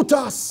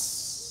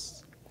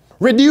 SCOTUS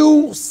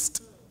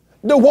reduced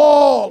the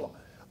wall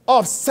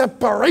of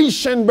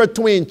separation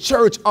between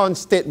church and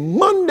state.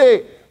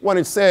 Monday, when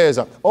it says,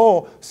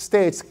 oh,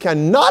 states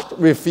cannot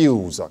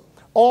refuse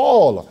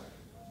all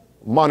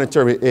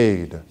monetary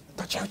aid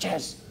to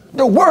churches.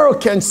 The world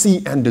can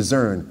see and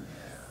discern.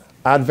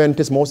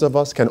 Adventists, most of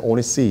us can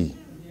only see,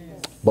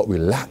 but we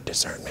lack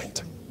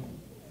discernment.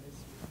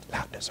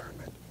 Lack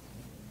discernment.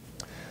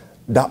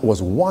 That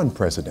was one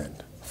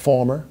president,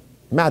 former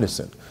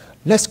Madison.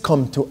 Let's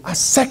come to a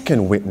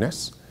second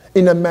witness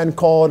in a man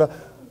called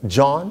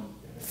John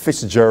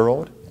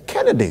Fitzgerald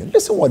Kennedy.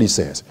 Listen what he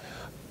says.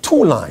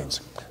 2 lines.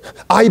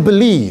 I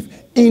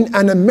believe in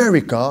an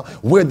America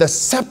where the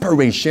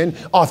separation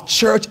of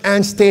church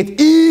and state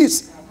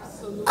is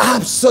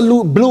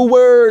absolute, blue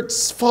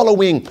words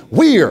following,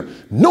 where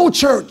no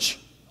church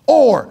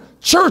or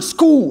church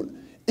school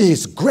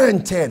is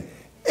granted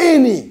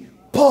any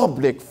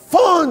public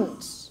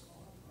funds.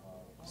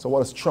 So what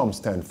does Trump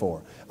stand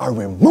for? A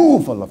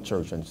removal of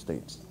church and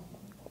states.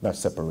 That's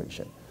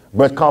separation.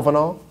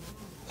 B.Kavanaugh,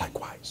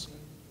 likewise.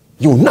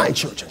 Unite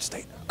church and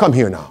state. Come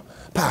here now.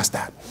 Past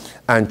that.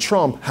 And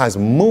Trump has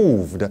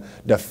moved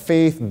the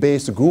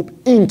faith-based group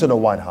into the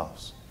White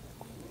House.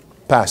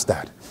 Past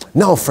that.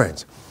 Now,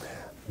 friends,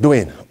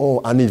 Dwayne,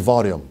 oh, I need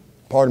volume.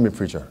 Pardon me,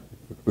 preacher.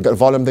 We got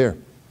volume there.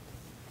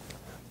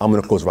 I'm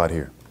going to close right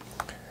here.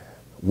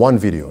 One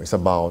video. It's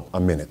about a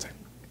minute.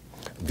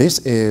 This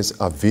is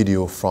a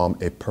video from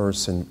a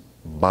person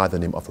by the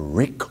name of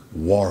Rick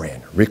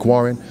Warren. Rick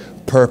Warren,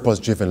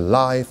 purpose-driven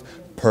life,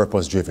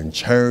 purpose-driven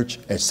church,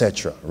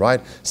 etc. Right?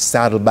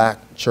 Saddleback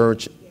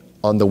Church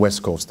on the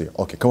West Coast there.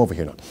 Okay, come over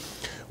here now.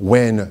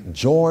 When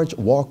George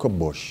Walker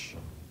Bush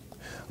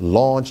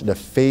launched the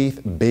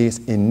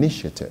faith-based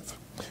initiative,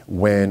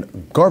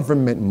 when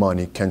government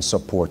money can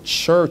support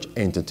church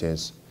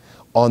entities,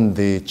 on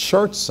the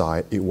church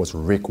side, it was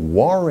Rick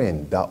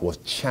Warren that was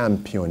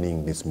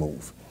championing this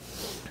move.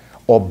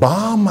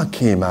 Obama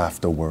came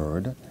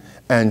afterward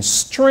and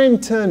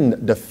strengthened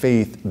the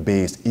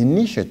faith-based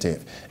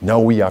initiative. Now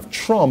we have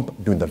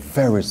Trump doing the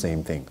very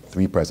same thing,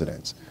 3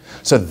 presidents.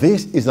 So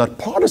this is not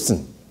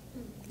partisan.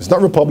 It's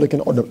not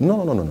Republican or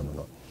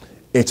no.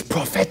 It's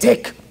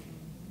prophetic.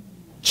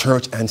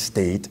 Church and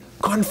state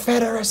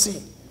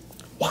confederacy.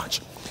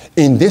 Watch.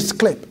 In this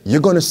clip,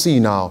 you're going to see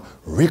now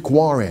Rick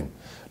Warren.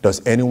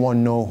 Does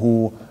anyone know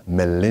who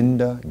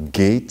Melinda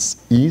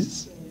Gates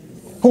is?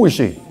 Who is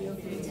she?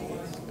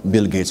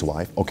 Bill Gates'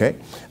 wife, okay?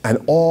 And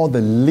all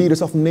the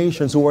leaders of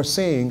nations who are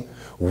saying,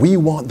 we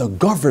want the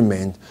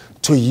government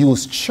to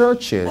use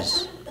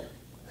churches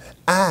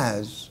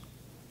as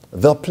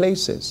the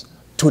places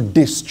to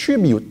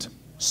distribute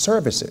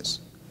services.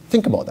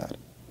 Think about that.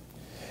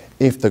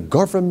 If the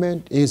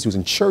government is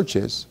using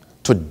churches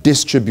to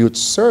distribute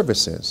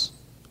services,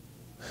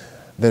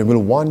 then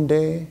will one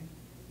day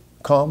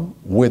come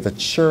where the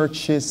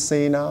churches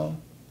say now,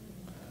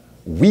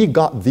 we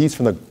got these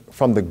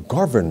from the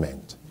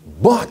government,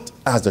 but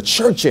as the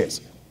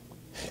churches,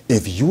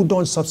 if you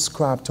don't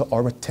subscribe to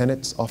our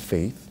tenets of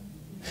faith,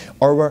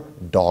 our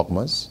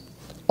dogmas,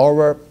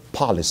 our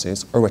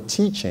policies, our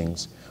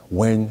teachings,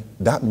 when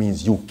that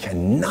means you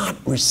cannot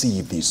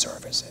receive these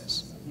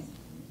services.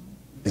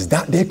 Is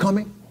that day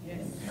coming? Yes.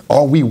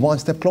 Are we one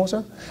step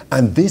closer?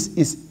 And this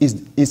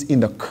is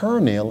in the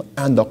kernel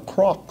and the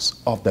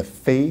crux of the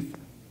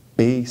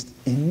faith-based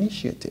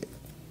initiative.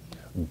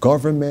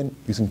 Government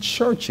using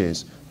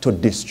churches to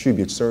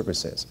distribute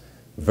services.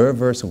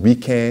 Verse, we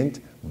can't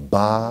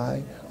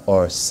buy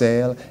or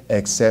sell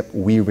except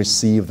we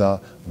receive the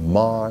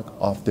mark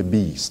of the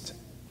beast.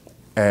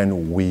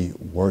 And we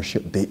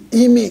worship the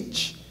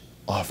image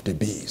of the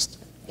beast.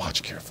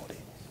 Watch carefully.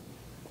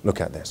 Look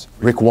at this.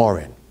 Rick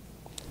Warren.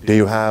 There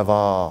you have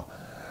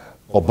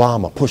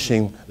Obama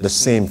pushing the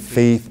same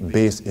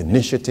faith-based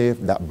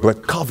initiative that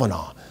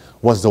B.Kavanaugh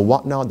was the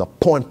what now? The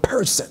point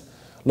person.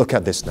 Look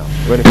at this now.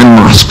 Ready? And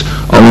mosque.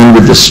 I'll end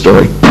with this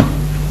story.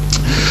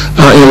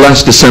 In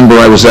last December,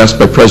 I was asked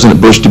by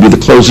President Bush to be the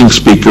closing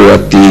speaker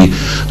at the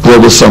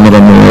Global Summit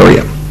on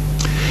Malaria.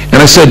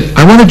 And I said,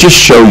 I want to just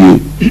show you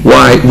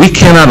why we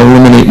cannot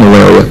eliminate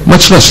malaria,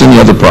 much less any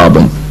other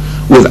problem,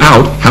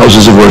 without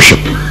houses of worship.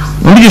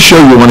 Let me just show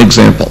you one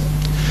example.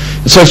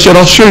 And so I said,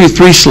 I'll show you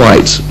 3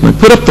 slides. And I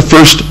put up the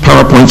first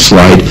PowerPoint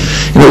slide,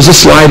 and it was a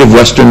slide of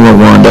Western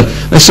Rwanda.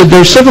 I said, there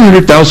are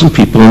 700,000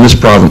 people in this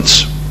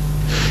province.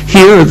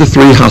 Here are the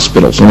 3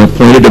 hospitals, and I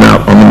pointed them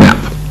out on the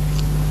map.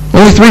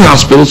 Only 3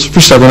 hospitals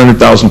for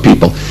 700,000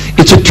 people.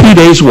 It's a 2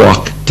 days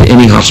walk to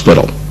any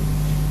hospital.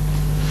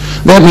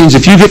 That means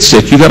if you get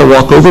sick, you got to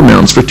walk over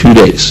mountains for 2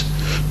 days.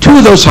 2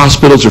 of those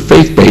hospitals are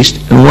faith-based,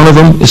 and 1 of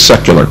them is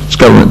secular. It's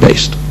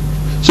government-based.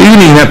 So you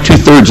can even have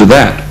 2/3 of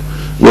that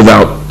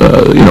without,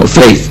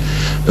 faith.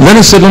 And then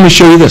I said, let me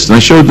show you this. And I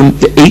showed them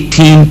the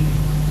 18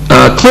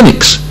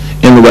 clinics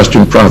in the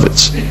Western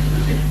province.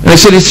 And I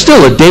said, it's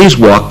still a day's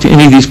walk to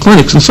any of these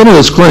clinics. And some of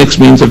those clinics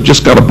means I've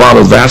just got a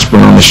bottle of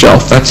aspirin on the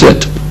shelf. That's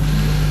it.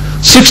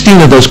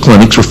 16 of those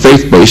clinics were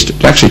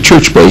faith-based, actually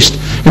church-based,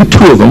 and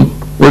 2 of them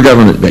were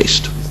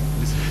government-based.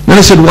 Then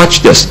I said, watch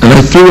this. And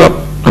I threw up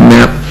a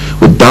map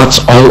with dots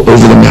all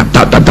over the map,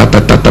 dot, dot, dot,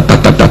 dot, dot, dot,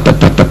 dot, dot, dot, dot,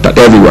 dot, dot, dot,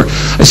 everywhere.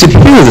 I said,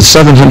 here are the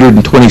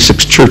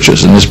 726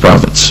 churches in this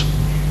province.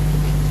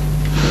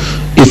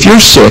 If you're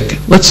sick,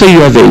 let's say you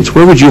have AIDS,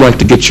 where would you like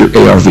to get your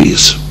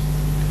ARVs?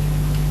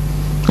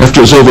 After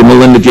it was over,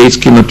 Melinda Gates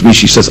came up to me,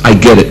 she says, I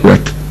get it,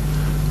 Rick.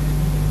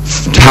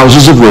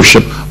 Houses of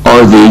worship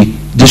are the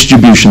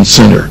distribution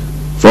center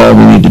for all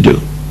we need to do.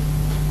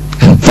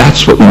 And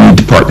that's what we need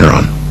to partner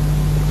on.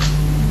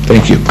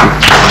 Thank you.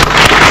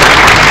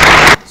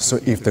 So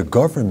if the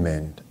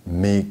government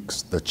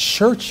makes the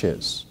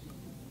churches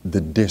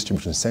the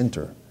distribution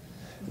center,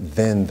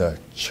 then the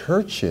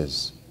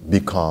churches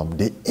become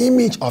the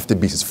image of the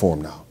beast is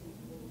formed now.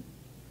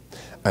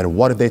 And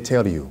what did they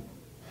tell you?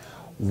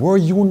 Were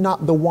you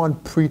not the one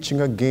preaching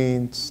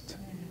against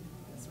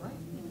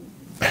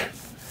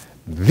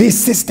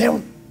this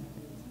system?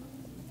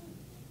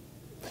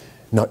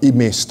 Now it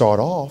may start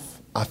off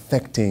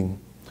affecting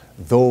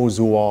those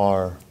who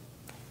are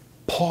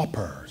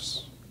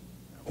paupers.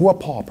 Who are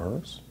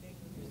paupers?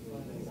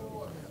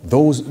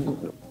 Those,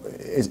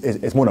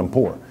 it's more than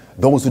poor.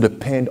 Those who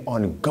depend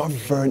on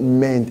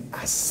government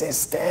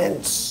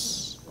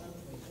assistance.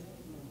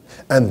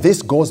 And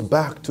this goes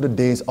back to the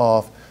days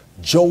of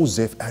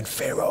Joseph and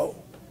Pharaoh.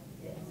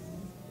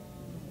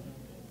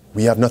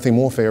 We have nothing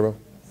more, Pharaoh.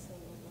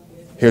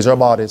 Here's our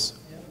bodies.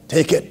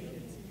 Take it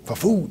for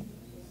food.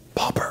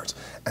 Paupers.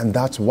 And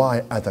that's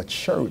why as a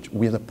church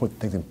we have to put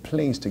things in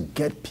place to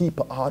get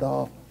people out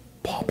of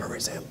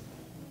pauperism.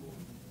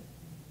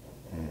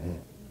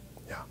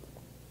 Yeah.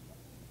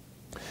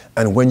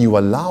 And when you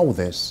allow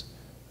this,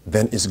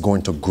 then it's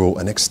going to grow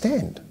and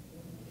extend.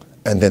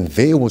 And then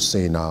they will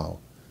say now,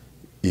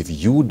 if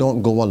you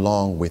don't go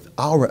along with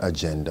our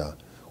agenda,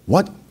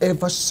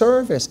 whatever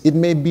service, it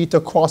may be to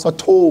cross a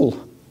toll,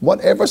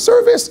 whatever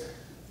service,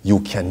 you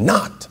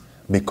cannot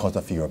because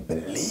of your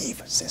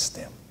belief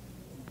system.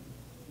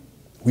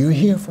 We're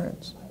here,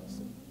 friends.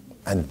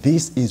 And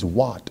this is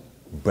what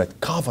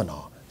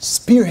B.Kavanaugh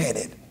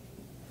spearheaded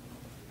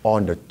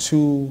on the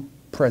 2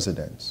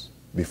 presidents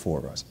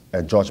before us.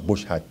 And George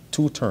Bush had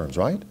 2 terms,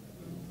 right?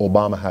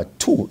 Obama had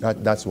 2.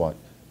 That's what?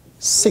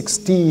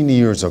 16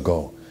 years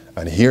ago.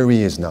 And here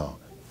he is now,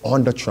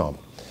 under Trump.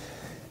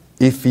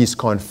 If he's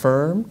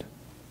confirmed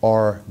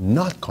or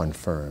not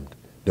confirmed,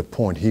 the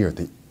point here,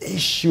 the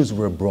issues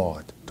were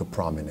brought to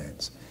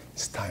prominence.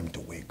 It's time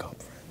to wake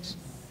up, friends.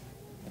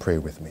 Pray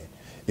with me.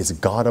 Is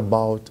God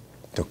about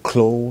to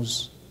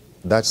close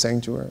that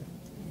sanctuary?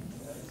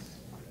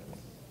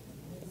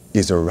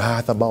 Is the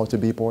wrath about to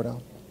be poured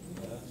out?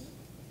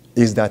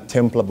 Is that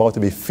temple about to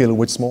be filled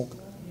with smoke?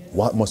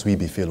 What must we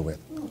be filled with?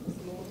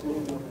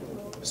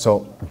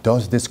 So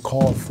does this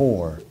call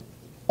for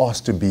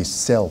us to be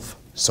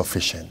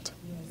self-sufficient,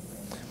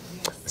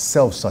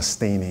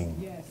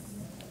 self-sustaining,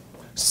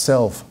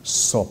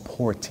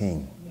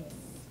 self-supporting,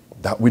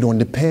 that we don't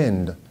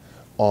depend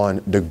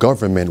on the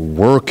government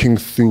working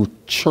through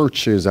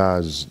churches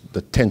as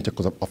the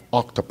tentacles of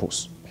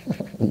octopus?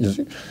 You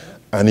see?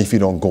 And if you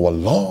don't go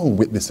along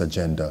with this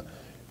agenda,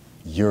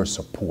 your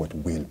support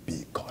will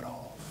be cut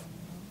off.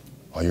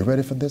 Are you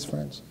ready for this,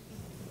 friends?